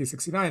strike in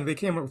 1969. They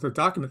came up with a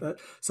document that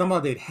somehow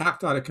they'd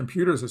hacked out of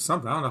computers or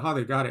something. I don't know how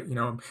they got it.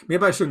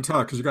 Maybe I shouldn't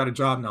tell it because you got a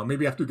job now.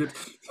 Maybe I have to get.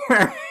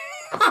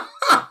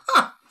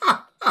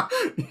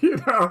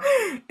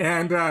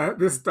 And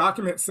this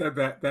document said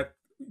that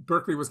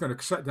Berkeley was going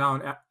to shut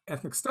down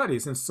ethnic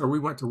studies, and so we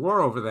went to war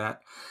over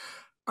that.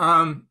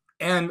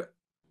 And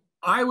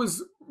I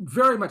was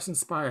very much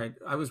inspired.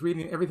 I was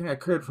reading everything I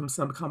could from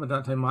some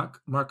Comandante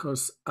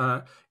Marcos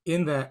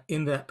in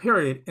that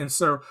period, and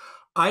so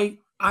I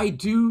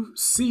do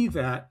see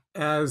that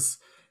as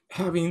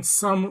having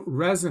some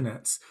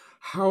resonance.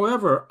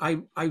 However,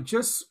 I would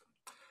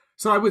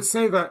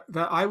say that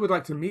I would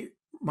like to meet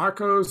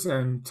Marcos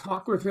and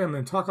talk with him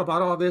and talk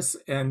about all this,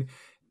 and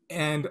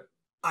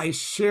I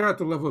share at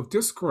the level of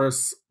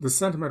discourse the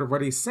sentiment of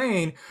what he's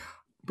saying,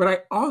 but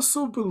I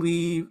also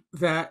believe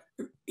that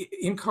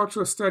in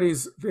cultural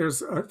studies,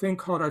 there's a thing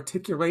called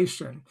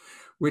articulation,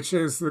 which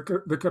is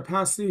the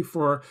capacity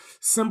for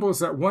symbols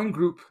that one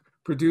group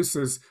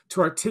produces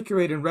to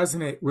articulate and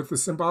resonate with the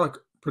symbolic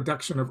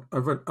production of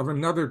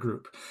another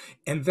group.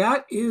 And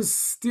that is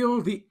still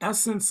the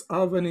essence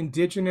of an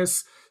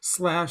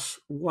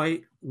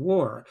indigenous/white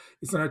war.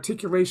 It's an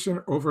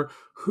articulation over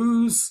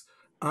whose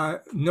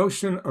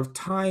notion of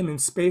time and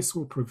space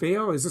will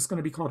prevail. Is this going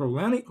to be called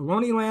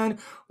Oloniland,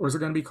 or is it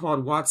going to be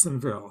called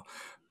Watsonville?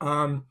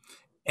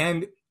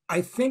 And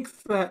I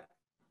think that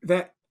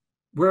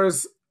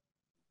whereas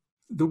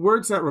the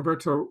words that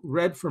Roberto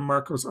read from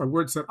Marcos are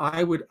words that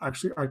I would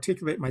actually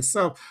articulate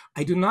myself,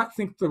 I do not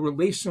think the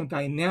relational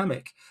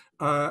dynamic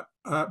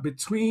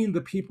between the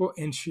people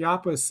in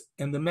Chiapas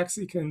and the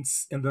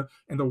Mexicans and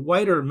the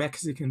whiter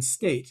Mexican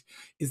state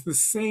is the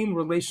same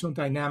relational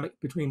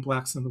dynamic between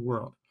Blacks in the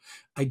world.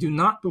 I do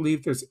not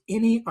believe there's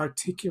any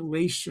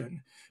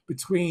articulation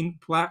between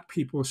Black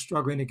people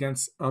struggling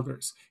against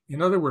others.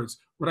 In other words,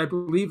 what I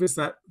believe is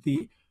that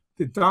the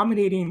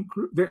dominating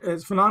group,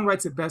 as Fanon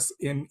writes it best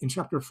in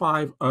chapter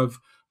 5 of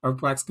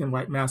Black Skin,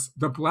 White Mask,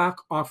 the Black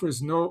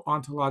offers no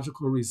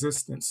ontological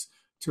resistance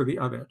to the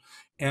other.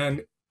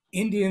 And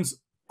Indians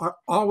are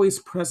always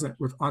present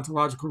with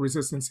ontological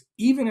resistance,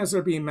 even as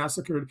they're being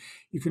massacred.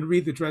 You can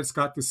read the Dred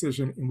Scott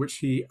decision in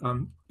which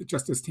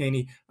Justice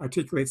Taney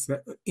articulates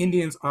that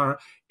Indians are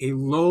a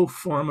low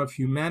form of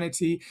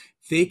humanity.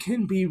 They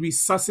can be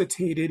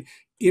resuscitated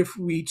if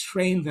we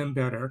train them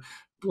better.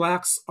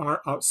 Blacks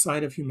are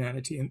outside of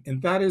humanity.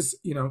 And that is,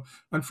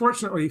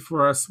 unfortunately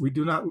for us, we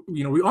do not,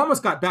 we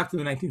almost got back to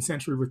the 19th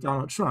century with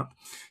Donald Trump.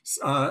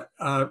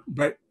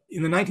 But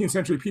in the 19th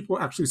century, people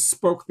actually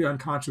spoke the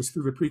unconscious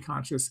through the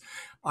preconscious.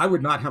 I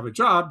would not have a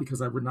job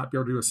because I would not be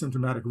able to do a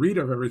symptomatic read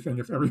of everything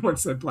if everyone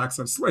said Blacks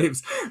are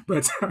slaves.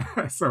 But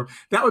so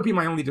that would be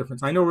my only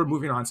difference. I know we're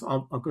moving on,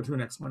 so I'll go to the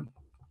next one.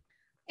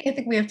 I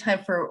think we have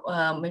time for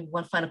maybe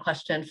one final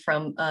question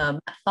from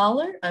Matt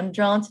Fowler. I'm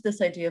drawn to this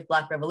idea of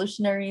Black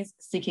revolutionaries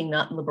seeking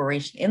not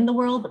liberation in the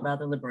world, but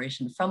rather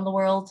liberation from the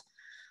world.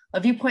 A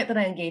viewpoint that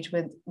I engage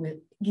in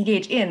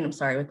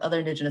with other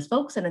Indigenous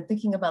folks. And in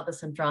thinking about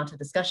this, I'm drawn to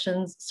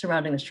discussions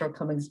surrounding the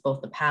shortcomings of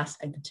both the past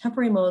and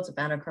contemporary modes of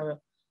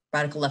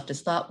radical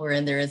leftist thought,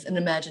 wherein there is an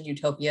imagined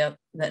utopia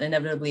that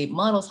inevitably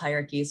models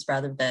hierarchies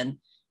rather than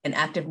an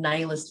active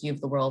nihilist view of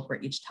the world where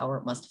each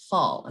tower must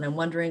fall. And I'm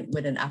wondering,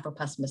 would an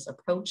Afropessimist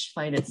approach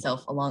find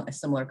itself along a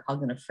similar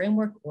cognitive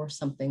framework or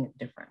something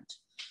different?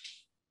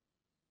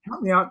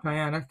 Help me out,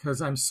 Diana,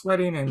 because I'm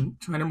sweating and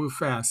trying to move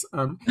fast.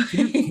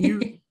 Can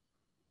you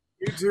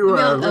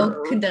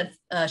do condense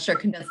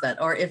that.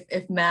 Or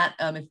if Matt,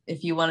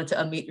 if you wanted to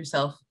unmute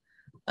yourself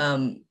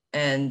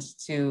and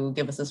to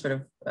give us a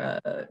sort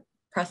of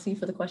précis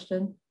for the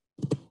question.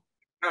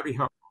 That'd be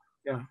helpful,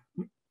 yeah.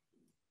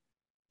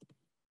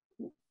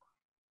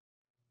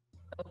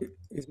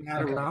 Is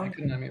Matt around? I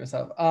couldn't unmute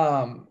myself.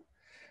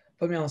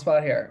 Put me on the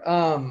spot here.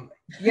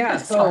 Yeah,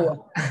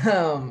 so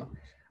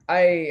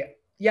like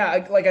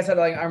I said,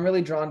 I'm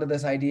really drawn to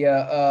this idea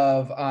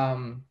of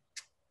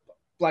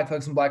Black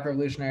folks and Black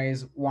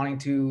revolutionaries wanting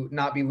to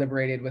not be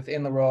liberated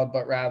within the world,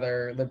 but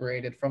rather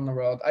liberated from the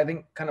world. I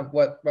think kind of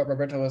what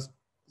Roberto was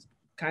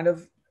kind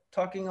of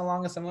talking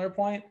along a similar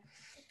point.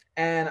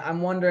 And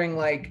I'm wondering,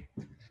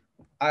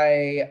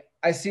 I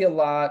see a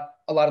lot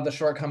of the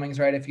shortcomings,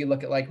 right? If you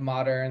look at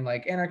modern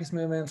anarchist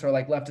movements or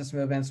leftist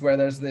movements, where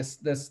there's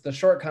the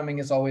shortcoming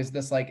is always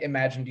this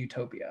imagined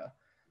utopia,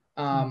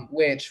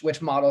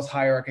 which models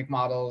hierarchic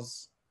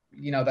models,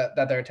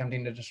 that they're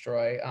attempting to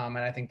destroy. And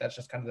I think that's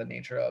just kind of the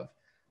nature of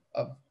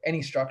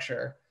any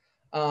structure.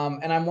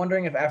 And I'm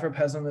wondering if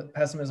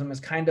Afropessimism is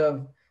kind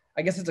of,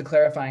 I guess it's a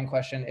clarifying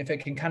question, if it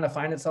can kind of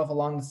find itself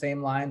along the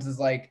same lines as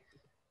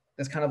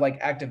this kind of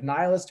active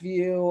nihilist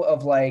view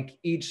of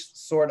each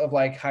sort of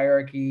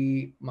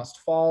hierarchy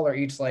must fall, or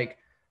each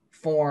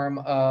form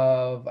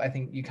of, I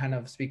think you kind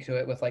of speak to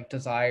it with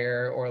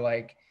desire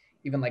or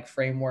even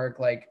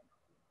framework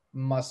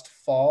must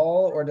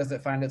fall, or does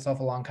it find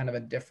itself along kind of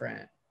a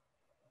different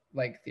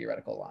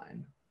theoretical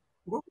line?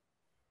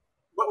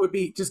 What would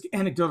be, just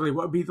anecdotally,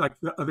 what would be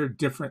the other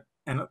different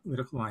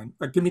analytical line?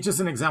 Give me just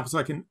an example so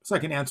I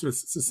can answer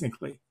this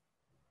succinctly.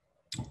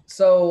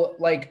 So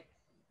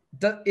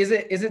is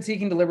it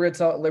seeking to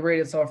liberate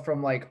itself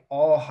from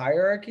all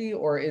hierarchy,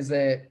 or is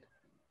it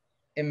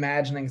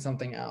imagining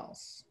something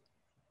else?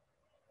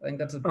 I think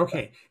that's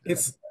okay.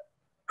 Is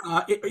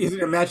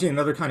it imagining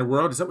another kind of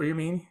world? Is that what you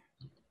mean?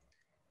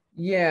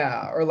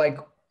 Yeah, or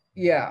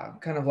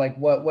kind of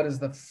what is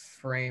the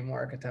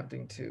framework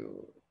attempting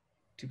to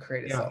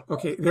create itself? Yeah.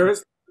 Okay. There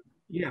is.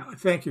 Yeah,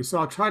 thank you. So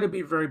I'll try to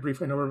be very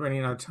brief. I know we're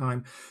running out of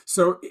time.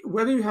 So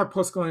whether you have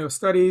post-colonial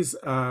studies,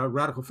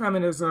 radical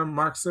feminism,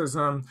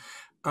 Marxism,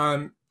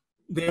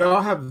 they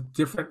all have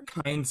different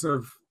kinds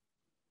of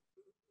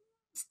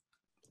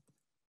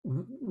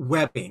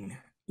webbing,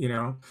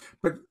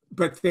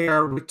 but they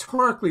are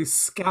rhetorically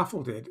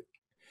scaffolded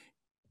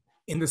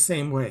in the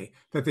same way,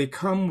 that they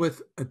come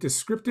with a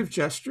descriptive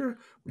gesture,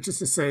 which is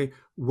to say,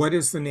 what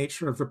is the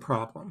nature of the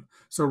problem?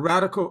 So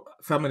radical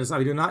feminism,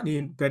 I do not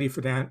need Betty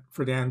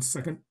Friedan's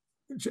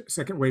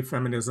second wave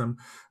feminism,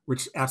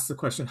 which asks the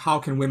question, how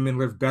can women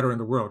live better in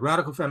the world?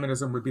 Radical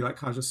feminism would be like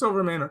Kaja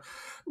Silverman,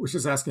 which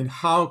is asking,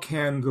 how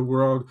can the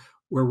world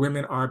where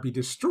women are be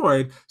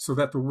destroyed so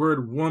that the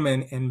word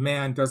woman and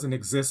man doesn't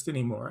exist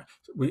anymore?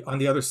 On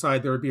the other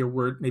side, there would be a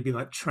word maybe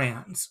like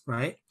trans,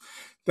 right?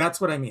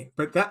 That's what I mean.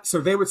 So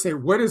they would say,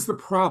 what is the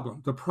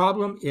problem? The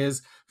problem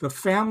is the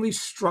family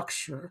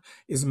structure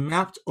is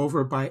mapped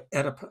over by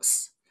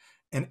Oedipus.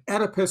 And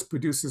Oedipus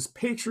produces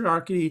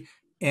patriarchy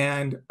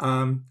and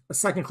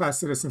second-class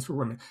citizens for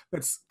women.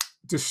 Let's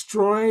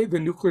destroy the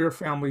nuclear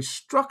family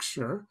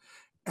structure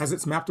as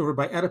it's mapped over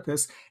by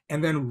Oedipus,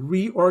 and then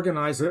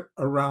reorganize it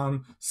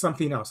around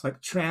something else,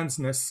 like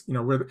transness,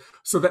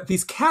 so that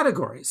these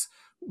categories,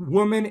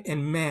 woman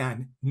and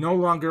man no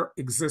longer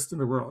exist in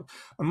the world.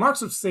 And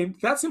Marx would say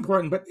that's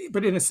important,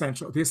 but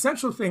inessential. The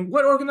essential thing,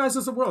 what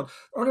organizes the world?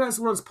 Organizes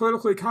the world is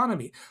political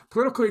economy.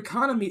 Political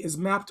economy is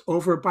mapped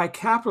over by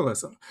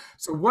capitalism.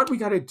 So what we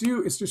got to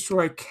do is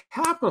destroy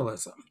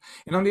capitalism.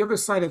 And on the other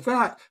side of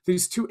that,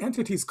 these two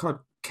entities called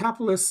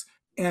capitalist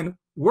and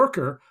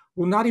worker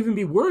will not even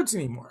be words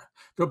anymore.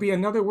 There'll be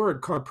another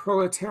word called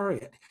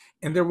proletariat,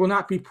 and there will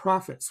not be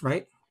profits,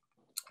 right?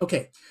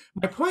 Okay,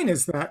 my point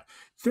is that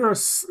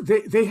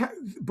they have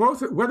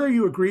both, whether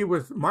you agree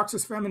with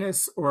Marxist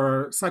feminists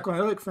or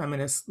psychoanalytic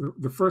feminists,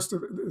 the first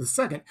or the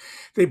second,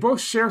 they both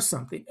share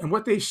something. And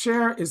what they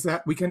share is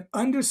that we can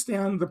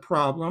understand the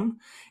problem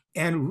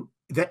and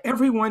that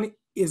everyone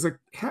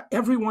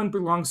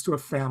belongs to a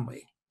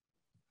family.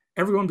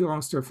 Everyone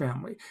belongs to a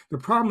family. The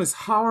problem is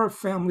how are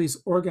families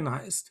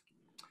organized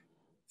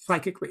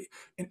psychically?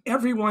 And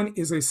everyone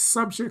is a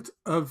subject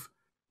of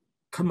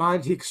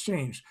commodity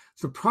exchange.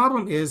 The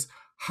problem is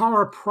how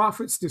are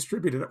profits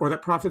distributed or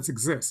that profits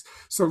exist.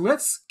 So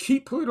let's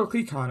keep political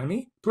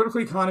economy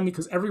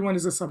because everyone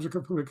is a subject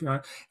of political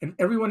economy and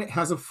everyone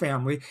has a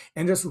family,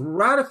 and just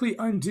radically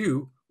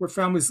undo what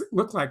families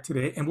look like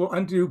today, and we'll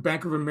undo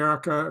Bank of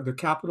America, the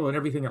capital, and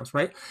everything else,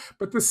 right?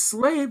 But the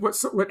slave, what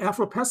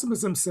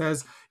Afropessimism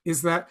says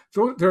is that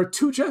there are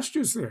two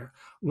gestures there.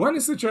 One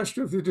is the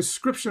gesture of the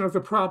description of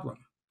the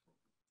problem.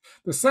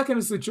 The second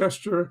is the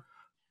gesture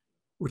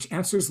which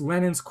answers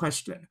Lenin's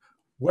question,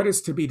 what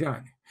is to be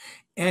done?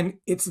 And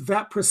it's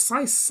that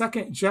precise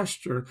second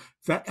gesture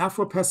that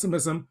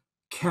Afropessimism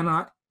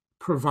cannot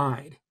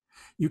provide.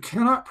 You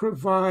cannot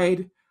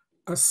provide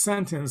a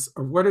sentence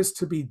of what is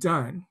to be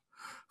done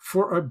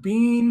for a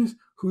being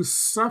whose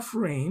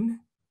suffering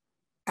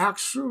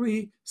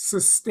actually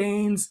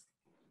sustains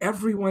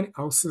everyone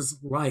else's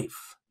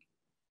life.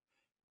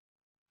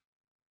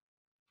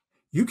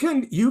 You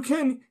can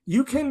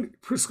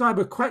prescribe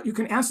you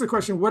can answer the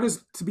question, what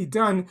is to be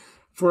done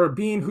for a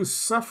being whose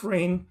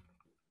suffering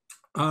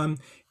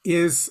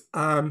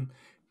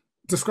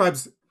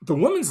describes the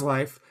woman's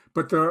life,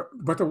 but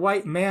the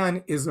white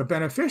man is a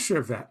beneficiary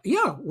of that.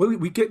 Yeah,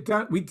 we get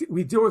done. We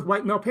deal with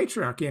white male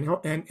patriarchy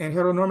and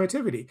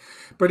heteronormativity.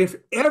 But if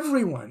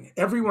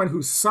everyone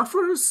who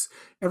suffers,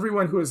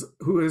 everyone who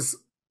is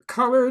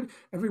colored,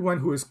 everyone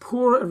who is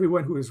poor,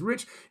 everyone who is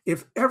rich,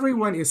 if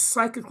everyone is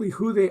psychically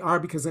who they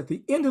are, because at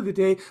the end of the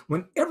day,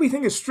 when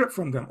everything is stripped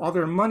from them, all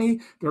their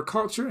money, their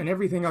culture, and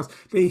everything else,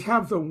 they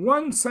have the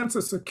one sense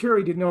of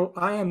security to know,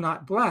 I am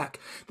not Black,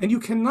 then you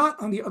cannot,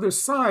 on the other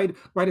side,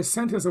 write a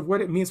sentence of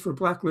what it means for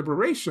Black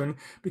liberation,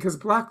 because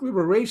Black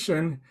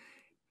liberation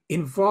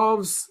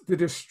involves the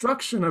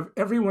destruction of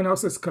everyone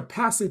else's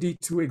capacity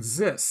to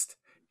exist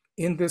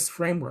in this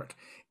framework.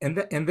 And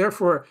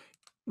therefore,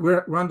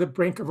 we're on the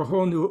brink of a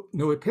whole new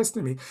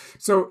episteme.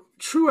 So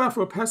true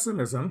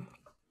Afropessimism,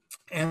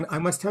 and I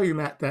must tell you,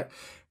 Matt,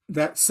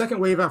 that second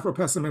wave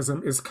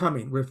Afropessimism is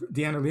coming with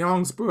Diana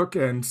Leong's book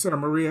and Sarah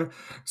Maria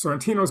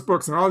Sorrentino's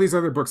books and all these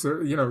other books.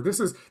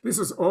 This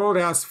is old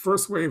ass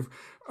first wave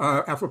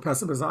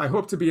Afropessimism. I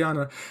hope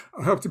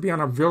to be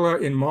on a villa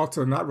in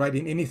Malta, not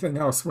writing anything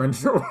else when.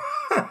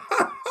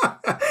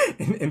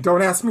 And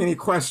don't ask me any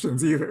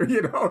questions either,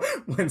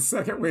 when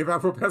second wave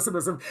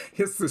Afropessimism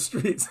hits the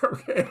streets,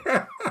 okay?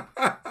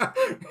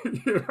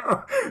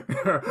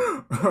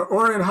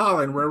 Or in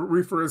Holland where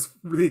reefer is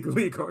legal,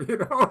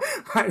 either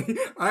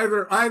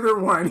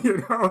one,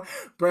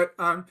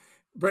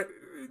 but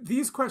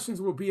these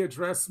questions will be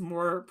addressed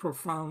more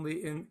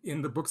profoundly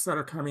in the books that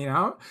are coming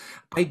out.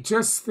 I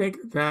just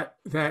think that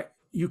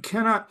you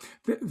cannot,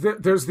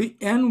 there's the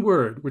N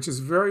word, which is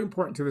very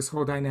important to this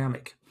whole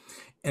dynamic.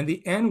 And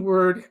the N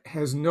word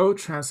has no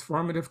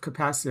transformative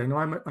capacity. I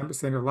know I'm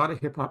saying a lot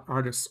of hip hop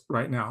artists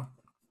right now.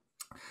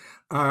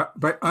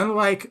 But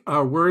unlike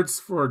words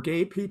for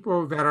gay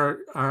people that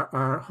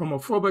are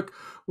homophobic,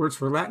 words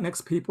for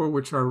Latinx people,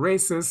 which are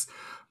racist,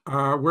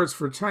 words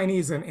for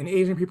Chinese and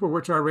Asian people,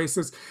 which are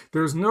racist,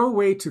 there's no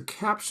way to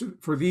capture,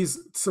 for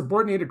these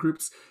subordinated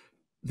groups,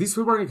 these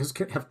subordinates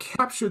have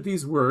captured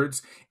these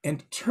words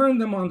and turned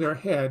them on their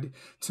head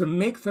to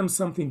make them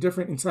something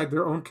different inside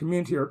their own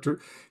community.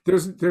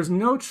 There's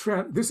no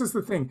this is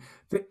the thing.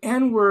 The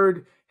N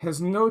word has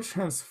no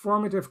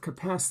transformative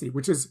capacity,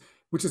 which is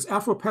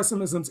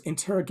Afropessimism's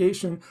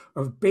interrogation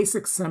of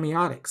basic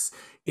semiotics.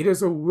 It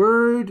is a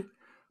word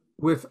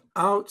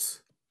without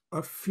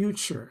a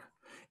future.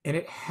 And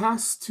it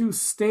has to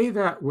stay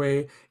that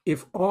way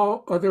if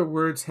all other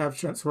words have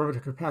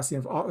transformative capacity,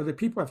 if all other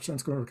people have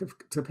transformative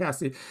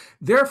capacity.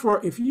 Therefore,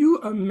 if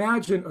you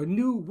imagine a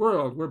new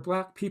world where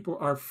Black people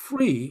are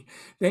free,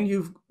 then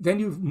you've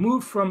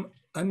moved from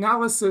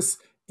analysis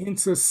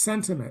into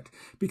sentiment.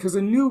 Because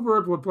a new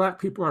world where Black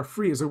people are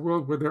free is a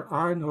world where there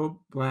are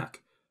no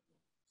Black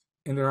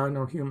and there are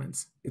no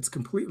humans. It's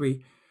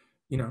completely,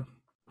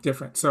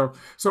 different. So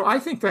I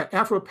think that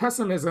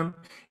Afropessimism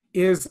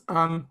is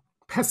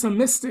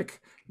pessimistic,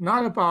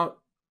 not about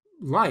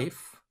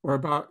life, or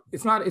about,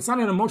 it's not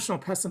an emotional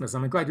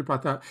pessimism. I'm glad you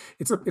brought that.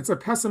 It's a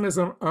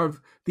pessimism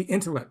of the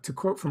intellect, to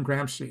quote from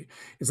Gramsci.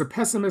 It's a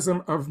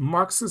pessimism of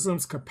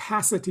Marxism's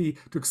capacity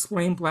to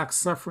explain Black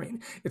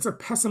suffering. It's a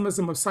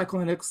pessimism of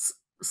psychoanalytic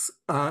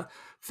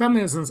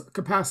feminism's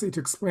capacity to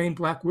explain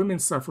Black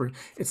women's suffering.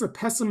 It's a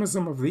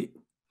pessimism of the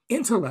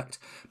intellect.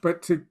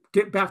 But to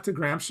get back to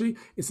Gramsci,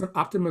 it's an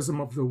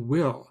optimism of the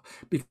will,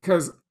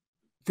 because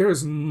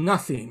there's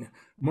nothing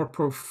more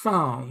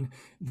profound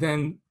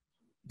than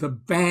the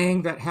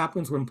bang that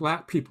happens when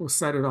Black people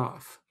set it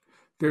off.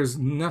 There's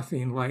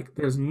nothing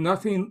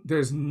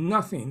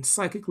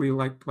psychically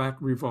like Black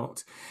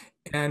revolt.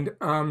 And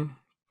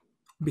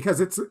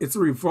because it's a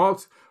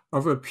revolt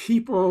of a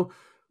people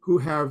who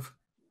have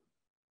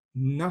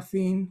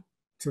nothing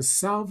to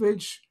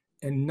salvage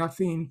and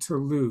nothing to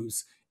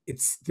lose.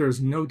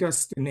 There's no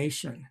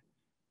destination.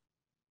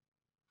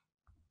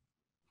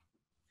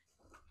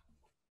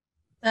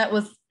 That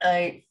was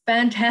a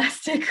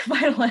fantastic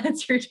final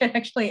answer to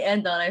actually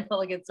end on. I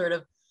felt like it sort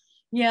of,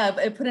 yeah,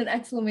 it put an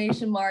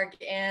exclamation mark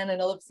and an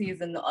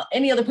ellipses and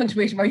any other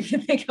punctuation mark you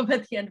can think of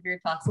at the end of your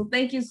talk. So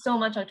thank you so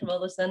much, Dr.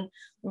 Wilderson.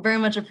 We very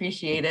much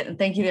appreciate it. And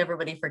thank you to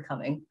everybody for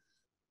coming.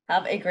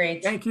 Have a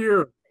great Thank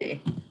you.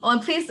 day. Oh,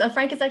 and please,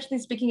 Frank is actually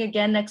speaking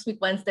again next week,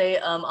 Wednesday,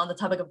 on the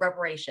topic of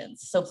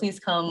reparations. So please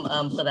come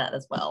for that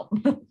as well.